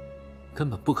个人，根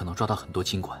本不可能抓到很多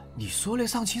精怪。你说那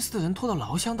上清司的人拖着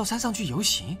老箱到山上去游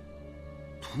行，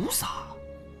图啥？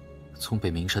从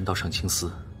北冥山到上清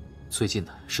司，最近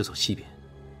的是走西边，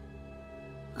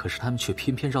可是他们却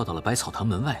偏偏绕到了百草堂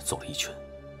门外走了一圈。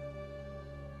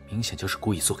 明显就是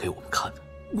故意做给我们看的。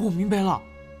我明白了，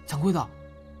掌柜的，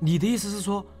你的意思是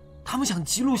说，他们想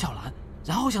激怒小兰，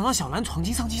然后想让小兰闯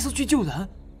进上清司去救人？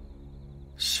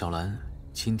小兰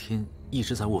今天一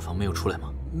直在卧房没有出来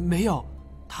吗？没有，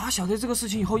她晓得这个事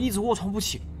情以后一直卧床不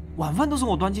起，晚饭都是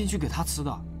我端进去给她吃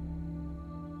的。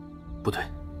不对，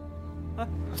哎，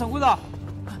掌柜的，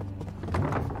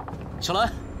小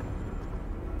兰。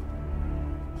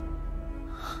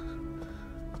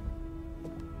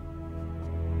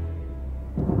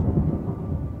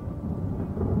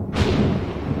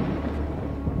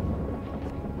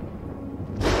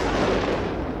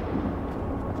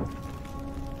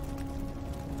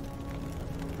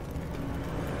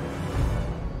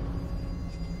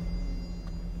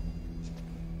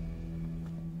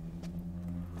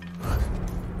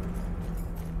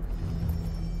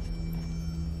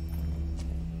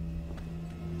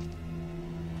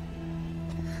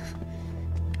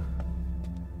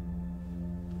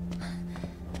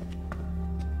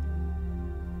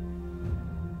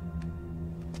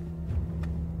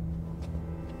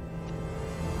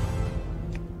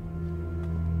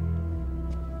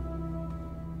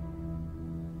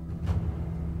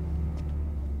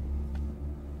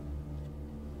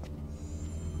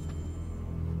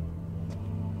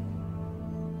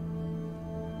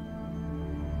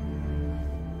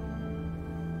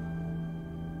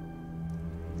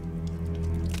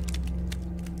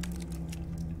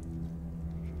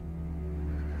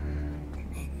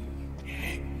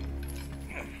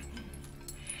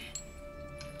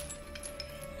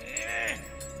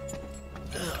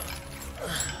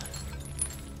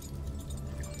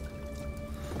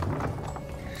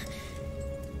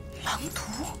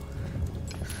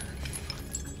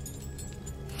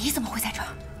 你怎么会在这儿？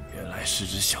原来是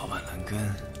只小板蓝根，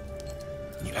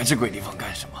你来这鬼地方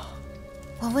干什么？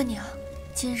我问你啊，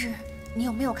今日你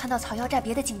有没有看到草药寨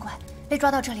别的精怪被抓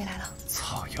到这里来了？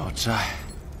草药寨，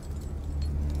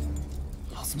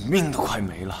老子命都快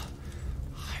没了，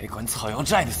还管草药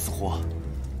寨的死活？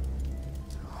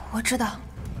我知道，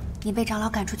你被长老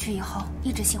赶出去以后，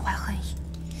一直心怀恨意。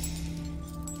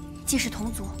既是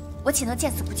同族，我岂能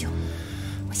见死不救？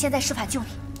我现在施法救你。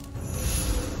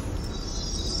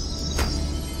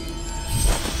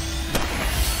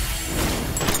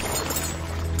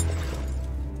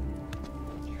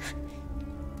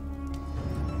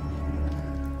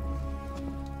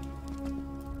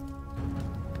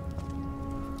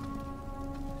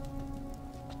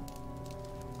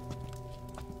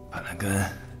 板蓝根，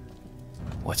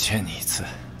我欠你一次，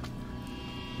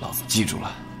老子记住了。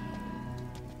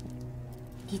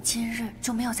你今日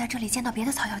就没有在这里见到别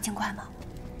的草药精怪吗？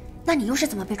那你又是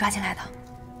怎么被抓进来的？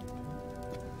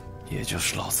也就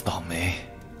是老子倒霉，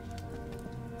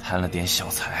贪了点小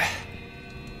财，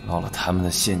落了他们的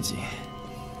陷阱。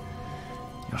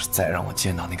要是再让我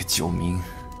见到那个九明，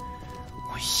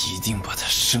我一定把他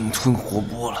生吞活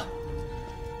剥了。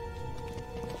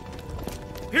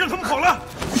别让他们跑了！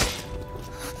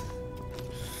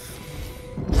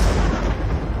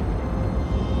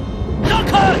让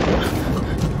开！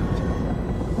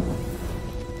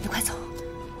你快走！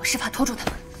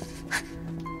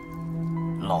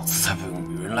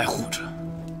来护着。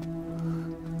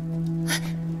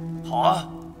好啊，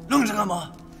愣着干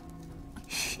嘛？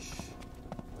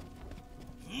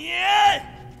耶！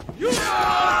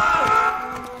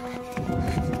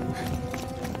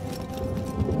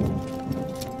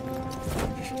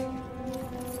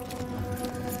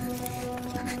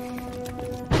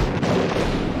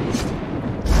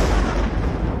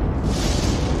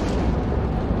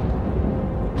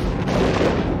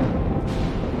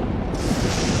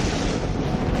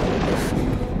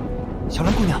小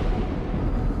兰姑娘，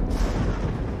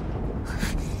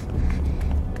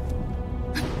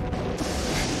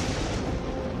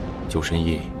九神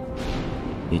医，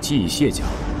你既已卸甲，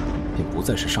便不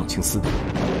再是上清司的。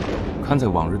看在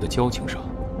往日的交情上，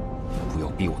不要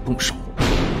逼我动手。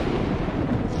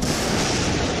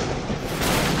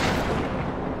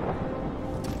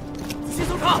仔细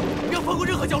搜查，不要放过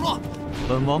任何角落。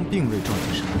本王并未撞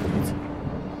见什么女子。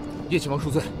叶亲王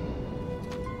恕罪。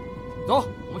走，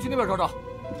我们去那边找找。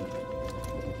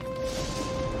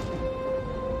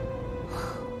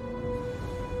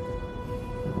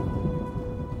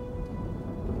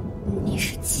你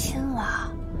是亲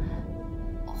王，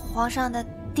皇上的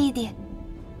弟弟。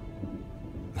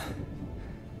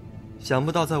想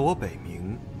不到在我北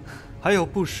冥，还有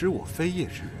不识我非叶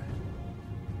之人。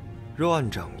若按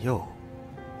长幼，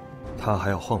他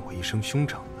还要唤我一声兄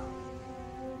长呢。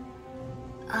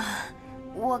啊，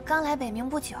我刚来北冥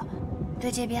不久，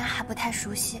对这边还不太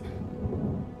熟悉，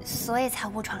所以才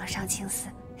误闯了上清司。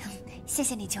谢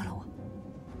谢你救了我。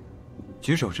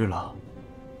举手之劳，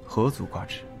何足挂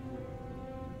齿。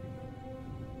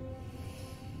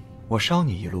我捎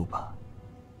你一路吧。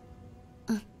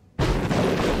月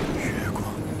光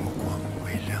目光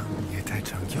微凉，也带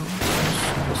长幽深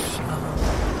伤。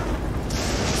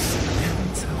思念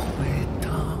在回荡，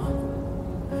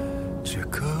这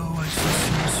个晚上心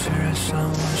绪染上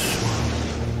了霜。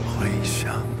回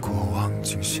想过往，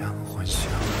竟像幻想，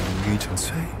一场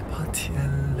醉把天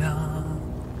亮。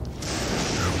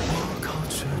而我靠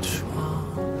着窗，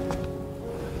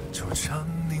惆怅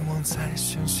凝望在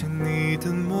深陷你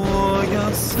的模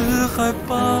样，四海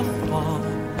八荒，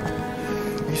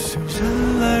一生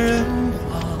人来人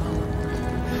往，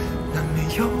难免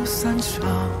有散场，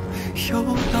有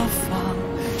到访，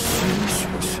是寻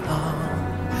常。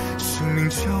生命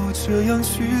就这样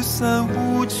聚散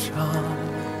无常，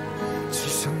只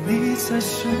想你在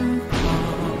身旁，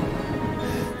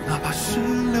哪怕是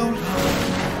流浪，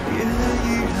也依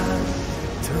然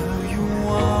的勇往。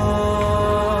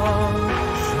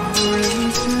若人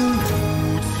间无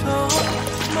常，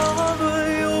马乱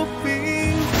有兵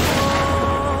荒，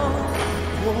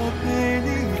我陪你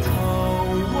逃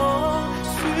亡，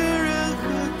去任何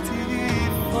地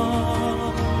方，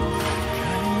甘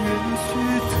愿去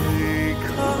对抗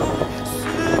世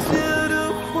界的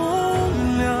荒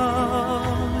凉。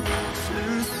生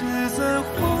死在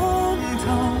荒唐，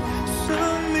生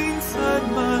命在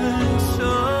漫长。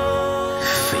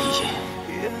飞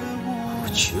燕，我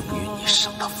绝不与你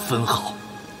伤到分毫。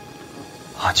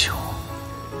阿九，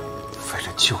为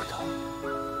了救他，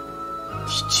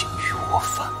你竟与我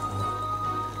反目。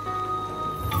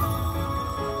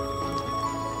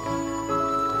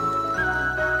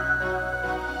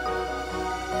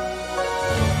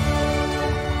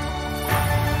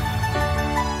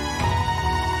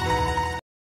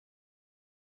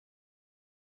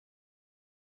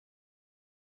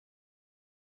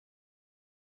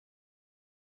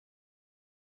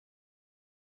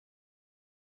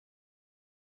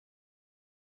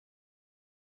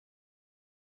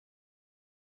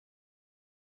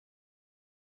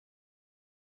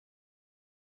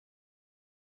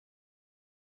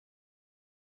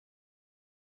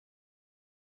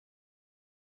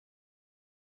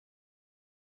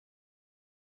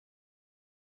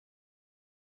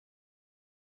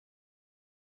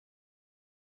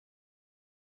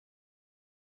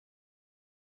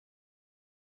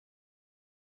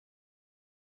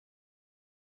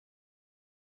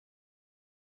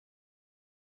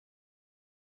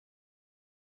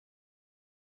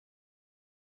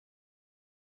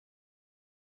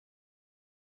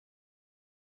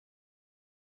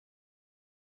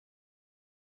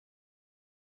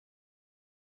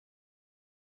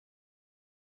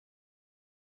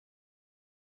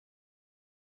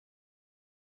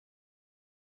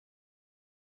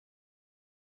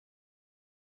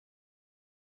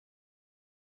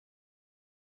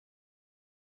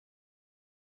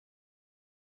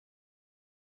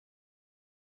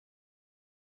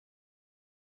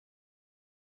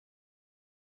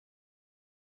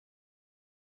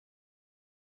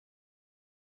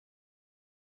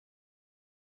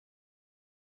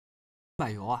买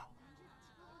油啊？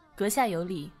阁下有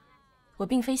礼，我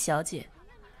并非小姐，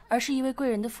而是一位贵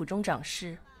人的府中长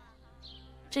侍。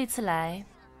这次来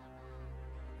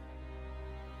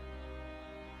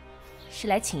是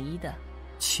来请医的。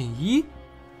请医？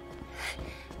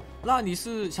那你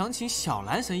是想请小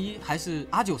兰神医还是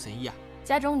阿九神医啊？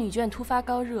家中女眷突发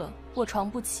高热，卧床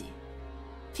不起，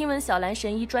听闻小兰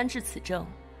神医专治此症，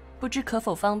不知可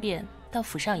否方便到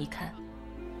府上一看？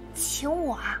请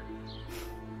我啊？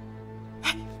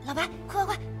哎，老白，快，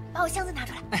把我箱子拿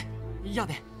出来。哎，要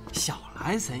得，小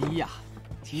兰神医啊，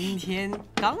今天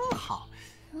刚好。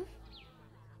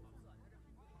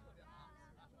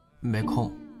没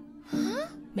空。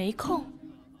没空？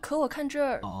可我看这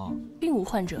儿并无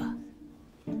患者。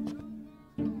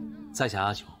在下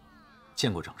阿九，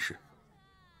见过长侍。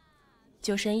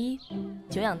九神医，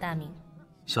久仰大名。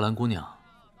小兰姑娘，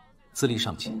资历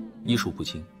尚浅，医术不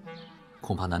精，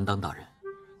恐怕难当大人。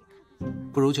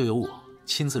不如就由我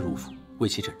亲自入府为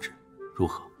其诊治，如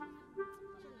何？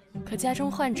可家中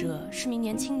患者是名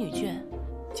年轻女眷，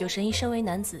九神医身为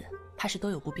男子，怕是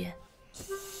多有不便。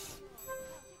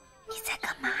你在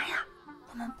干嘛呀？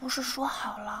我们不是说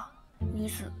好了，女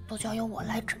子都交由我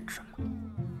来诊治吗？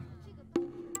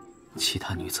其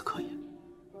他女子可以，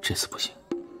这次不行。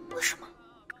为什么？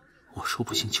我说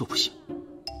不行就不行。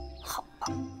好吧。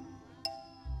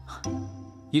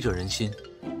医者仁心，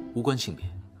无关性别，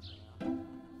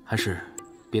还是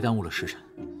别耽误了时辰，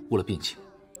误了病情。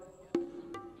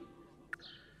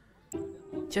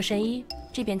九神医，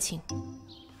这边请。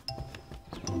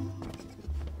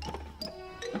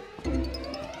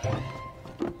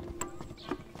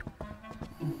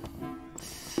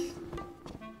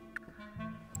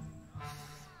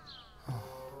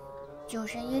九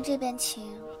神医这边请。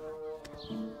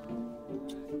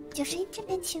九神医这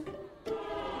边请。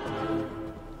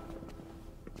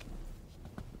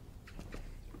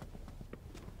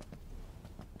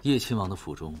叶亲王的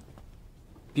府中，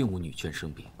并无女眷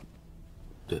生病，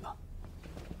对吧？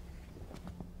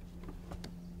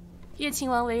叶亲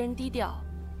王为人低调，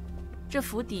这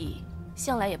府邸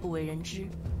向来也不为人知。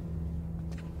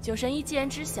九神医既然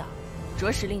知晓，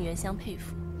着实令原乡佩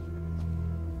服。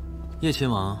叶亲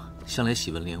王向来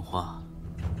喜闻莲花，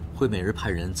会每日派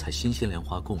人采新鲜莲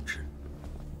花供植。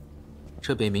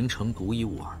这北冥城独一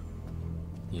无二，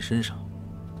你身上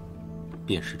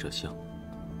便是这香。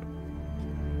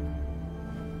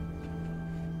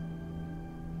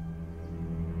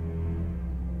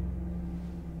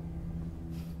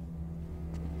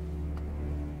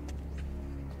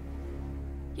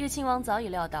叶亲王早已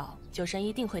料到九神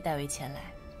医定会代为前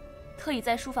来，特意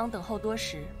在书房等候多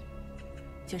时。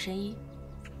九神医，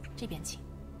这边请。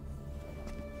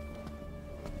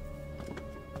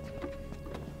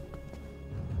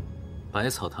百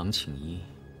草堂请医，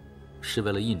是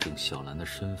为了印证小兰的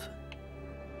身份。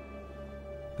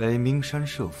北冥山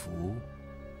设伏，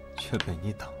却被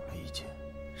你挡了一箭。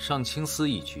上清司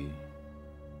一局，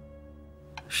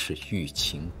是欲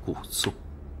擒故纵。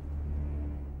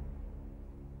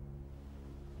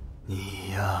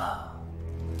你呀，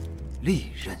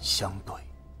利刃相对，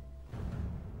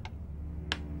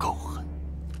够狠。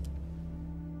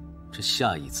这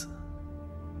下一子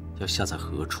要下在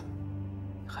何处，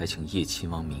还请叶亲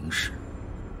王明示。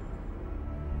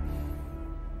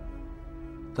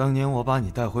当年我把你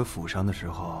带回府上的时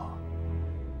候，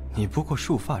你不过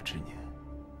束发之年。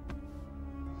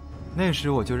那时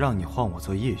我就让你唤我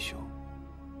做叶兄，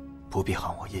不必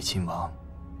喊我叶亲王。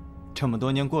这么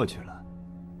多年过去了，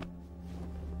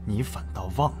你反倒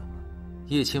忘了。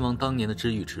叶亲王当年的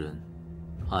知遇之恩，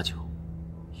阿九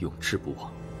永志不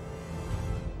忘。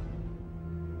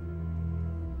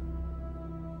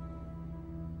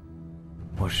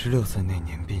我16岁那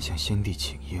年便向先帝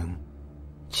请缨，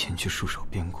前去戍守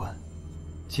边关，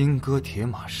金戈铁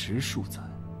马10数载，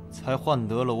才换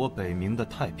得了我北冥的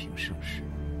太平盛世。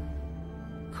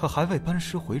可还未班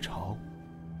师回朝，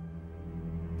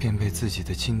便被自己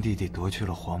的亲弟弟夺去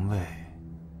了皇位。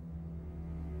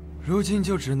如今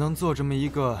就只能做这么一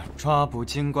个抓捕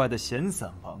精怪的闲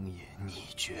散王爷，你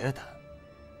觉得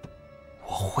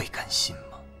我会甘心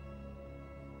吗？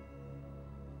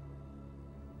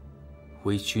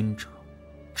为君者，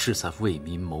志在为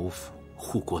民谋福，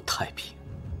护国太平。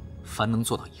凡能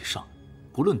做到以上，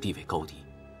不论地位高低，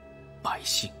百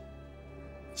姓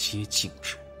皆敬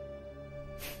之。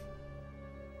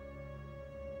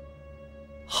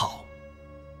好，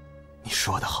你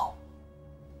说得好。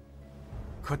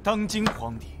可当今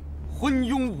皇帝昏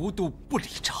庸无度，不理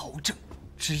朝政，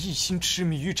只一心痴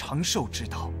迷于长寿之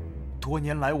道。多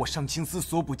年来，我上清司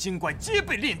所捕精怪皆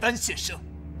被炼丹献生，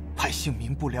百姓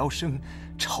民不聊生，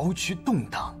朝局动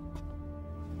荡。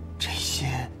这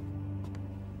些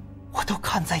我都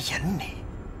看在眼里，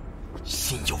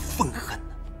心有愤恨，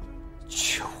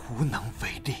却无能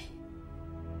为力。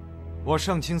我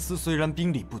上清司虽然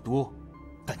兵力不多，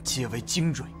但皆为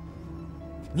精锐。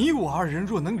你我二人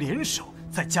若能联手，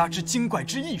再加之精怪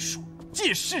之艺术，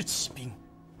借势起兵，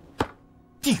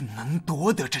定能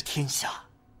夺得这天下。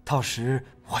到时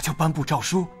我就颁布诏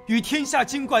书，与天下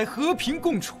精怪和平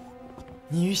共处，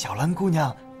你与小兰姑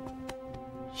娘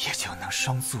也就能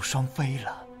双宿双飞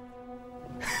了。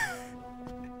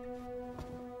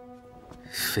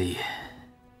非也，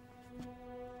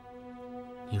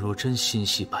你若真心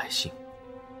系百姓，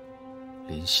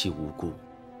怜惜无辜，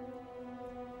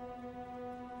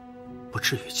不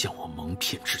至于将我蒙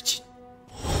骗至今。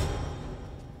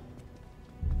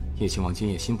叶亲王今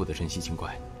夜心不得珍惜精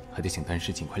怪，还得请丹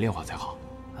师尽快炼化才好。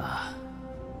啊，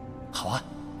好啊，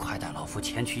快带老夫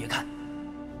前去一看。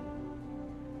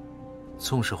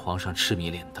纵使皇上痴迷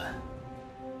炼丹，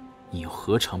你又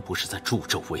何尝不是在助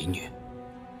纣为虐？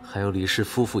还有李氏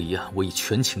夫妇一案，我已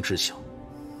全情知晓，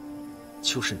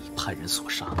就是你派人所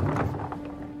杀。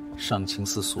上清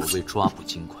司所谓抓捕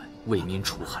精怪、为民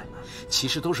除害，其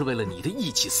实都是为了你的一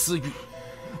己私欲。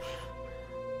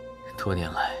多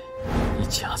年来，你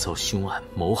假造凶案，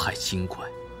谋害精怪，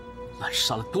滥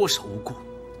杀了多少无辜？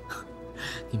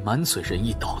你满嘴仁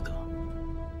义道德，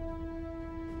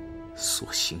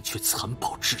所行却残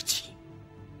暴至极。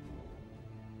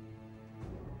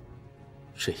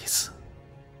这一次，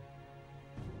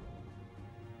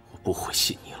我不会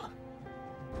信你了。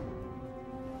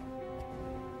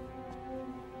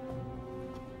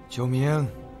九明，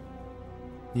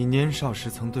你年少时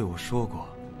曾对我说过，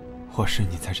我是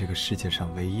你在这个世界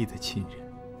上唯一的亲人。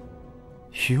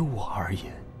于我而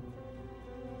言，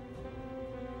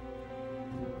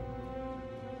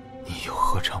你又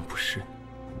何尝不是？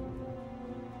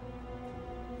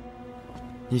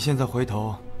你现在回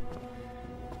头，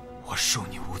我恕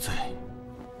你无罪。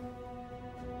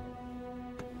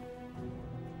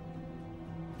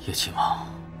叶亲王，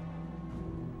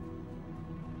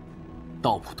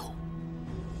道不同，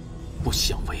不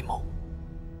相为谋。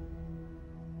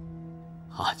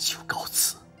阿九告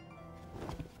辞。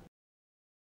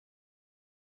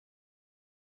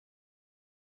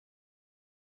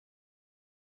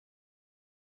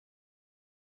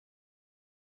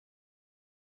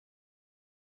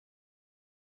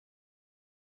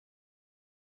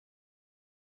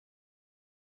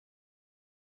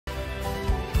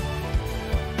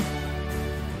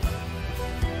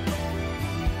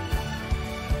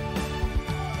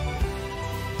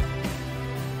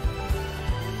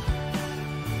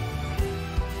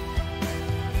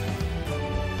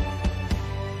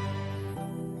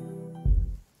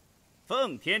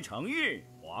奉天承运，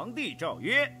皇帝诏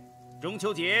曰：中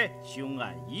秋节凶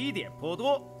案疑点颇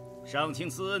多，上清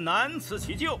司难辞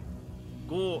其咎，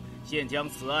故现将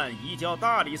此案移交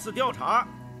大理寺调查。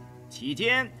期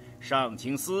间，上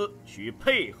清司需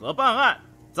配合办案，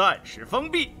暂时封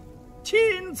闭。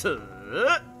钦此。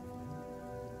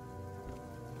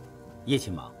叶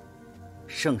亲王，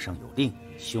圣上有令，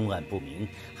凶案不明，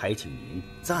还请您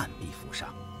暂避府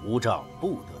上，无诏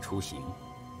不得出行。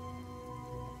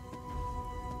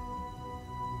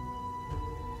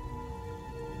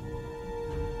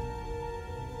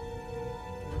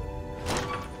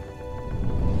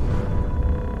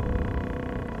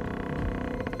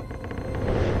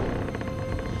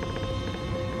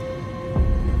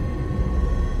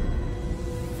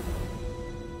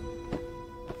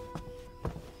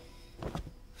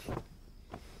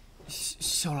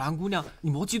小兰姑娘，你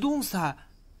莫激动噻！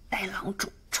呆郎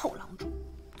主，臭郎主，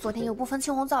昨天又不分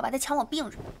青红皂白的抢我病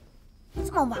人，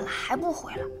这么晚了还不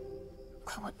回来，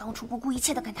亏我当初不顾一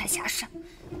切的跟他下山。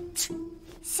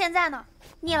现在呢，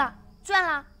腻了，倦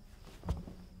了，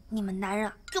你们男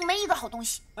人就没一个好东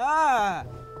西。哎，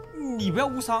你不要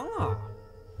误伤啊！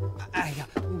哎呀，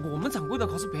我们掌柜的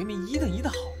可是100名1等1的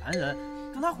好男人，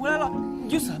等他回来了，你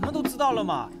就什么都知道了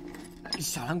嘛。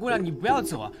小兰姑娘，你不要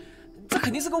走，这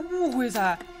肯定是个误会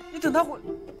噻。你等他回，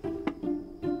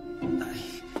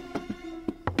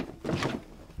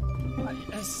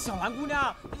小兰姑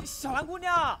娘，小兰姑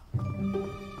娘，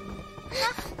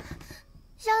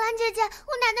小兰姐姐，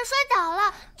我奶奶摔倒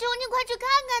了，求你快去看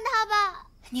看她吧。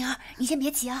宁儿，你先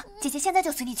别急啊，姐姐现在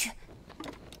就随你去。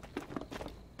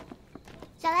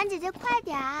小兰姐姐，快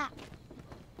点儿！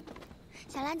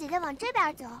小兰姐姐往这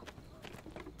边走。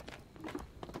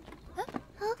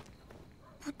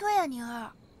不对啊，宁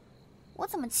儿，我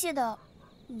怎么记得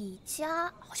你家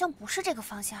好像不是这个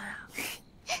方向啊？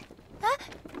哎，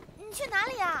你去哪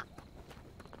里呀？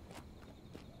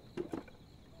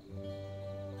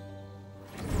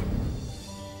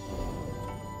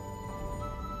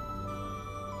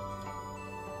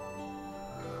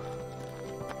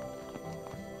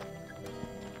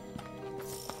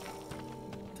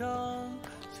当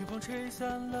清风吹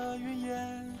散了云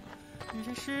烟，遇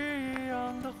见诗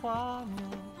样的画面，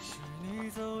是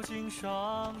你走进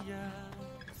双眼。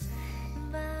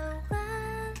弯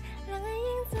弯两个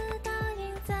影子倒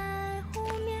映在湖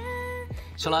面。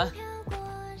小兰，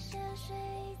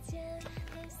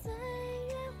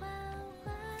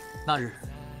那日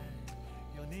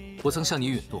我曾向你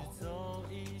允诺，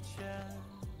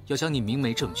要将你明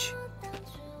媒正娶，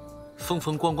风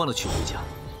风光光的娶回家。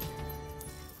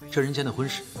这人间的婚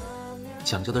事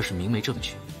讲究的是明媒正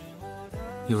娶，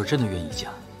你若真的愿意嫁，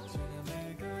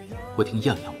我定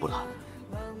样样不落，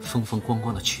风风光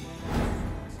光的娶你。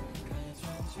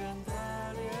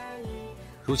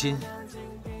如今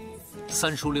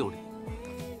3书6礼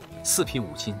，4品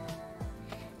5金，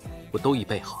我都已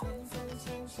备好。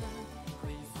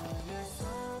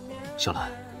小兰，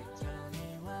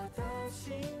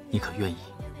你可愿意？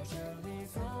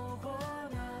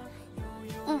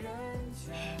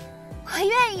我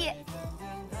愿意。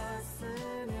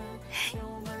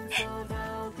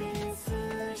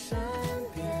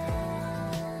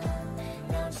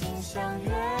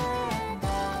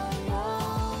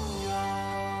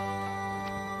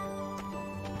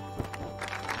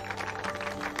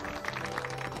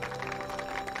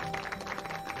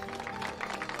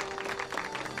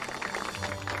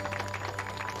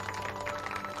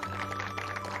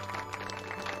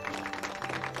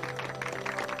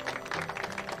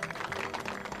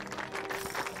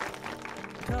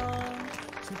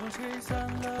清风吹散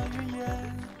了云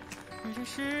烟，遇见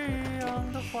诗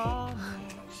样的画面，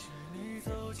是你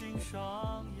走进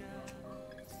双眼。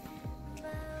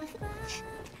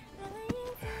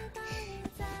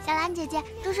小兰姐姐，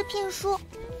这是聘书，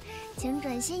请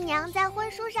准新娘在婚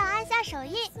书上按下手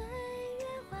印。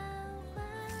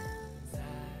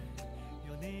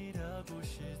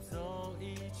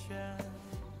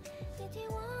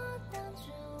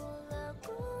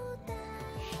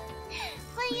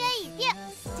婚约已定，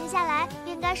接下来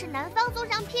应该是男方送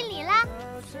上聘礼啦。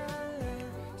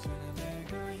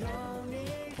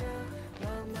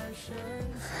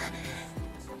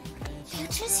灵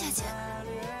芝姐姐，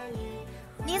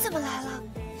你怎么来了？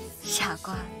傻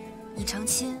瓜，你成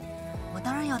亲，我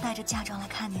当然要带着嫁妆来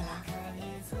看你了。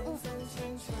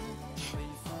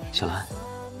小兰，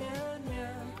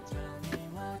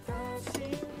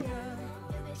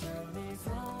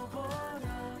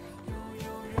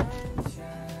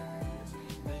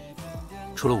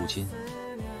除了5金，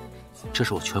这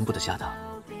是我全部的家当。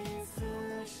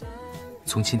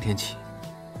从今天起，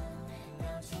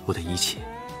我的一切，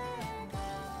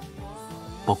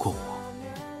包括我，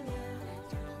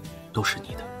都是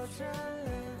你的。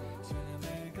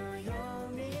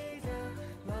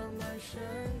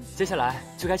接下来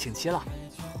就该请期了，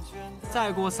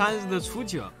再过3日的初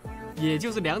9，也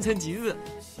就是良辰吉日，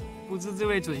不知这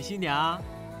位准新娘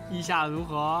意下如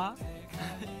何？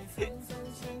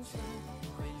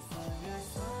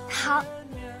好，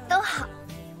都好。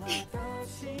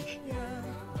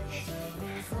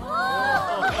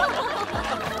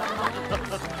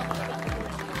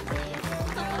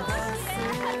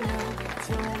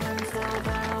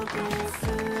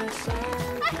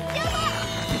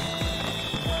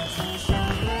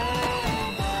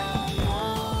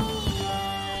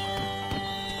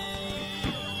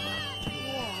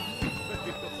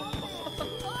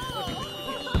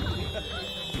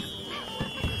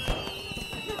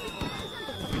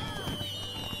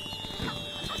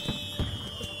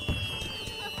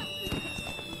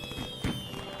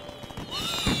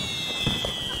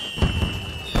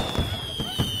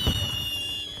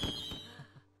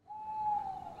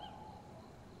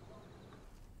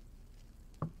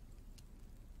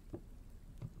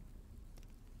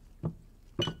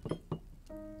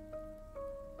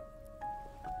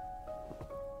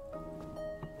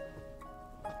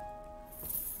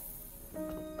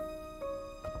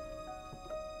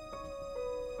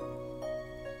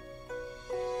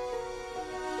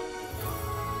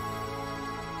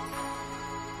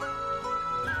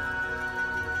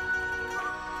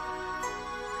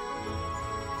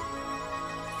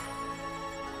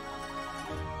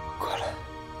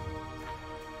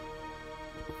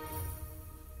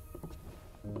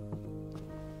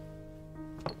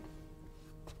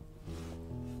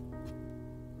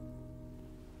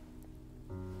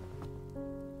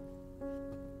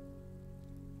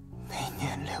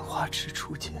花池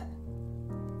初见，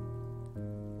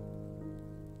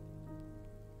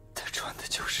他穿的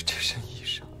就是这身衣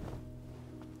裳。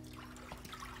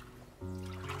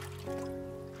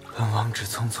本王只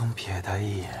匆匆瞥他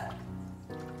一眼，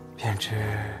便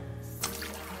知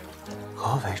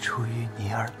何为出淤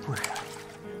泥而不染，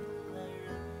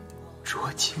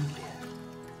濯清涟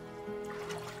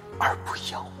而不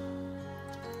要。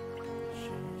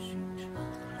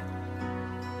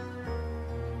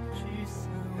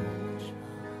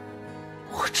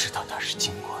我知道他是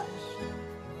精怪，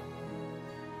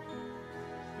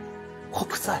我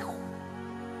不在乎。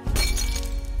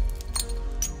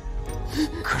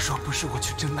可若不是我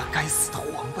去争那该死的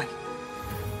皇位，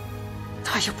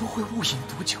他也不会误饮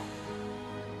毒酒，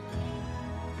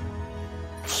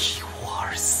替我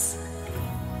而死。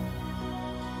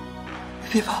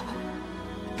别怕，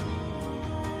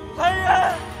来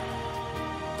人！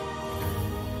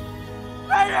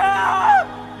来人啊！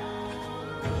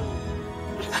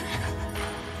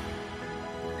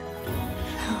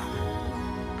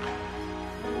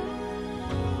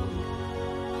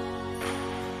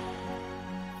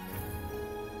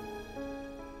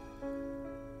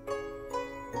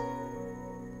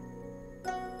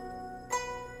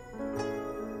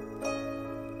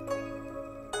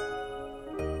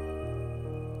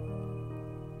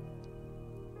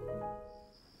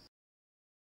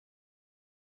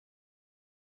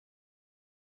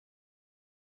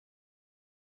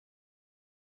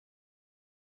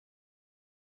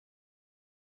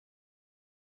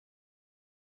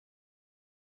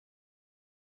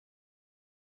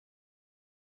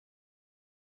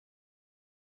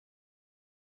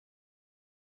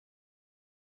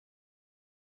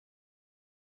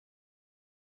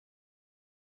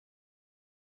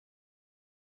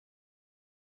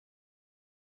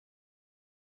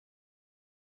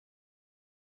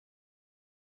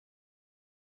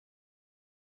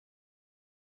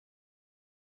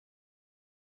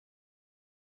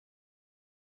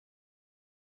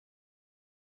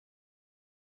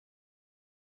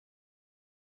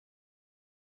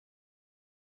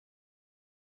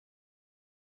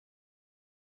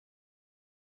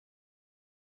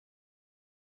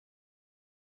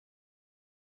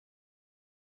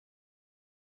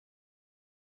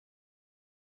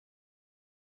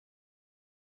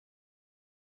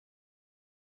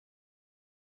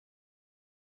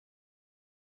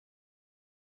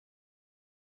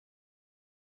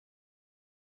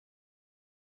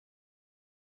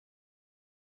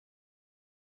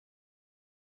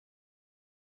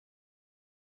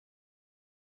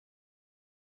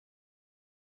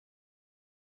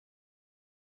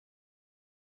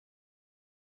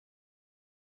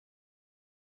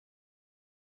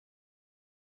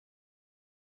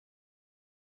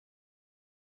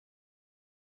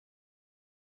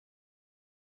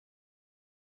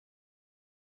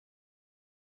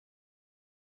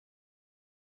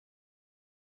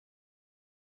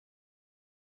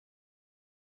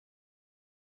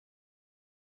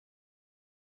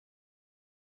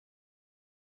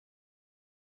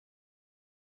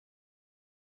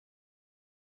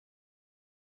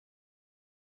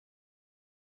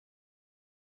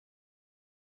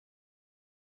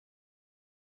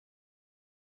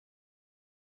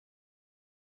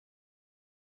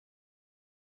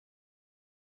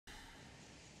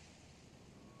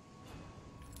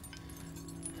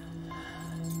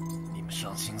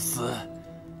上青司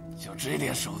就这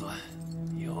点手段，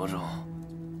有种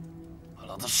把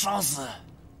老子杀死！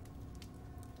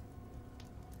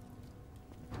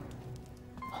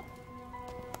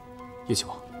叶亲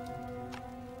王，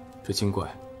这精怪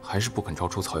还是不肯交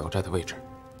出草药斋的位置，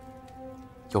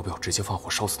要不要直接放火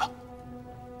烧死他？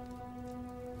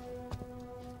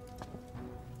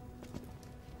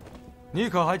你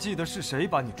可还记得是谁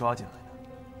把你抓进来的？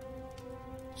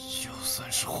就算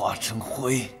是化成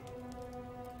灰，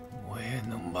我也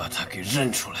能把他给认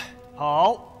出来。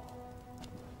好，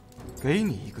给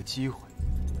你一个机会，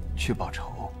去报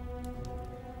仇，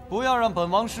不要让本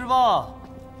王失望。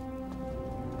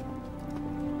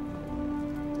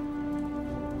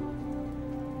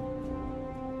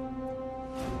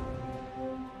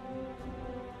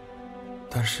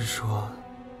但是说，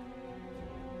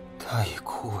他已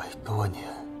枯萎多年，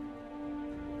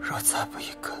若再不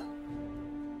一根，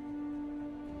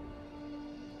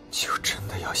就真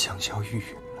的要香消玉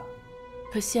殒了。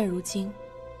可现如今，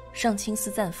上清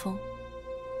寺暂封，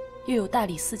又有大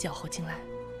理寺搅和进来，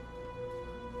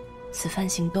此番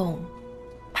行动，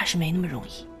怕是没那么容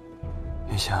易。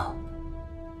云香，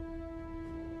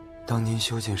当年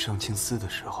修建上清寺的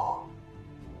时候，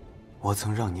我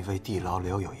曾让你为地牢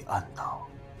留有一暗道，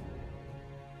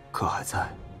可还在？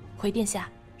回殿下，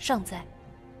尚在。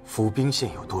府兵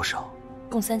现有多少？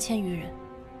共3000余人。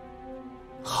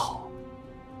好，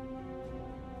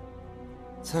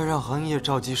再让寒夜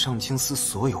召集上清司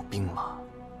所有兵马。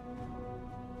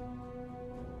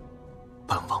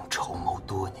本王筹谋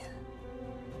多年，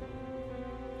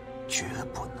绝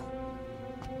不能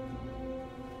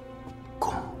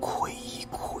功亏一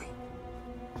篑。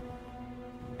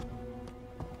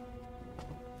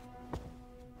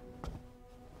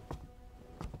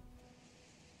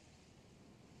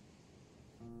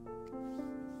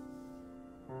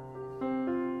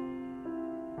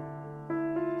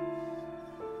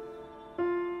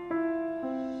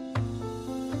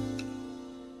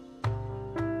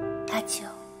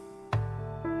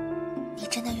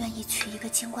你娶一个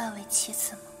精怪为妻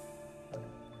子吗？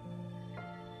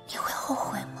你会后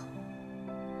悔吗？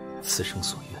此生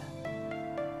所愿，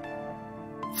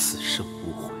此生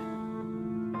无悔。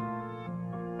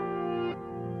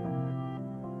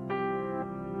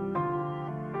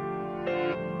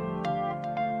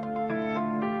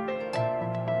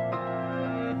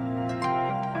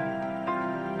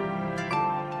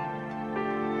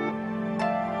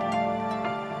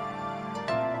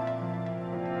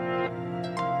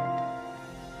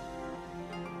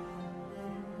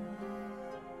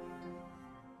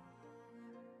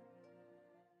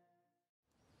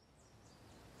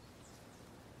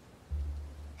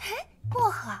薄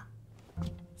荷，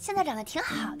现在长得挺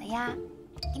好的呀，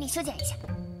给你修剪一下，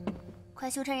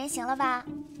快修成人形了吧？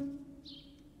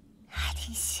还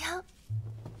挺香。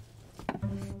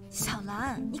小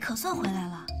兰，你可算回来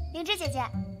了。灵芝姐姐，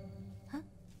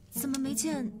怎么没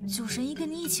见酒神医跟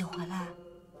你一起回来？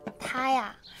他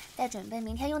呀，在准备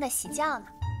明天用的喜轿呢。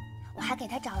我还给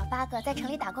他找了8个在城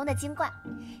里打工的精怪，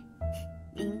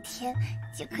明天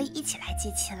就可以一起来接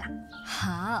亲了。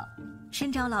好，申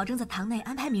长老正在堂内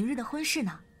安排明日的婚事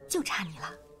呢，就差你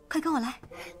了，快跟我来。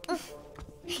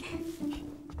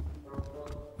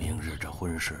明日这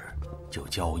婚事就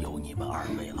交由你们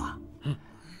2位了。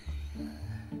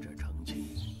这成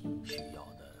亲需要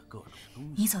的各种东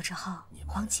西。你走之后，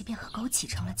黄芪便和枸杞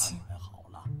成了亲，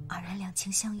二人两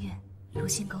情相悦，如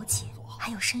今枸杞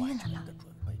还有身孕了呢，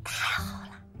太好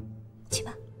了。去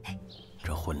吧。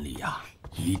这婚礼呀，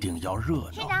一定要热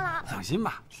闹。申长老，放心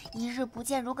吧。1日不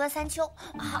见如隔3秋，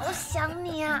好想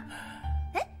你啊！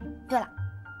哎，对了，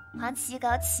黄芪、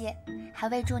枸杞还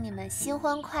未祝你们新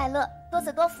婚快乐，多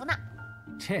子多福呢。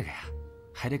这个呀，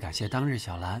还得感谢当日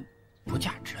小兰不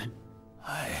嫁之恩。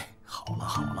哎，好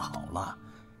了，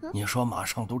你说马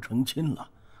上都成亲了，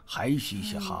还嘻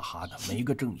嘻哈哈的没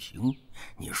个正形，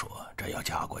你说这要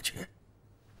嫁过去，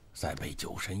再被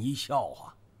酒神医笑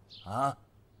话，啊？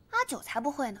阿九才不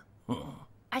会呢。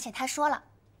而且他说了，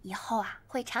以后啊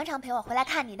会常常陪我回来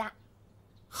看你的。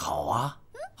好啊，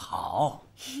好。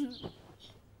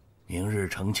明日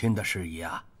成亲的事宜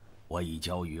啊，我已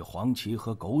交与黄芪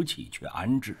和枸杞去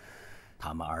安置。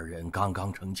他们2人刚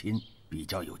刚成亲，比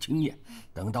较有经验。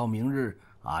等到明日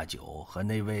阿九和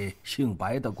那位姓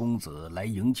白的公子来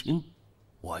迎亲，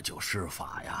我就施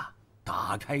法呀，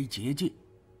打开结界，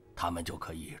他们就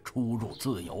可以出入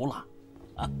自由了。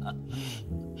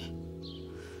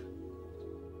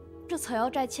这草药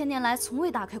寨1000年来从未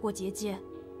打开过结界，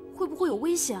会不会有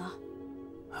危险啊？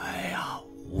哎呀，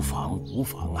无妨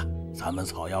啊！咱们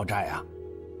草药寨啊，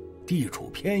地处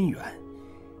偏远，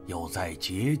又在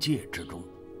结界之中，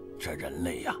这人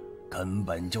类呀，根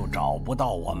本就找不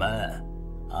到我们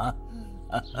啊！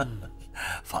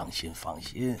放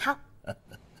心。好。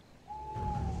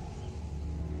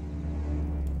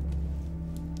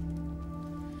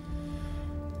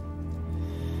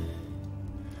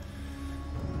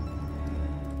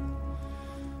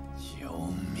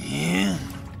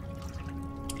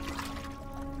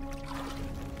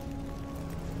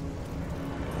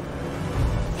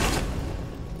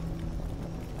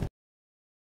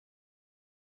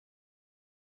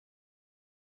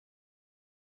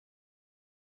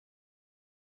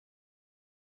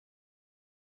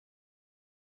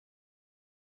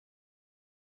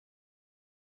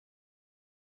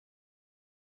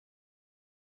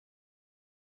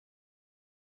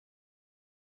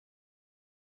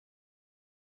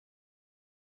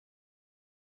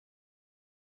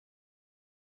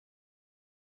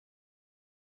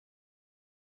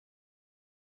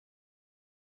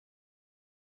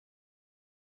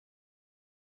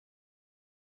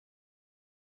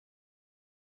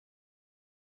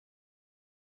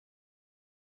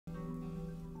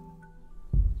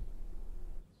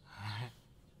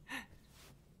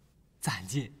攒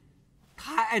劲，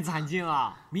太攒劲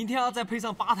了！明天要再配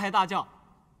上8抬大轿，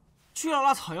去了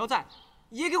那草药寨，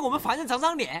也给我们凡人长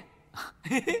长脸。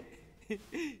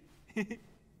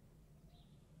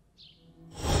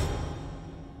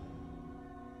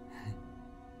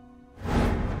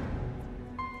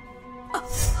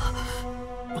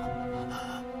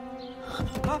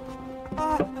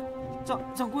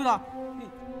掌柜的，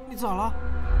你咋了？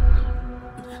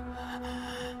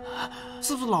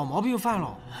是不是老毛病又犯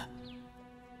了？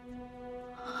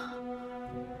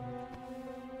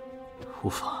无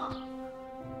妨。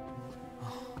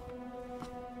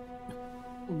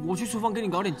我去厨房给你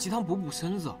搞点鸡汤补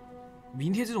身子。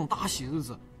明天这种大喜日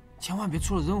子，千万别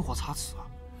出了任何差池啊！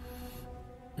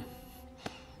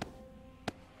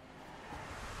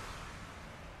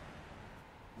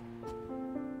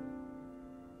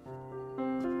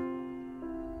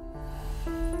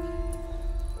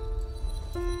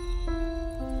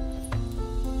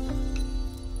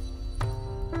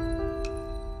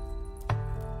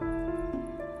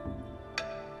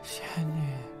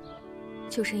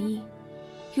救神医，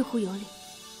玉壶有礼。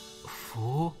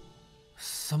符？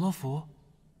什么符？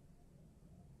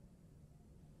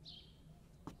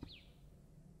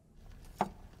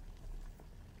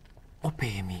我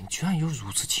北冥居然有如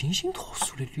此清新脱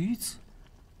俗的女子，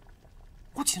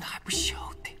我竟然还不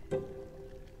晓得。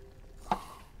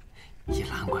也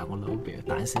难怪我老辈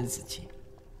单身至今，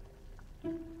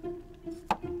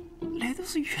那都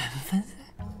是缘分噻。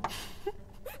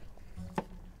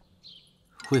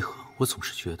为何我总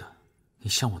是觉得你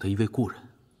像我的一位故人，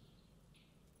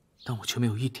但我却没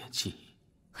有一点记忆？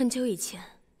很久以前，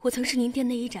我曾是您店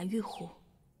内一盏玉壶，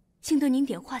幸得您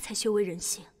点化才修为人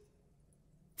形。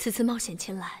此次冒险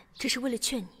前来，只是为了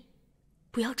劝你，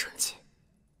不要成亲。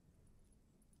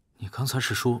你刚才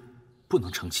是说不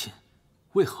能成亲，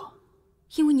为何？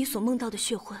因为你所梦到的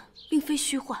血魂，并非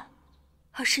虚幻，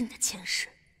而是你的前世。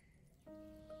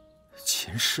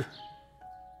前世？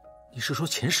你是说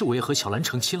前世我也和小兰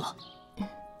成亲了？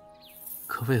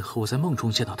可为何我在梦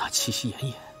中见到她气息奄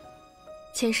奄？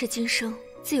前世今生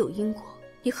自有因果，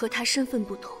你和她身份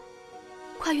不同，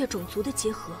跨越种族的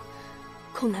结合，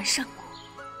恐难善果。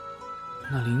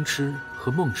那灵芝和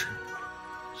梦之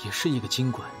也是一个精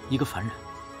怪，一个凡人，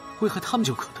为何他们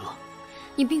就可得？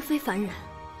你并非凡人，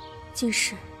今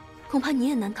世恐怕你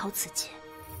也难逃此劫。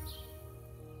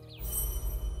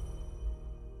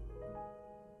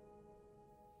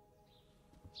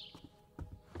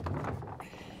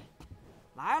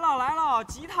来了来了，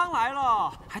鸡汤来了，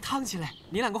还烫起来，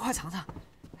你两个快尝尝。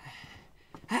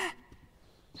哎，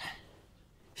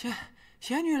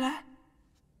仙女来。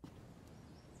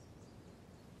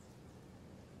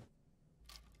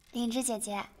灵芝姐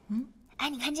姐，哎，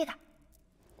你看这个，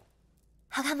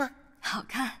好看吗？好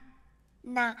看。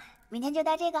那明天就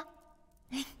戴这个。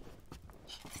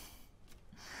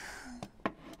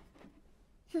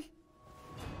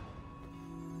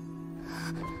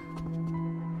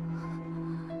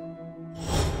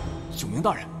九明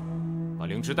大人，把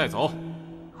灵芝带走。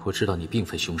我知道你并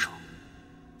非凶手，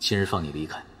今日放你离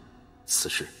开，此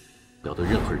事不要对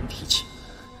任何人提起。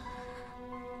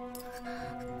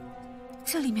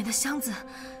这里面的箱子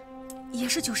也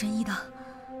是九神医的。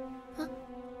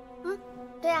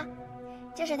对啊，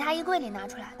这是他衣柜里拿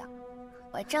出来的，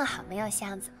我正好没有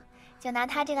箱子，就拿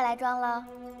他这个来装了，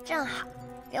正好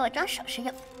给我装首饰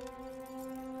用。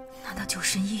难道九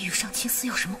神医与上清寺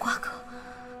有什么瓜葛？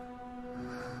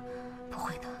不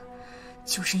会的，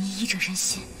九神医医者仁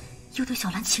心，又对小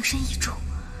兰情深意重，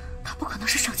他不可能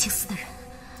是上清寺的人。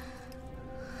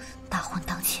大婚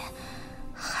当前，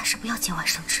还是不要节外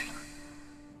生枝了。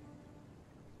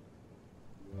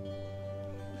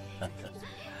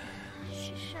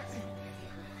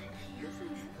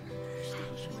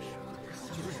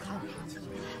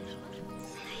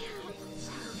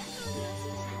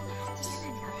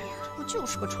不就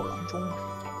是个臭郎中吗？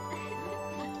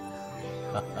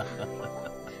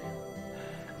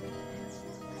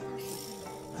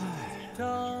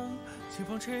当清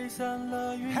风吹散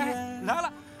了云烟，来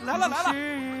了，市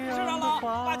长老，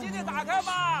把金店打开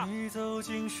吧。你走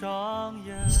进双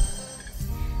眼，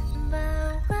弯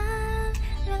弯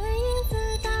两个影子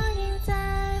倒映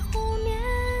在湖面，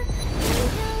你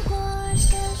飘过山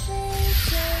水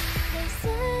间，陪岁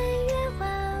月缓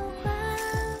缓。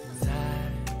再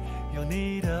有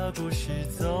你的故事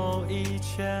走一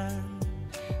圈，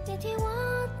你替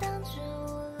我挡住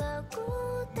了孤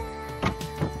单。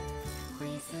灰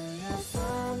色月色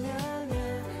绵绵，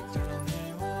照亮你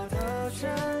我的眷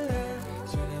恋，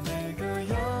写了每个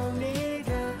有你的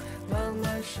浪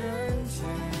漫瞬间。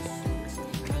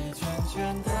一圈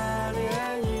圈的涟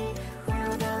漪，回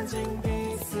荡进彼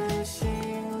此心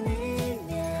里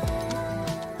面，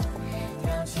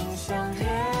两情相悦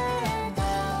到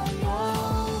永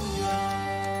远。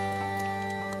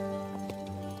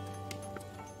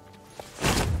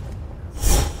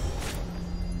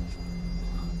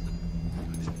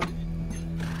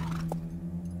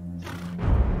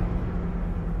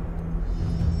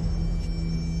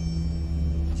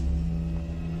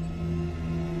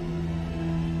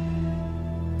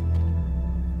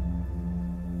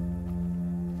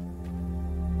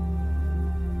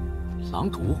狼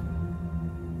毒，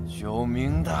九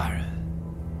明大人，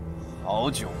好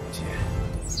久不见。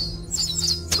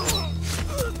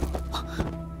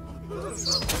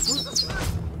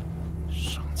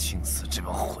上清寺这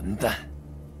帮混蛋，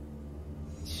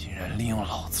竟然利用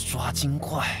老子抓精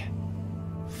怪，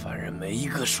凡人没一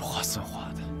个说话算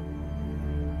话的。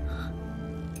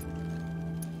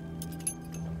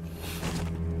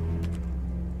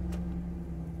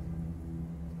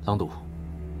狼毒，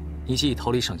你既已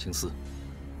逃离上清寺，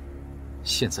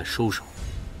现在收手，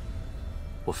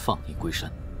我放你归山。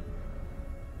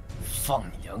放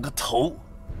你娘个头！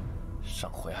上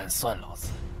回暗算老子，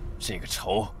这个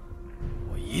仇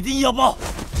我一定要报！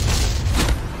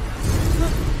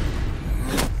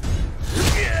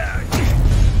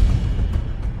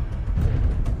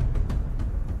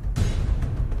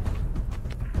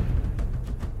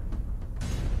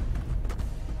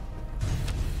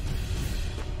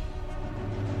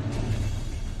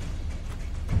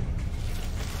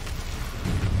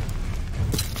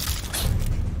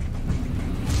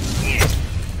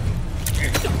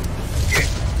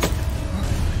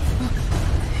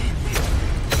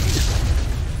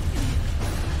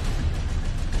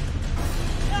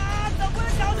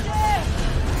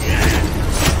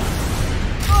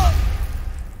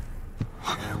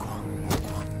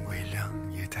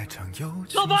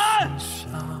老板，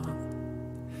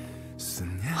思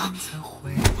念才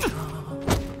回荡。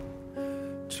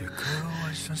这个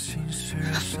晚上，心事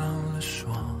染上了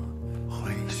霜。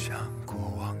回想过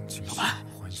往，惊醒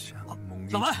幻想，梦已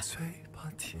沉醉，怕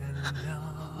天亮。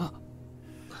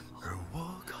而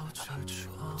我靠着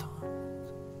窗，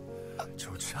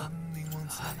惆怅凝望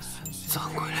在深陷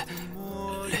掌柜的，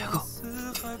那个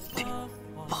你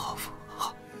报复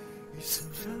好，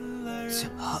家。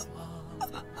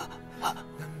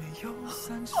难免有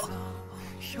散场，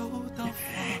有到访，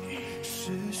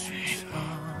是寻常。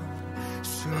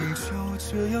生命就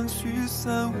这样聚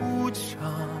散无常，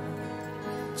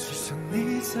只想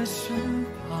你在身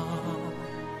旁，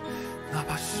哪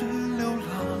怕是流浪，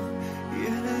也依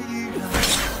然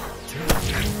的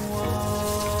望。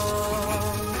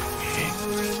人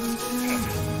间无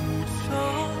常，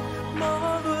马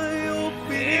轮又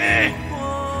兵荒，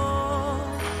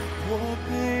我陪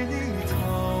你。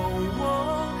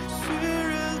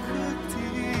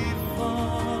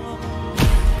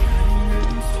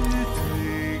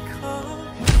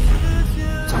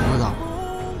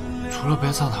除了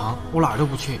百草堂，我哪儿都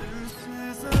不去。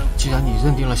既然你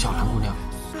认定了小兰姑娘，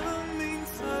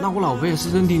那我老辈也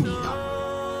是认定你的。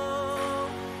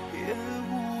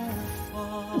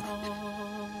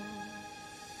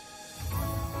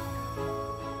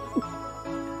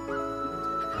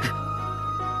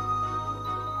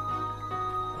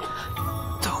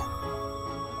走，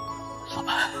老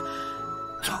板，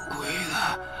掌柜的，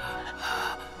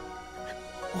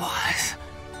我还是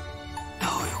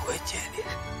头一回见你。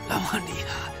那么厉害，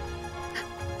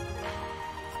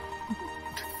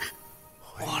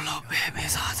我老辈没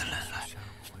啥子能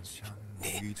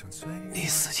耐，你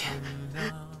死前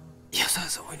也算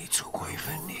是为你出过一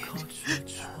份力。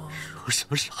说什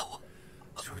么傻话？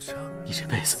你这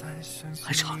辈子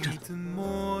还长着呢。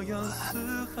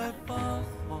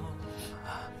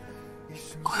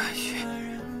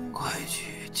快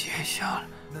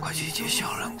去接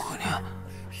小兰姑娘，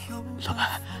老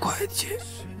板，快接！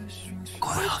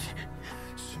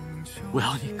我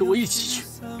要你跟我一起去，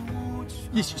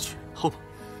好吗？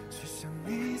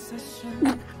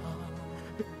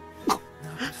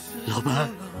老板，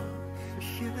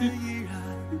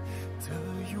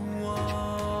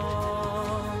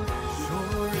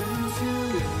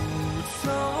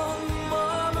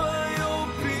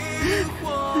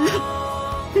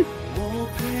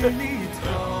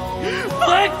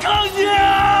反抗你！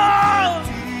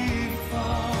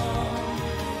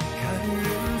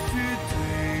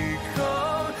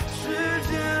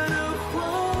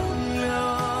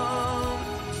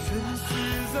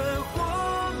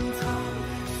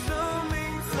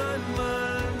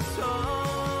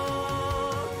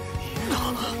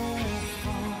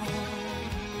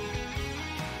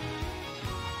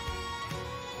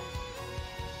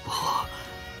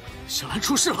小兰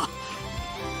出事了，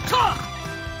撤！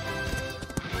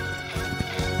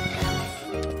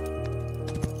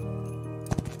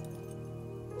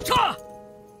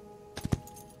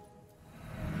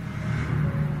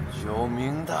有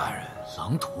名大人，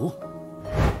狼图，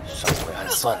上回暗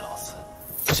算老子，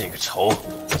这个仇一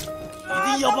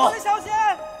定要报！小心！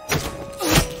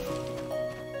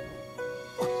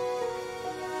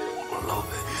我老辈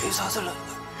没啥子能耐，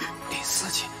你死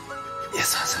前也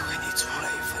算是为你出了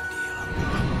一份力了。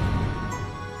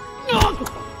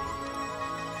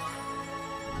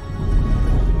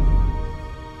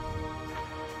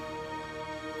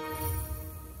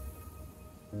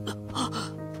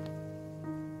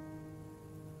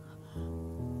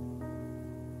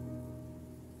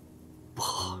不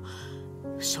好，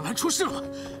小兰出事了！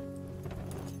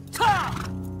踏！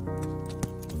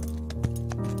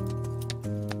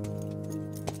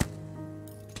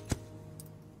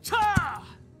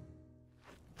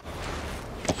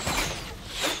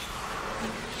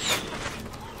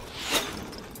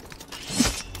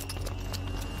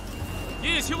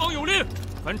叶亲王有令，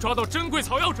凡抓到珍贵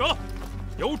草药者，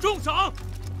有重赏。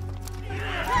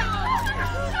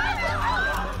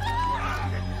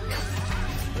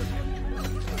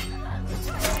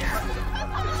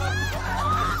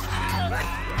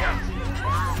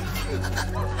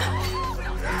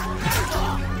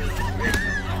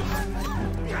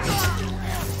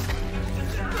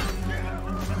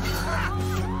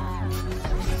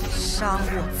杀我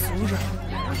族人，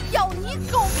要你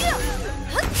狗命！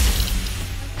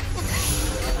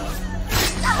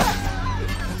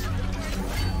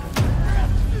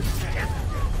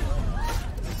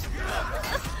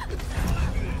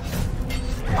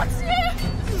我去！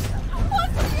我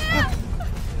去！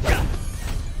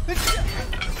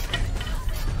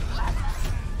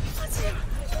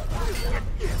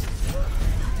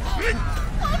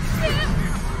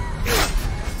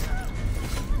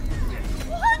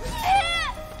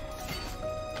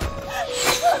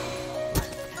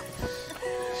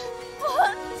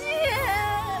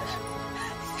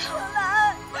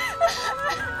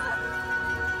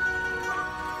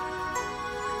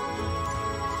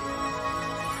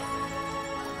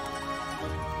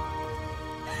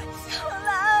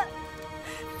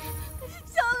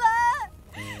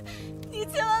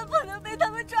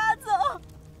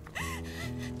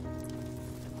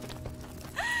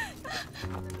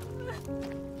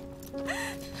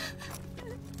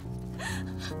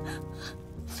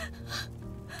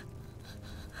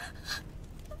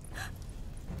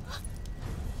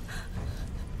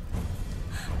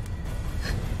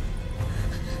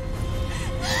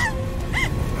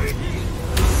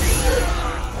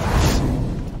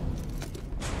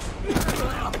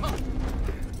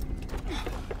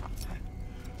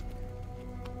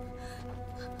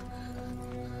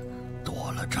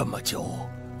这么久，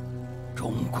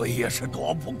终归也是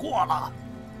躲不过了。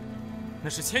那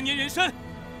是千年人参，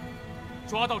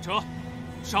抓到者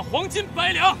赏黄金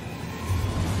100两。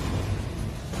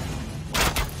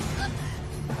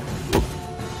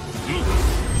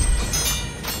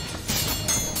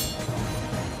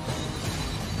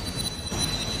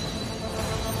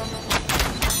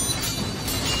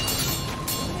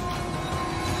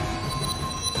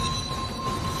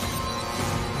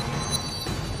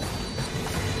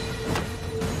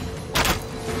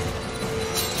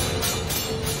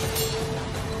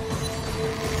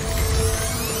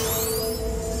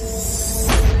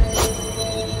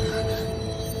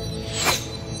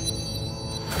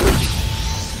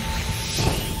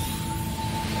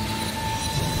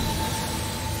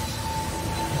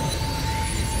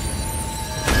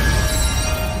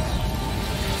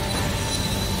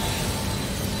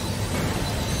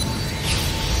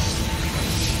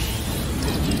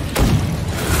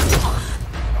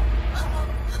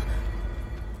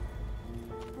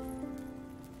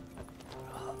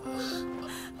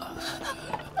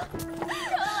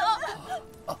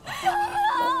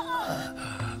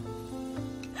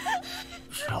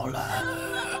小兰、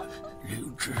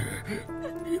灵芝，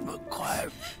你们快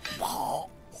跑！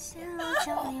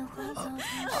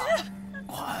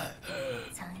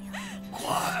快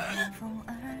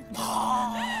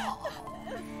跑！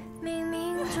冥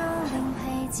冥中灵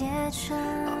配结成，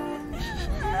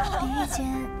比劫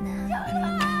难与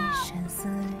你生死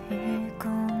与共。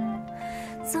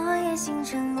昨夜星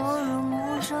辰落入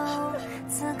目中，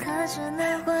此刻只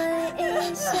能回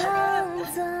忆相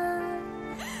赠。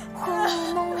恍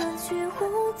如梦人去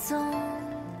无踪，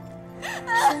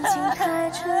深情太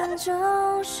沉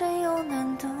重，谁又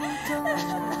能读懂？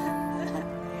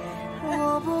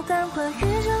我不敢回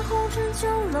遇这红尘九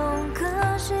龙，可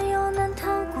谁又能逃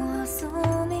过宿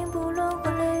命不轮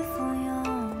回附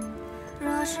庸？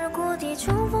若是故地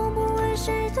重逢，不为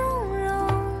谁动容，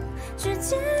只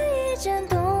借一剑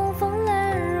东风，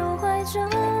揽入怀中。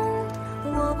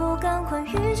我不敢回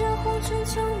遇这红尘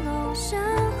九龙，身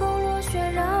后落雪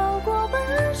绕过半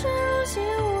水，如今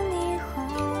无霓虹。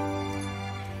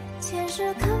前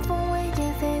世看风微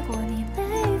蝶飞过你北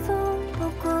风，不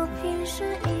过平生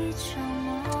一场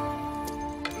梦。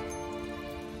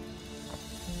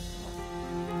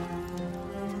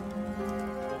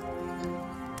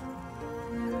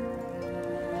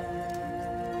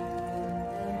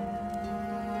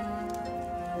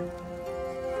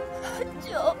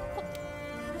救！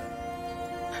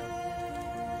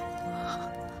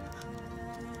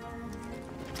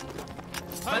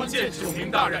参见九明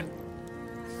大人。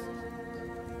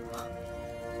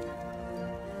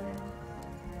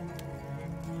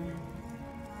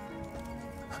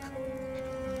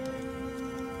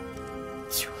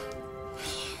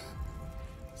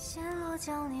仙落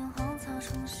江陵，荒草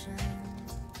重生，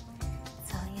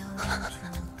草药两处，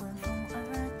闻风而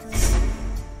动。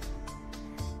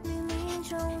冥冥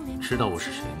中灵知道我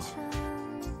是谁吗？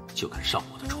就敢上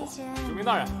我的床。救命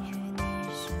大人，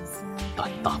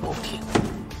胆大包天，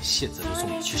现在就送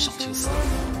你去上清寺。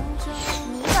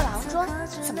你一个郎中，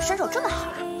怎么身手这么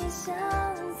好啊？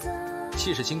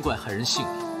气势精怪害人性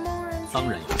命，当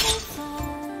然有用。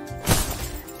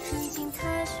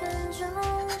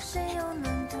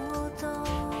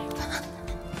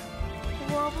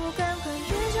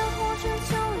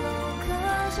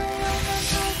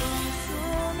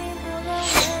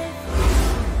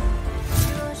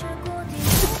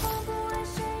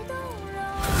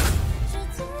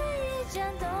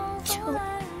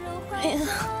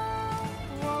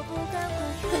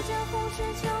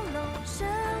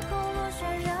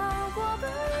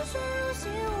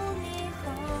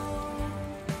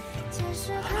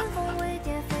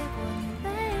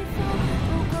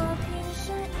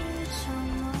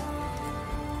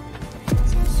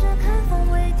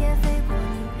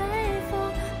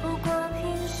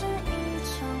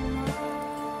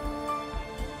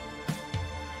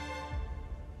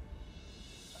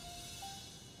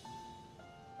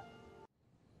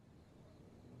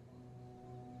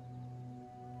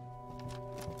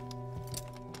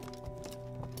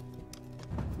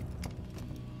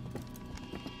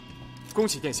恭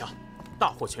喜殿下，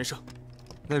大获全胜。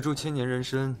那株千年人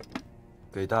参，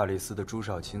给大理寺的朱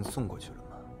少卿送过去了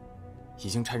吗？已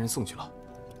经差人送去了。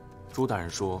朱大人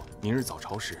说，明日早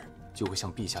朝时就会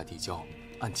向陛下递交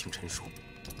案情陈述，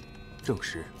证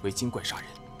实为精怪杀人，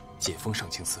解封上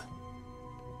清寺。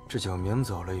这九明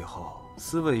走了以后，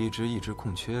司卫一直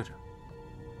空缺着。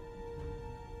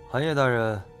寒叶大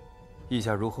人，意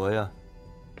下如何呀？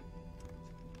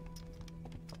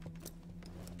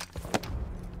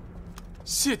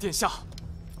谢殿下，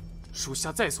属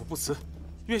下在所不辞，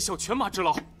愿效犬马之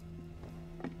劳。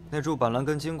那株板蓝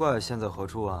根精怪现在何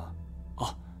处啊？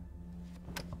哦，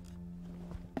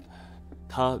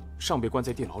他尚被关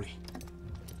在地牢里。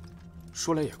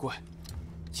说来也怪，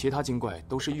其他精怪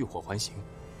都是浴火还刑，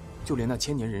就连那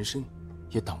千年人参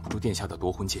也挡不住殿下的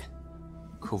夺魂剑，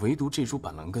可唯独这株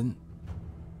板蓝根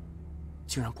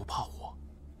竟然不怕火。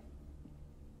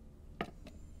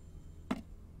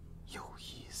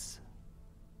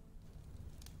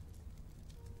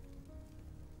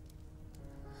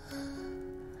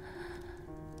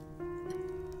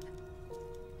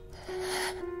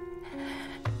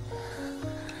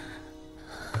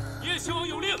秦王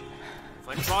有令，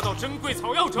凡抓到珍贵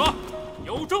草药者，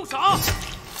有重赏。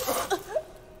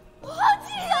皇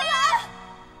帝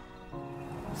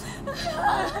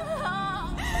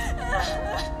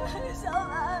小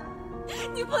兰，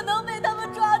你不能被他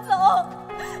们抓走。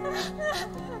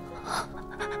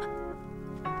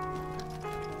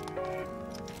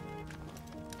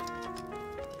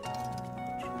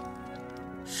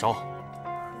烧，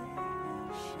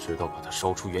直到把它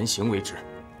烧出原形为止。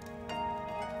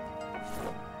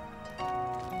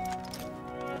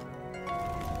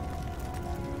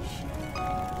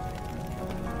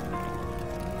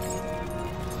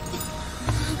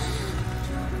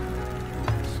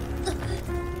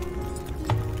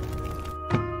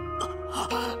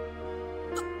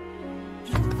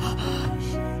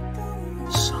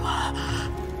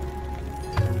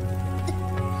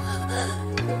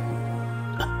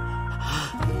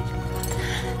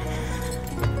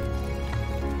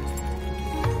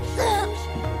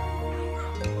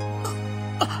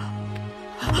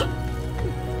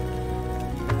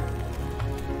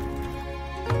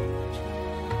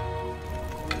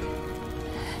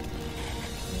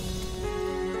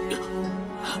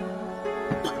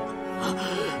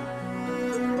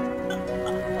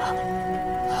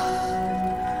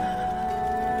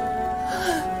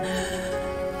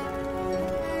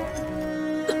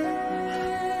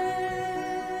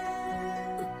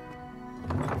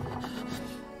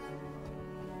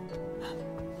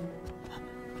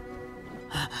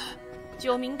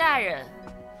九明大人，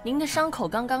您的伤口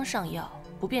刚刚上药，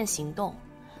不便行动，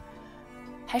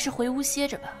还是回屋歇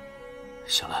着吧。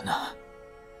小兰呢？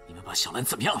你们把小兰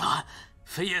怎么样了？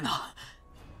飞叶呢？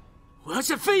我要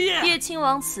见飞叶！叶亲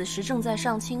王此时正在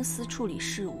上清司处理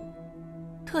事务，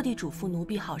特地嘱咐奴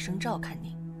婢好生照看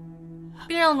您，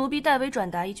并让奴婢代为转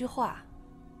达一句话：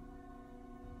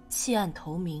弃暗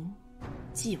投明，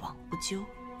既往不咎。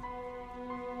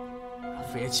把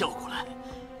飞叶叫过来！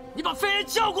你把飞叶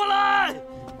叫过来！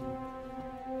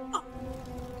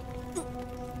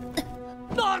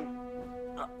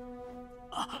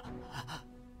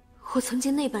我曾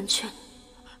经那般劝你，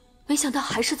没想到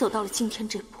还是走到了今天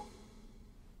这步。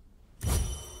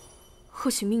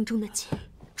或许命中的劫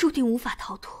注定无法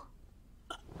逃脱。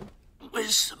为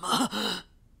什么？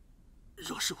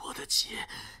若是我的劫，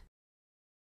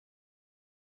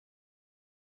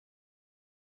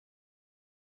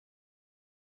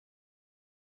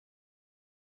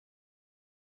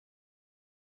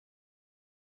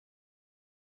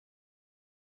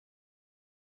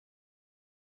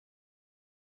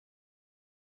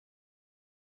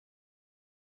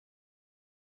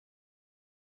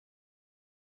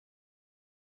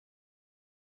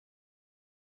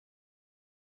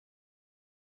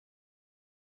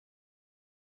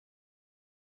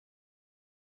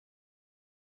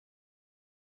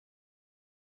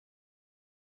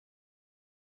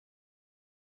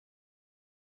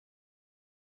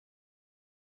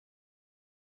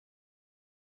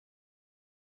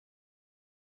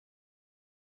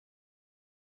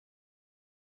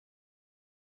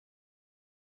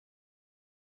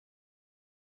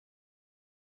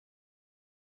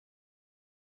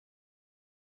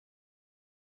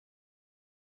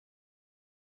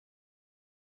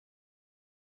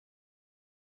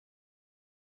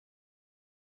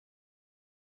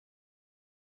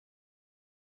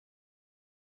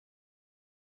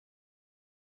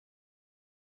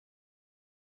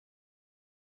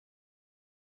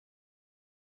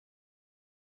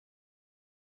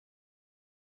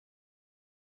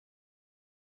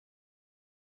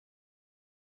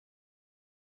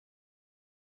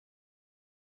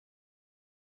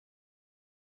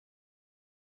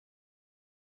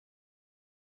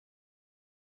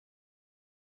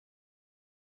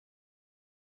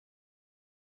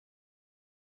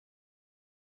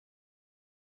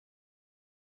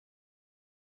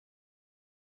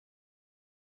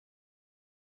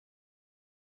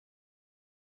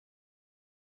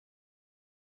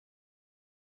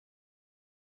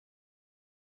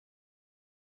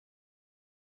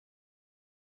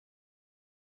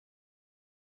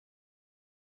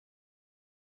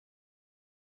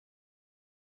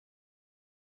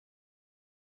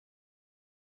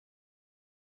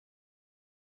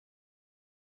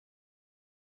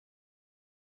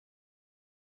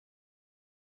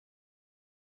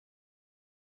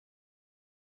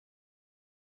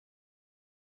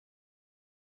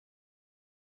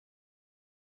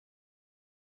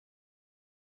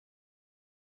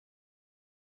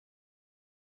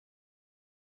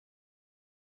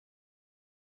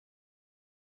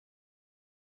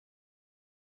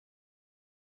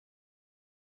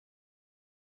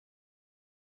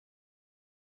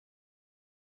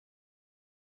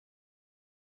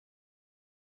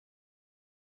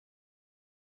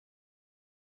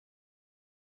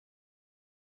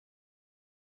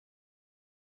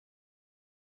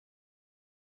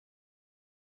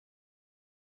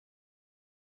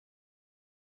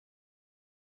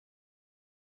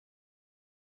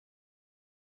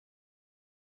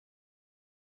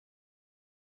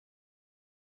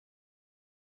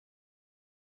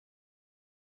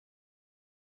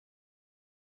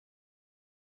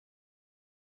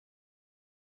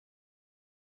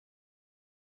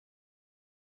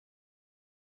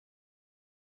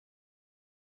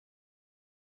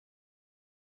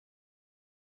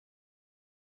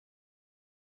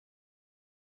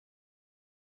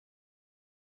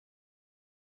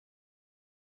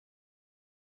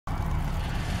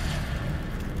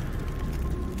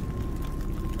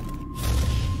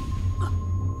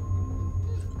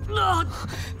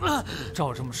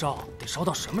照这么烧，得烧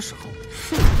到什么时候？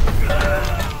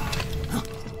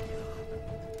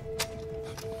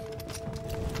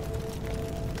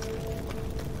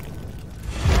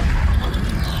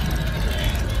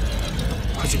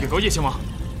快去禀告叶亲王。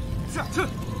是。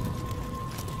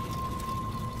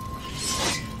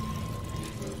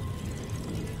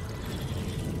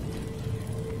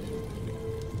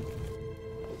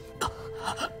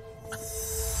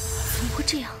怎么会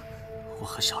这样？我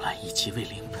和小兰一起为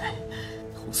灵媒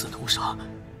同死同伤，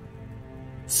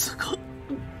此刻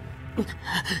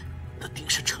那定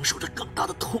是承受着更大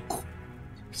的痛苦。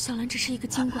小兰只是一个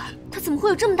精怪，她怎么会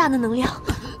有这么大的能量？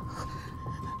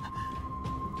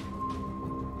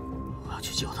我要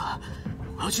去救她，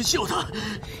我要去救她！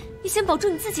你先保住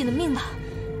你自己的命吧，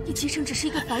你今生只是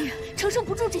一个凡人，承受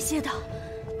不住这些的。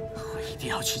我一定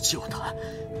要去救她，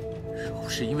若不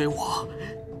是因为我，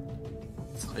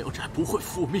草药寨不会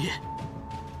覆灭。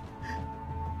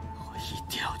我一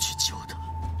定要去救她。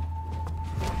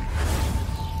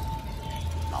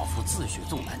老夫自诩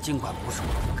纵览精怪无数，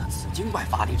可此精怪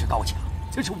法力之高强，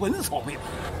真是闻所未闻。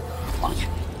王爷，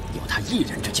有他一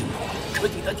人之精魄，可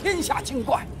抵得天下精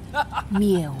怪。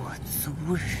灭我族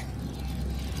人，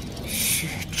血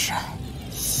债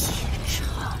血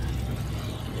偿。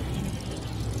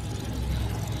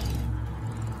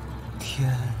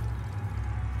天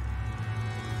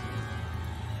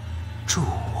助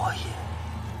我也！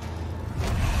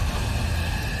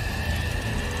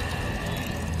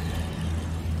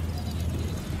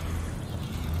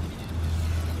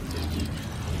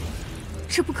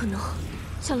这不可能，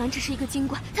小兰只是一个精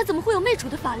怪，她怎么会有魅主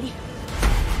的法力？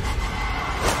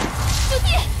兄弟！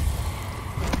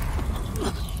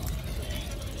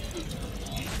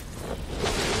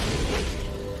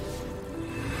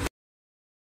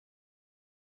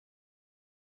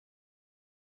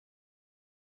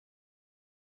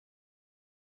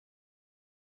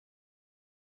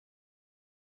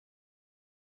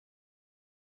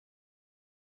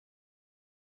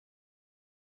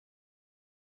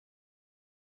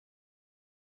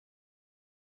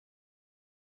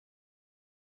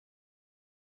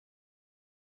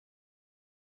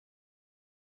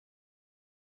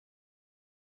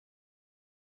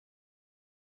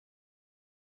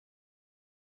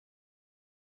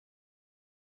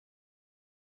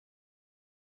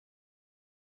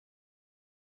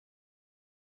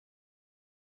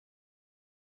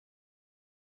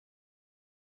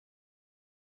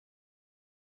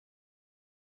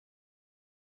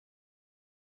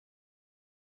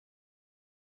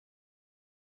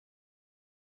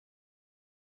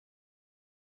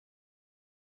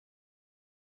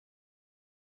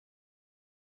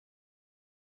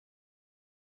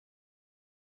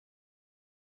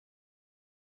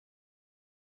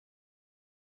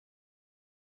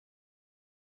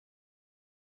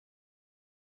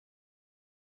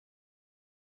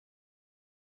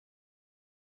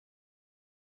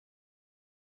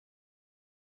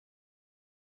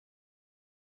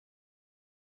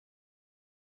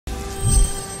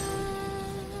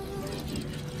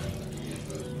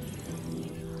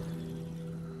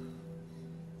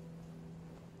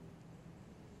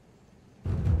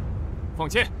放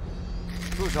箭！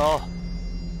住手！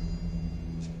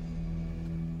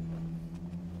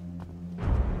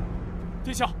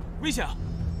殿下，危险啊！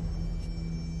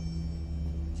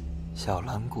小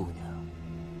兰姑娘，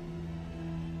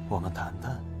我们谈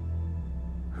谈，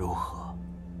如何？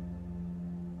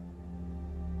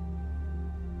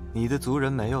你的族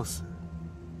人没有死，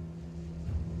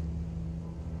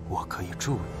我可以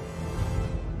助你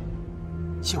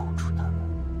救出他们。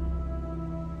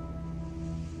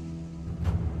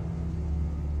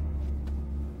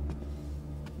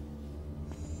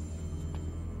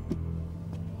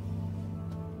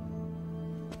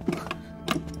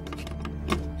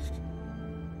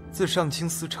自上清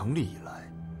司成立以来，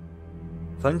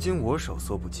凡经我手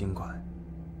所捕精怪，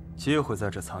皆会在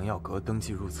这藏药阁登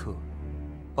记入册，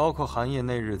包括寒夜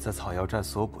那日在草药寨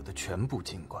所捕的全部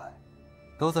精怪，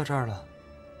都在这儿了。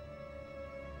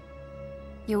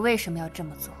你为什么要这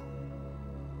么做？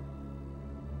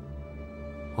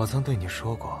我曾对你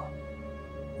说过，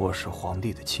我是皇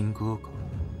帝的亲哥哥，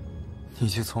你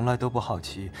却从来都不好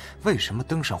奇，为什么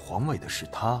登上皇位的是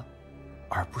他，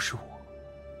而不是我。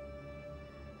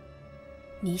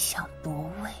你想夺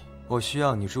位？我需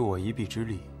要你助我一臂之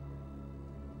力。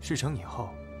事成以后，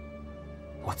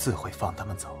我自会放他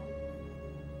们走。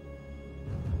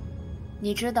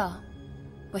你知道，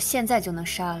我现在就能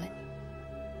杀了你，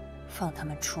放他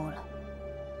们出来。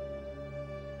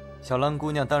小兰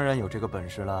姑娘当然有这个本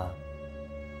事了。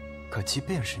可即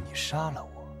便是你杀了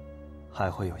我，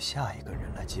还会有下一个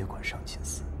人来接管上清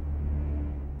司。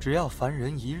只要凡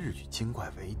人一日与精怪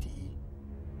为敌，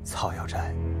草药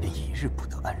寨便一日不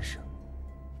得安生。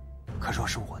可若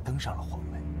是我登上了皇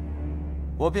位，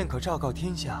我便可昭告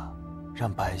天下，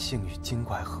让百姓与精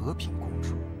怪和平共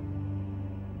处。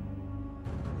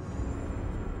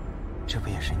这不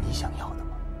也是你想要的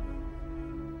吗？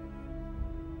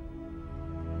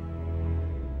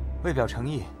为表诚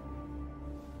意，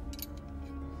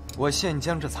我现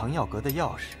将这藏药阁的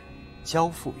钥匙交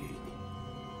付于你，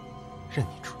任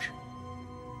你处置。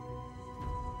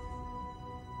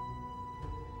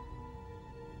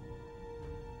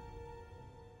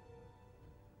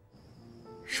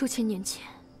数千年前，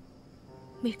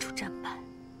魅主战败，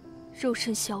肉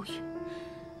身消陨，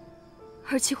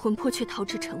而其魂魄却逃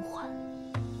至尘寰，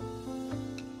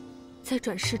在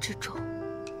转世之中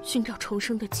寻找重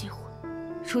生的机会。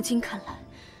如今看来，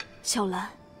小兰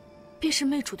便是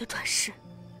魅主的转世。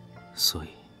所以，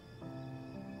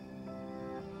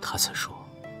他才说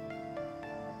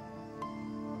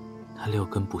他六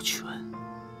根不全，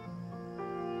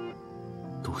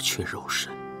独缺肉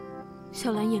身。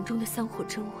小兰眼中的三火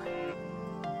真纹，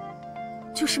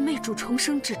就是魅主重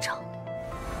生之兆。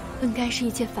本该是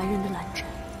一介凡人的兰真，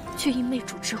却因魅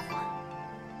主之魂，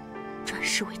转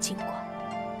世为精怪。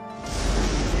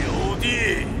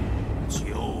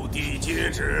就地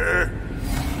接旨。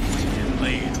见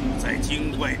魅主在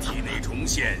精怪体内重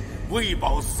现，为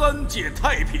保三界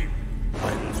太平，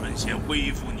本尊先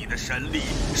恢复你的神力，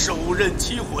手刃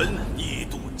其魂，以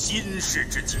度今世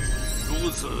之劫。如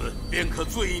此便可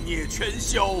罪孽全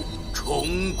消，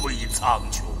重归苍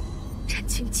穹。斩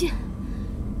情剑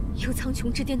由苍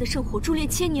穹之巅的圣火铸炼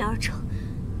千年而成，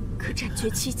可斩绝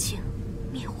七情，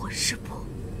灭魂释魄。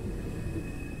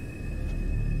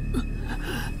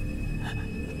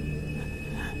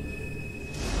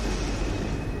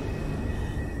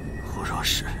我若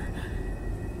是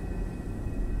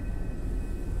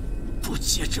不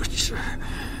接这旨，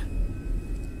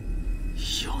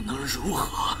又能如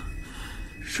何？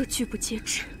若拒不接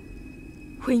旨，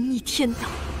违逆天道，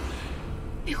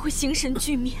便会形神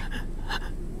俱灭，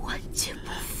万劫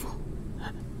不复。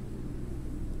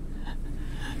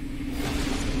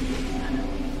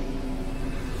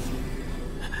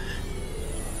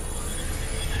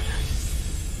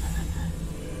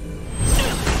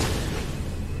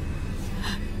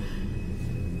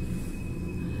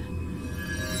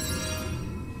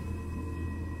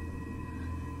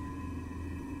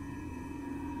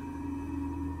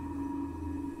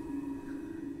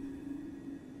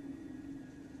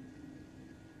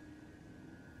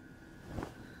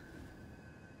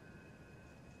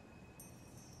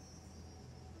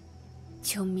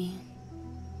救命！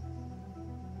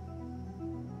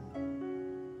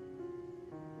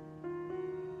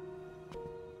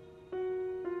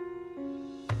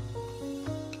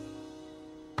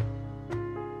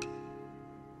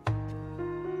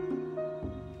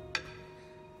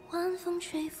晚风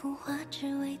吹拂花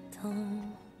枝微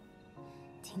动，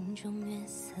庭中月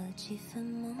色几分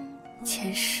朦胧。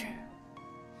前世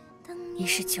你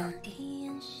是九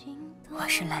弟，我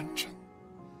是兰真。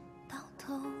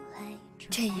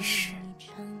这一世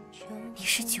你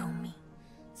是九命，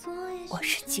我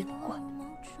是精怪。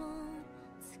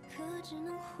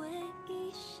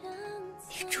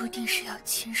你注定是要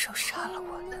亲手杀了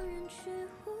我的。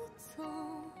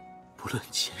不论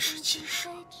前世今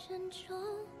生，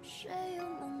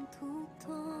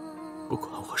不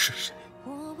管我是谁，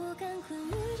我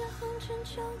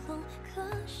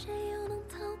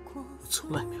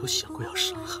从来没有想过要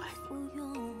伤害你，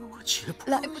我绝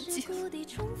不。来不及了，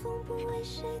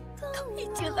都已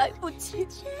经来不及。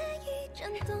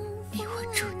你我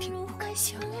注定不该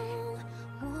相遇。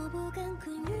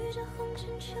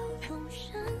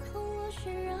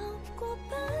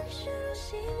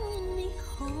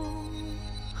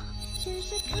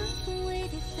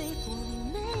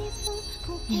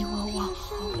你我往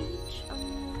后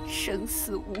生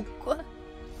死无关，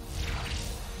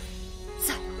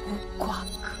再无瓜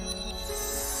葛。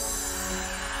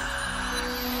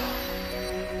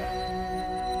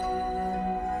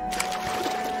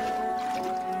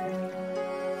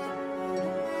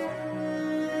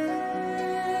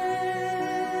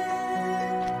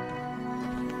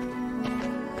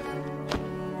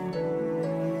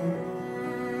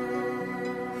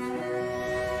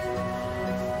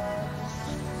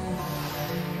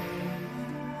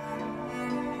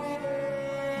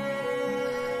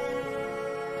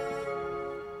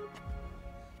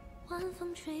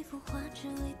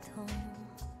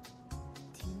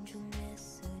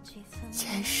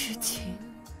前世情，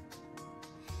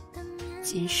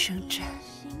今生债，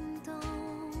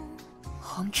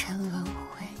红尘轮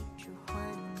回，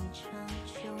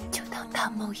就当想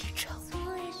大梦一场。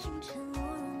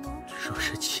若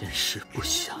是前世不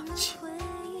相见，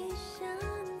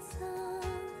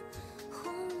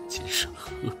今生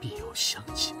何必有相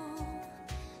见？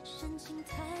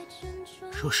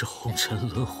若是红尘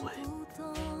轮回，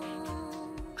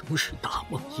终是大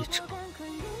梦一场。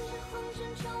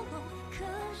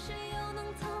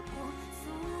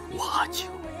我阿九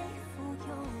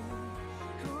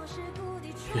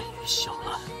愿与小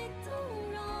兰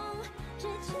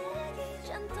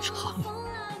长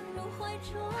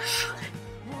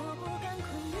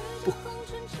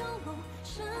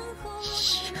睡不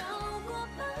醒。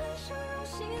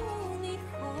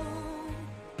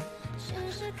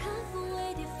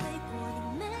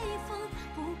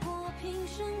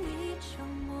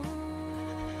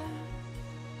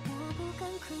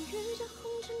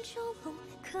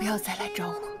不要再来找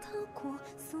我，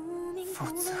否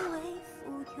则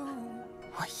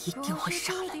我一定会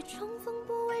杀了你。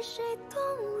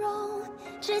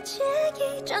只借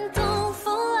一盏灯，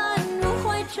风来入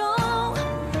怀中。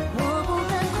我不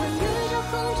敢困于这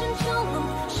红尘囚笼，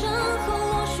身后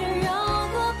落雪绕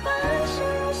过半生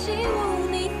如戏无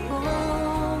霓虹。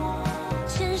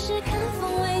前世看风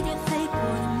微蝶飞过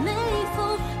的每风，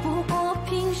不过平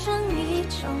生一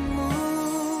场梦。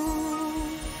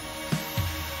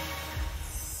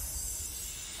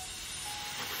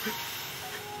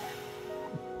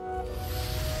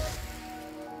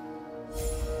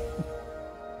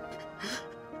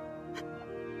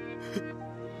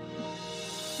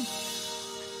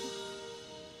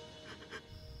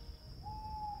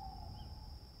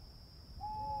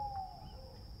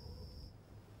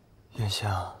元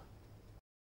香，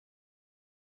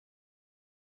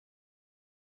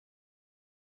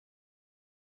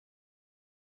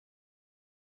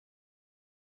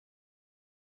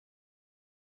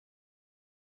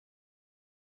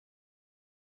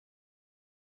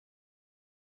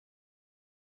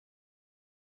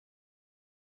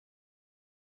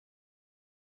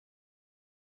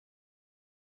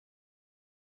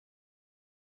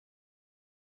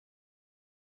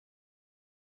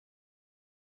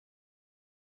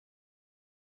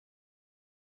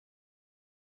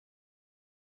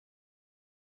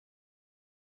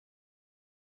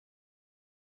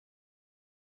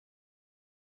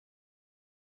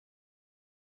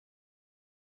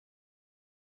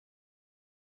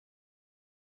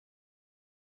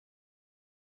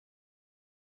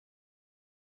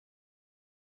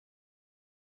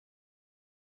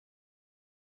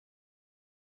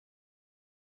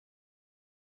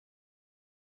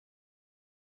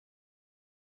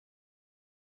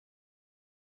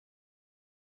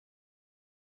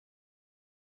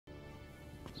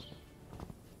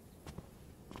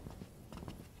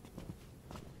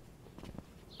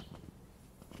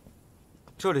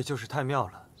这里就是太庙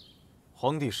了，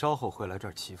皇帝稍后会来这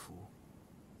儿祈福，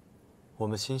我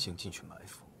们先行进去埋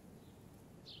伏。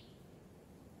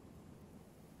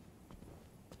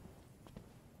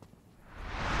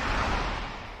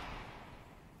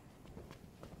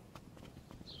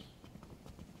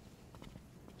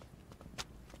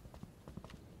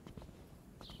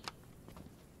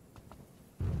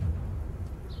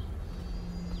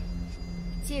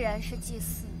既然是祭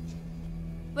祀，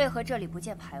为何这里不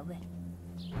见牌位？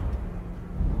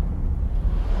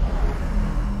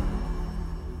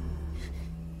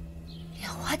莲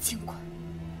花精怪，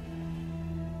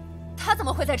他怎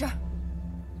么会在这儿？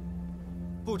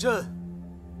布阵！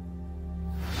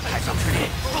带上敕令，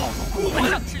告入孤魂！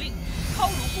上敕令，抄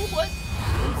入孤魂！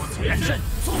不此元神，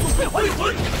速速退回！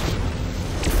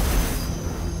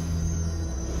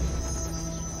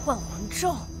换魂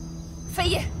咒，飞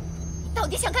叶，你到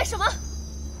底想干什么？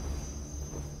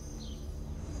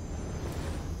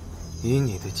以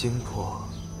你的精魄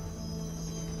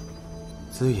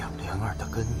滋养莲儿的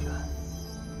根源，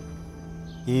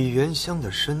以元香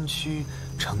的身躯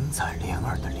承载莲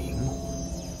儿的灵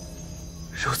物。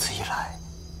如此一来，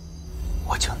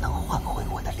我就能换回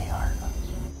我的莲儿了。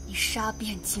你杀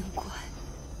遍精怪，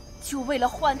就为了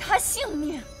换他性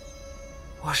命？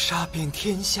我杀遍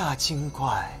天下精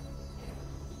怪，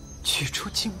取出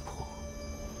精魄，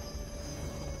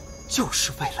就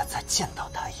是为了再见到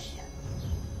他一眼。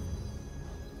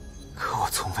可我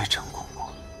从未成功过。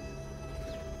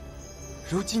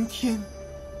如今天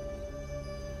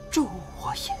助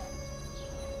我也，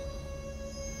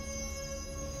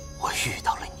我遇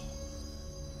到了你，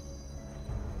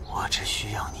我只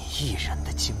需要你一人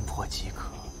的精魄即可。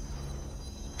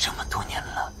这么多年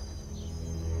了，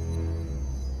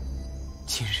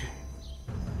今日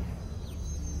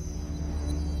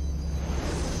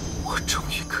我终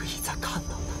于可以再看到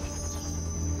他了。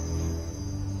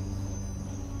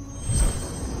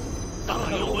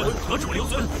何处留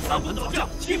存？3本早将，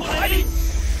齐火来临！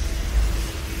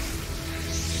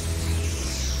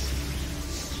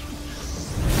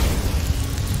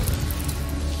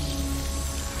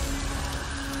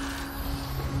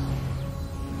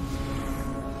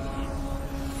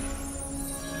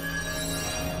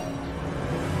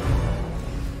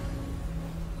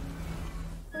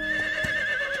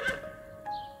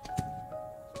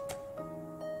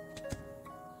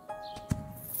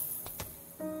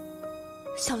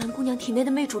小兰姑娘体内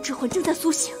的魅主之魂正在苏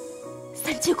醒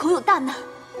，3界恐有大难。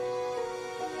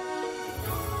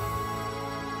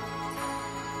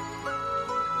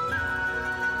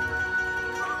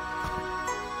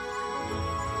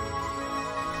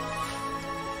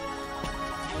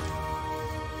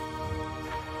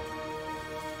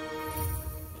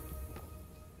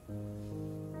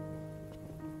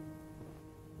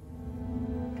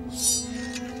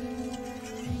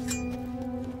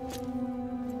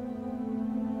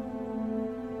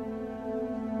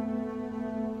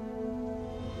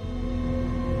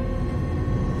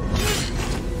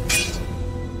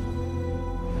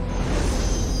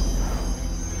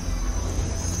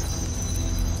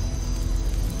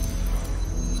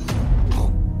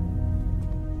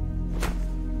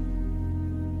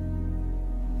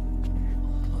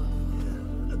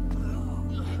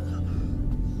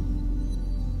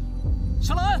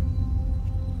小兰，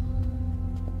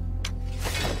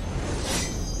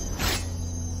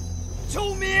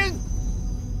救命！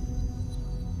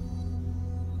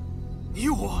你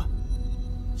我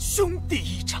兄弟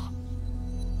一场，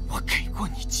我给过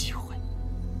你机会，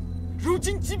如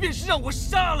今即便是让我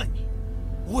杀了你，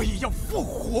我也要复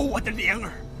活我的莲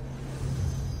儿。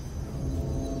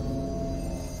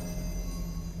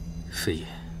飞爷，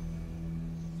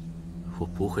我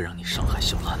不会让你伤害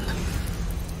小兰的。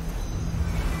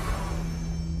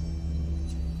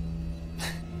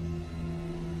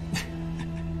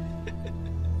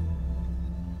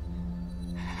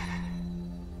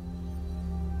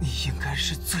你应该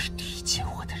是最理解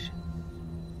我的人。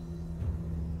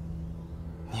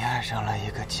你爱上了一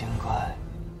个精怪，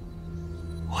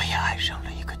我也爱上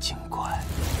了一个精怪。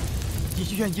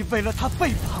你愿意为了他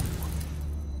背叛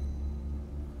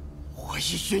我，我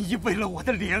也愿意为了我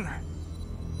的莲儿，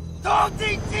痛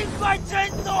定精怪震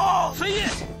怒。飞爷，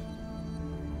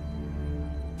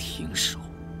停手！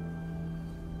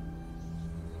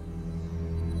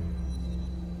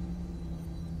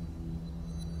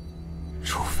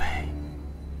除非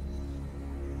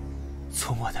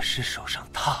从我的尸首上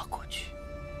踏过去。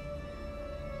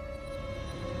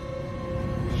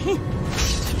哼！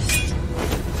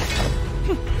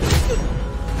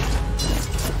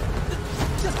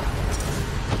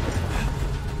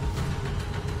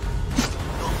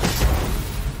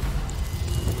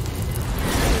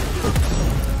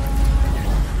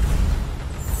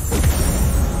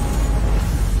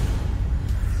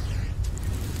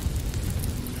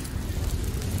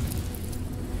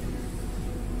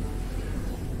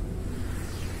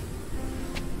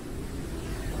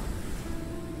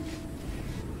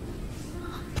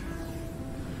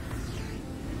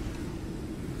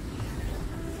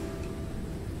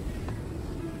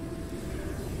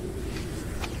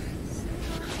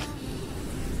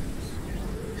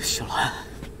小兰，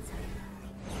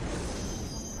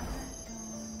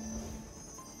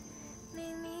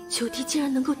九弟竟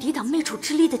然能够抵挡魅主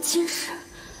之力的侵蚀，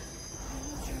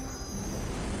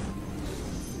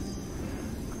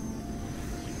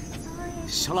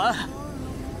小兰，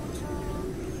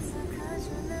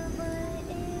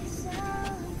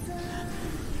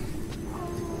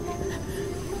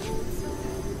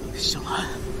小兰，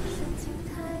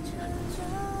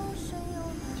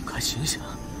你快醒醒！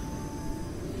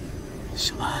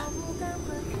小兰，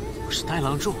我是呆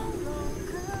郎柱，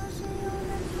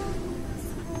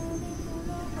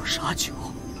我是阿九，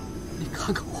你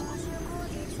看看我，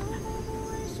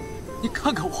你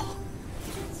看看我，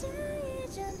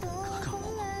看看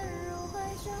我。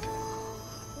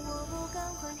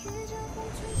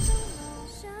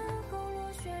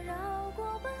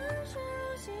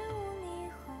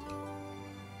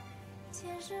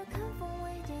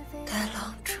呆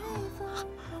郎柱，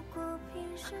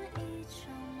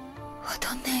我都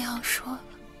那样说了，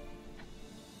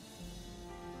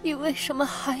你为什么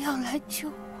还要来救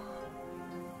我？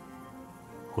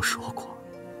我说过，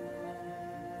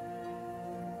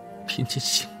拼尽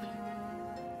性命，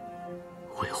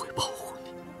我也会保护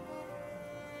你。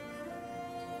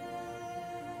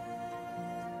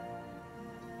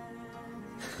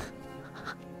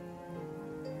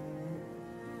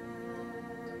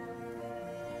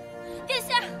殿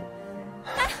下，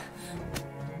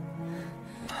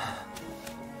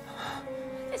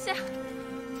殿下，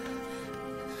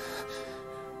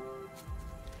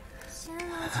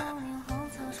莲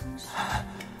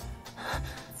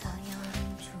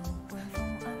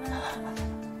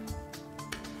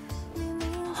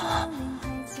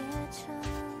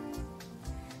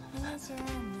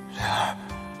儿，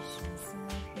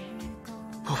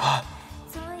不怕，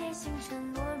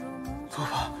不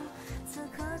怕，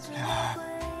莲儿，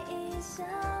莲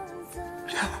儿，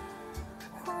莲儿，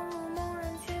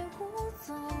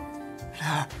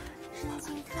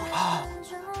不怕，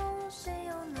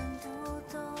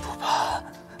不怕。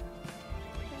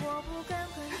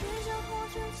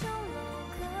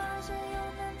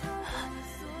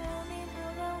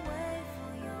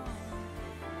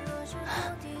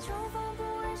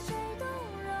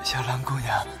小兰姑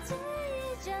娘，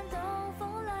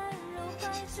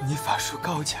你法术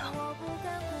高强，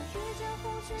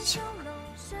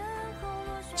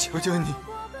求求你，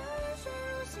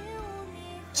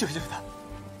救救他！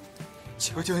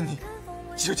求求你，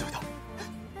救救他！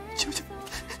求求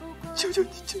你，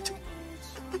救救！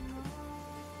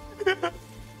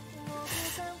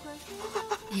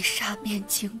你杀遍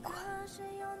京官，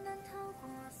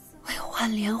为换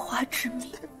莲花之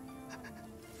命。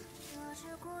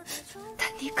但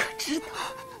你可知道，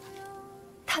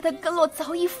他的根络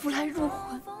早已腐烂入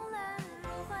魂。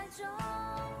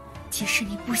即使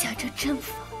你布下这阵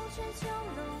法，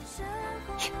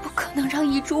也不可能让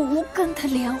一株无根的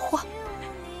莲花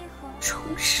重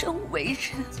生为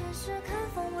人。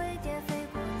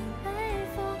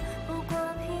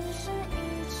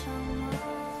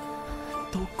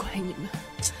都怪你们，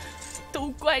都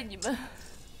怪你们！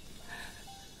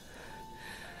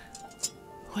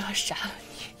我要杀了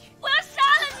你！我要杀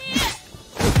了你！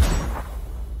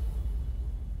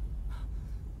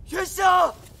月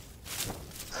香，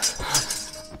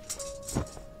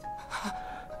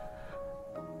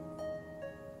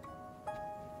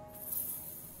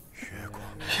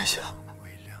月香，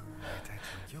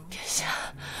殿下，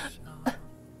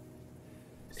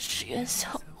是元宵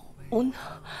无能，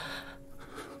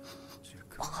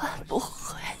换不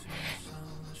回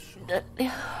你的莲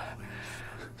儿。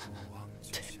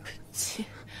对不起。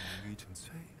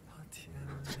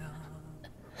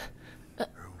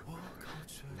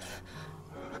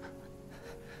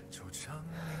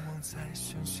在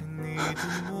深深你的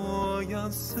模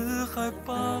样，四海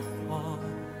八荒，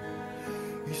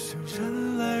一生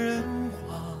人来人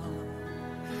往，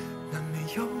难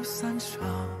免有散场，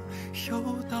有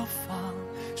到访，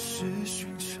是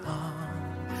寻常。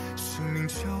生命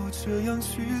就这样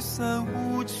聚散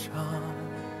无常，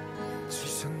只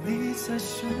剩你在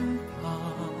身旁，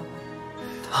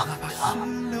哪怕是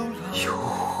流浪，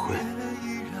也依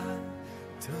然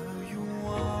的勇往。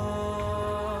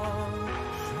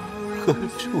何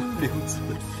处留存？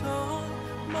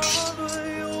马轮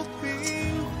有兵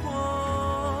荒，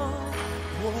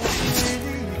我陪你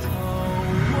逃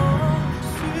亡，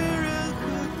去任何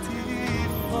地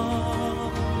方，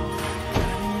甘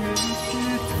愿去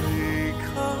对抗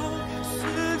世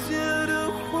界的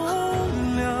荒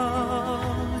凉。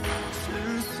尘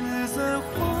世再荒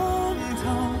唐，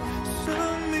生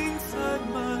命再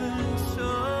漫长，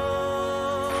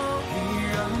依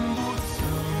然不曾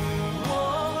忘。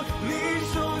你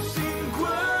手心滚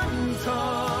烫，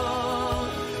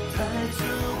带着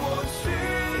我去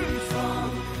闯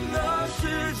那世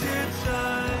界战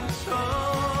场，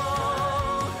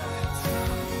怎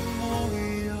么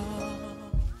样？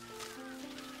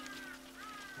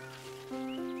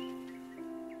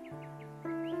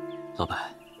老白，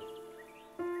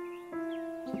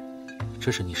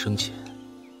这是你生前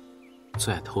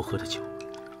最爱偷喝的酒，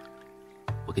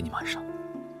我给你满上。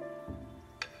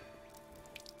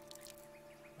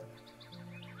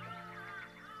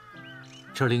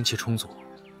这儿灵气充足，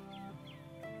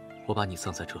我把你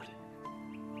葬在这里，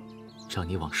这样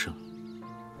你往生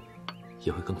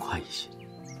也会更快一些。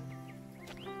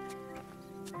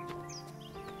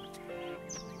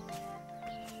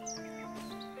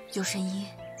九神医，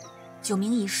九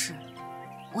明一事，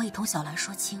我已同小兰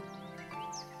说清。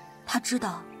他知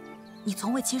道你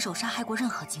从未亲手杀害过任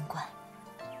何精怪，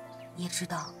也知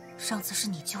道上次是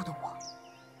你救的我，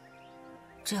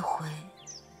这回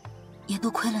也多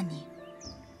亏了你，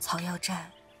草药寨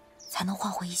才能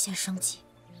换回一线生机。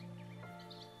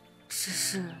只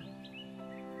是，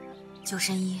九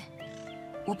神医，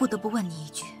我不得不问你一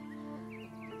句：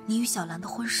你与小兰的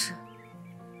婚事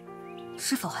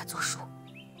是否还作数？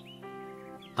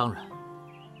当然，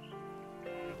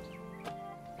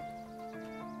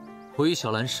我与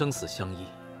小兰生死相依，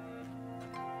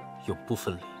永不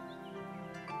分离。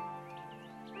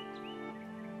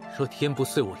若天不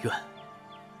遂我愿，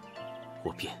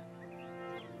我便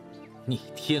逆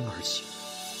天而行。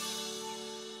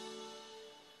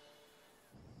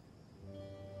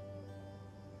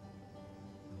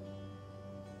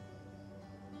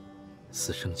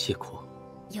此生契阔，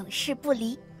永世不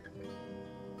离。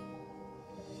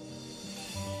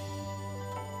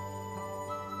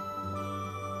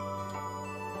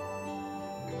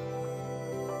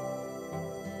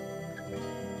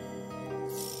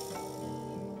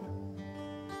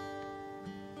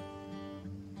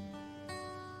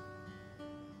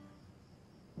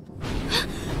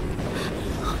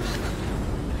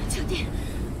求弟，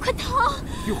快逃！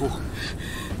玉壶，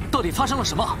到底发生了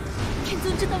什么？天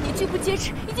尊知道你拒不接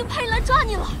旨，已经派人来抓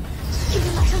你了。天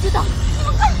尊马上就到，你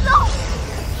们快走！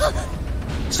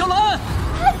小兰，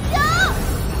阿强！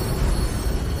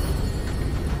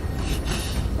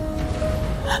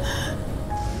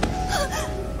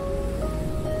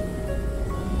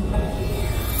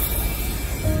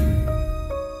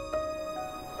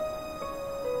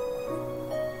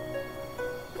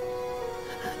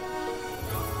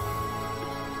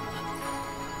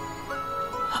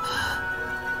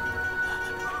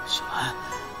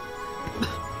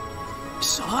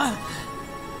小兰，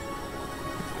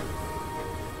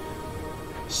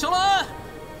小兰，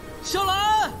小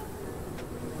兰，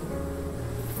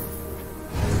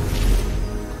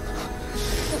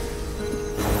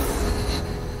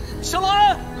小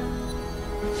兰，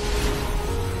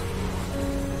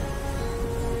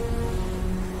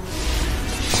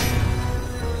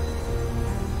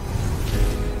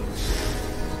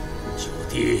九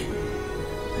弟，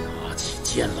拿起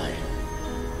剑来，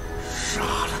杀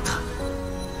了他！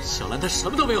小兰她什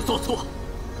么都没有做错，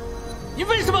你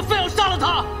为什么非要杀了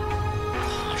她？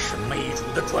他是魅主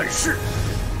的转世，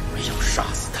我要杀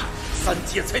死他，三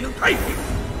界才能太平。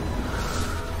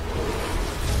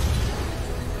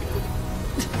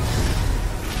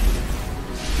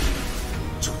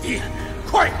九弟，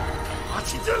快拿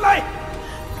起剑来！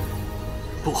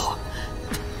不，我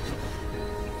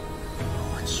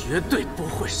绝对不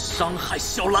会伤害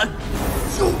小兰。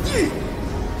九弟。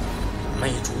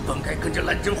魅主本该跟着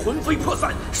兰真魂飞魄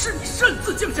散，是你擅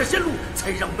自降下仙路，才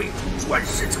让魅主转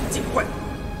世成精怪。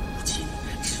如今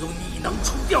只有你能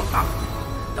除掉他，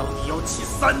难道你要弃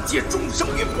三界众生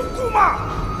于不顾吗？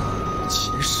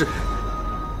前世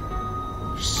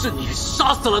是你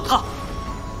杀死了他，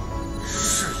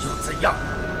是又怎样？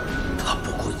他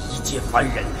不过一介凡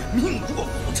人，命若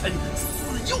浮尘，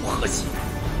死又何惜？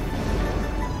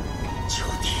九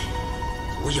弟，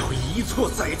不要一错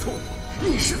再错。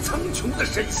你是苍穹的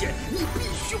神仙，你必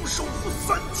须守护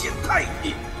三界太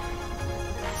平。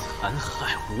残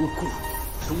害无辜，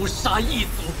诛杀异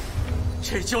族，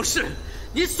这就是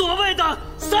你所谓的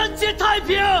三界太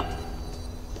平？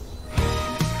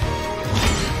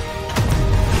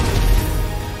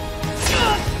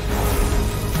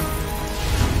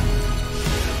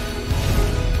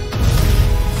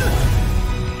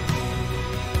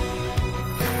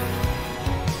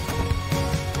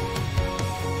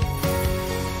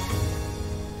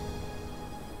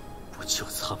救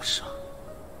苍生，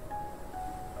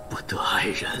不得爱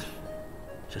人，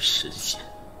这神仙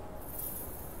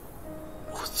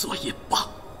不做也罢。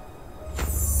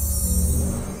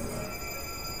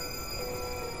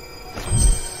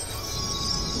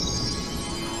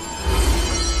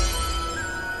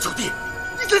九弟，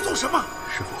你在做什么？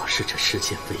如果是这世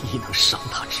间唯一能伤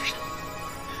他之人，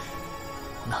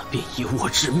那便以我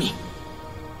之命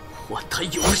还他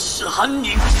永世安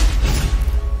宁。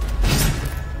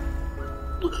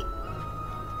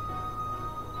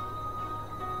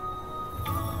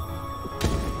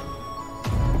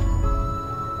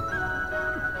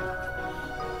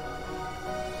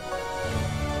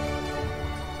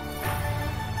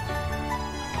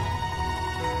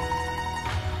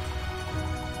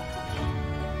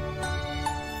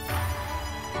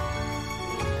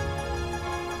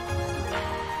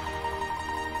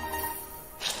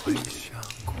回想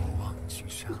过往，今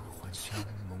生幻想，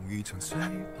梦一场，谁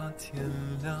怕天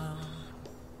亮？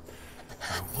而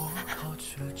我靠着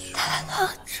窗，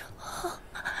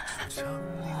常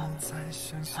年在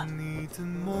想象你的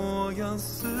模样，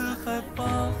四海八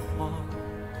荒，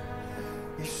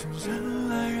一生人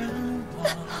来人往，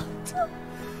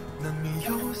难免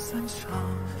有散场，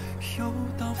有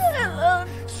到访，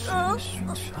是寻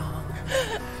常，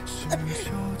生命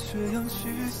就这样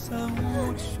聚散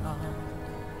无常。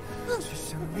只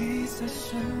想你在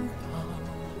身旁，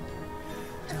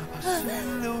哪怕是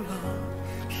流浪，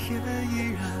也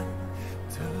依然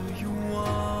的勇往。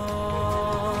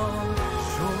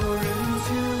说人间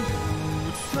无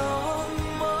常，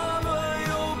马乱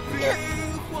有兵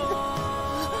荒，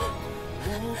我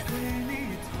陪你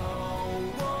逃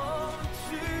往去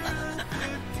任何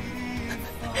地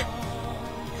方。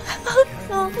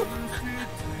老公，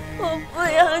我不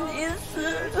要你死。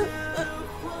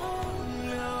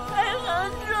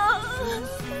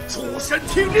审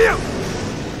听令，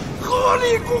合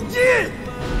力攻击！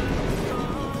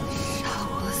杀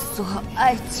我所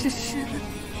爱之人！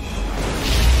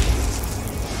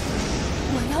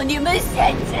我要你们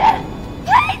先知陪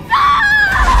葬！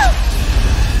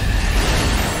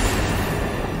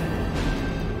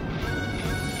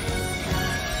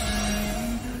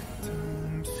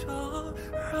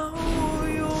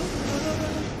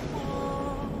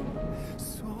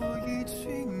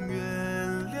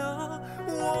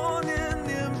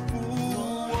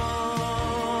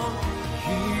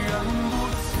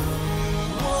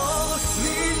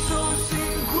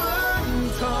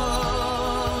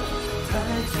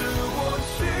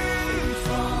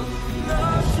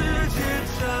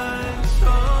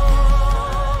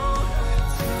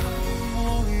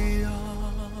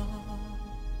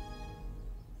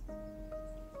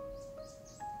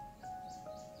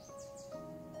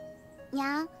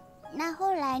娘，那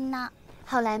后来呢？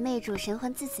后来魅主神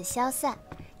魂自此消散，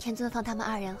天尊放他们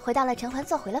二人回到了城环，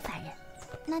做回了凡人。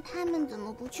那他们怎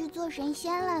么不去做神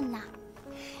仙了呢？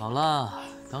好了，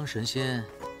当神仙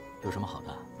有什么好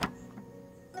的？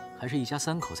还是一家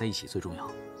三口在一起最重要，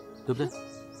对不对？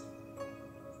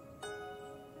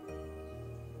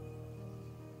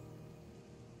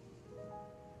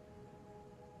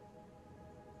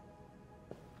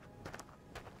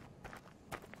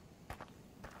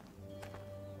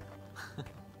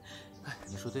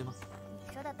你说对吗？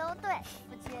你说的都对，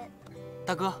夫君。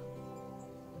大哥，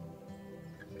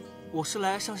我是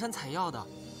来上山采药的，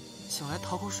想来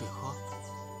讨口水喝。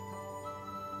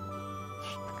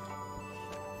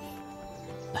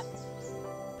来，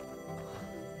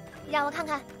让我看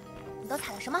看，你都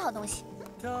采了什么好东西？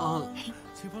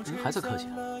还在客气，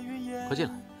快进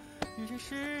来。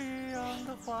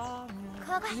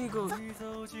快快，那个，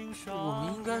我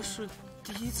们应该是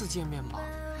第一次见面吧？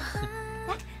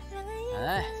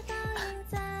哎，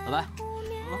老白，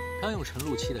刚用陈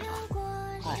露沏的茶，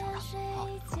来尝尝。好。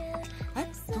哎，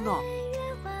等等，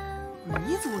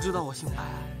你怎么知道我姓白？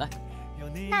来，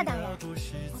那当然，我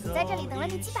们在这里等了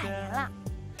你几百年了，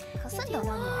可算等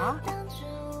到你了。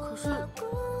可是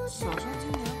小生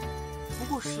今年不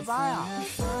过18呀，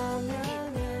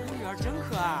女儿真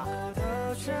可爱啊！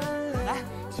来，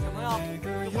小朋友，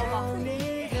有抱抱。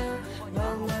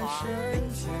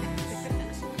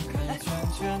圈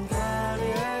圈的涟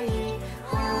漪，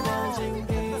不忘记彼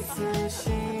此心。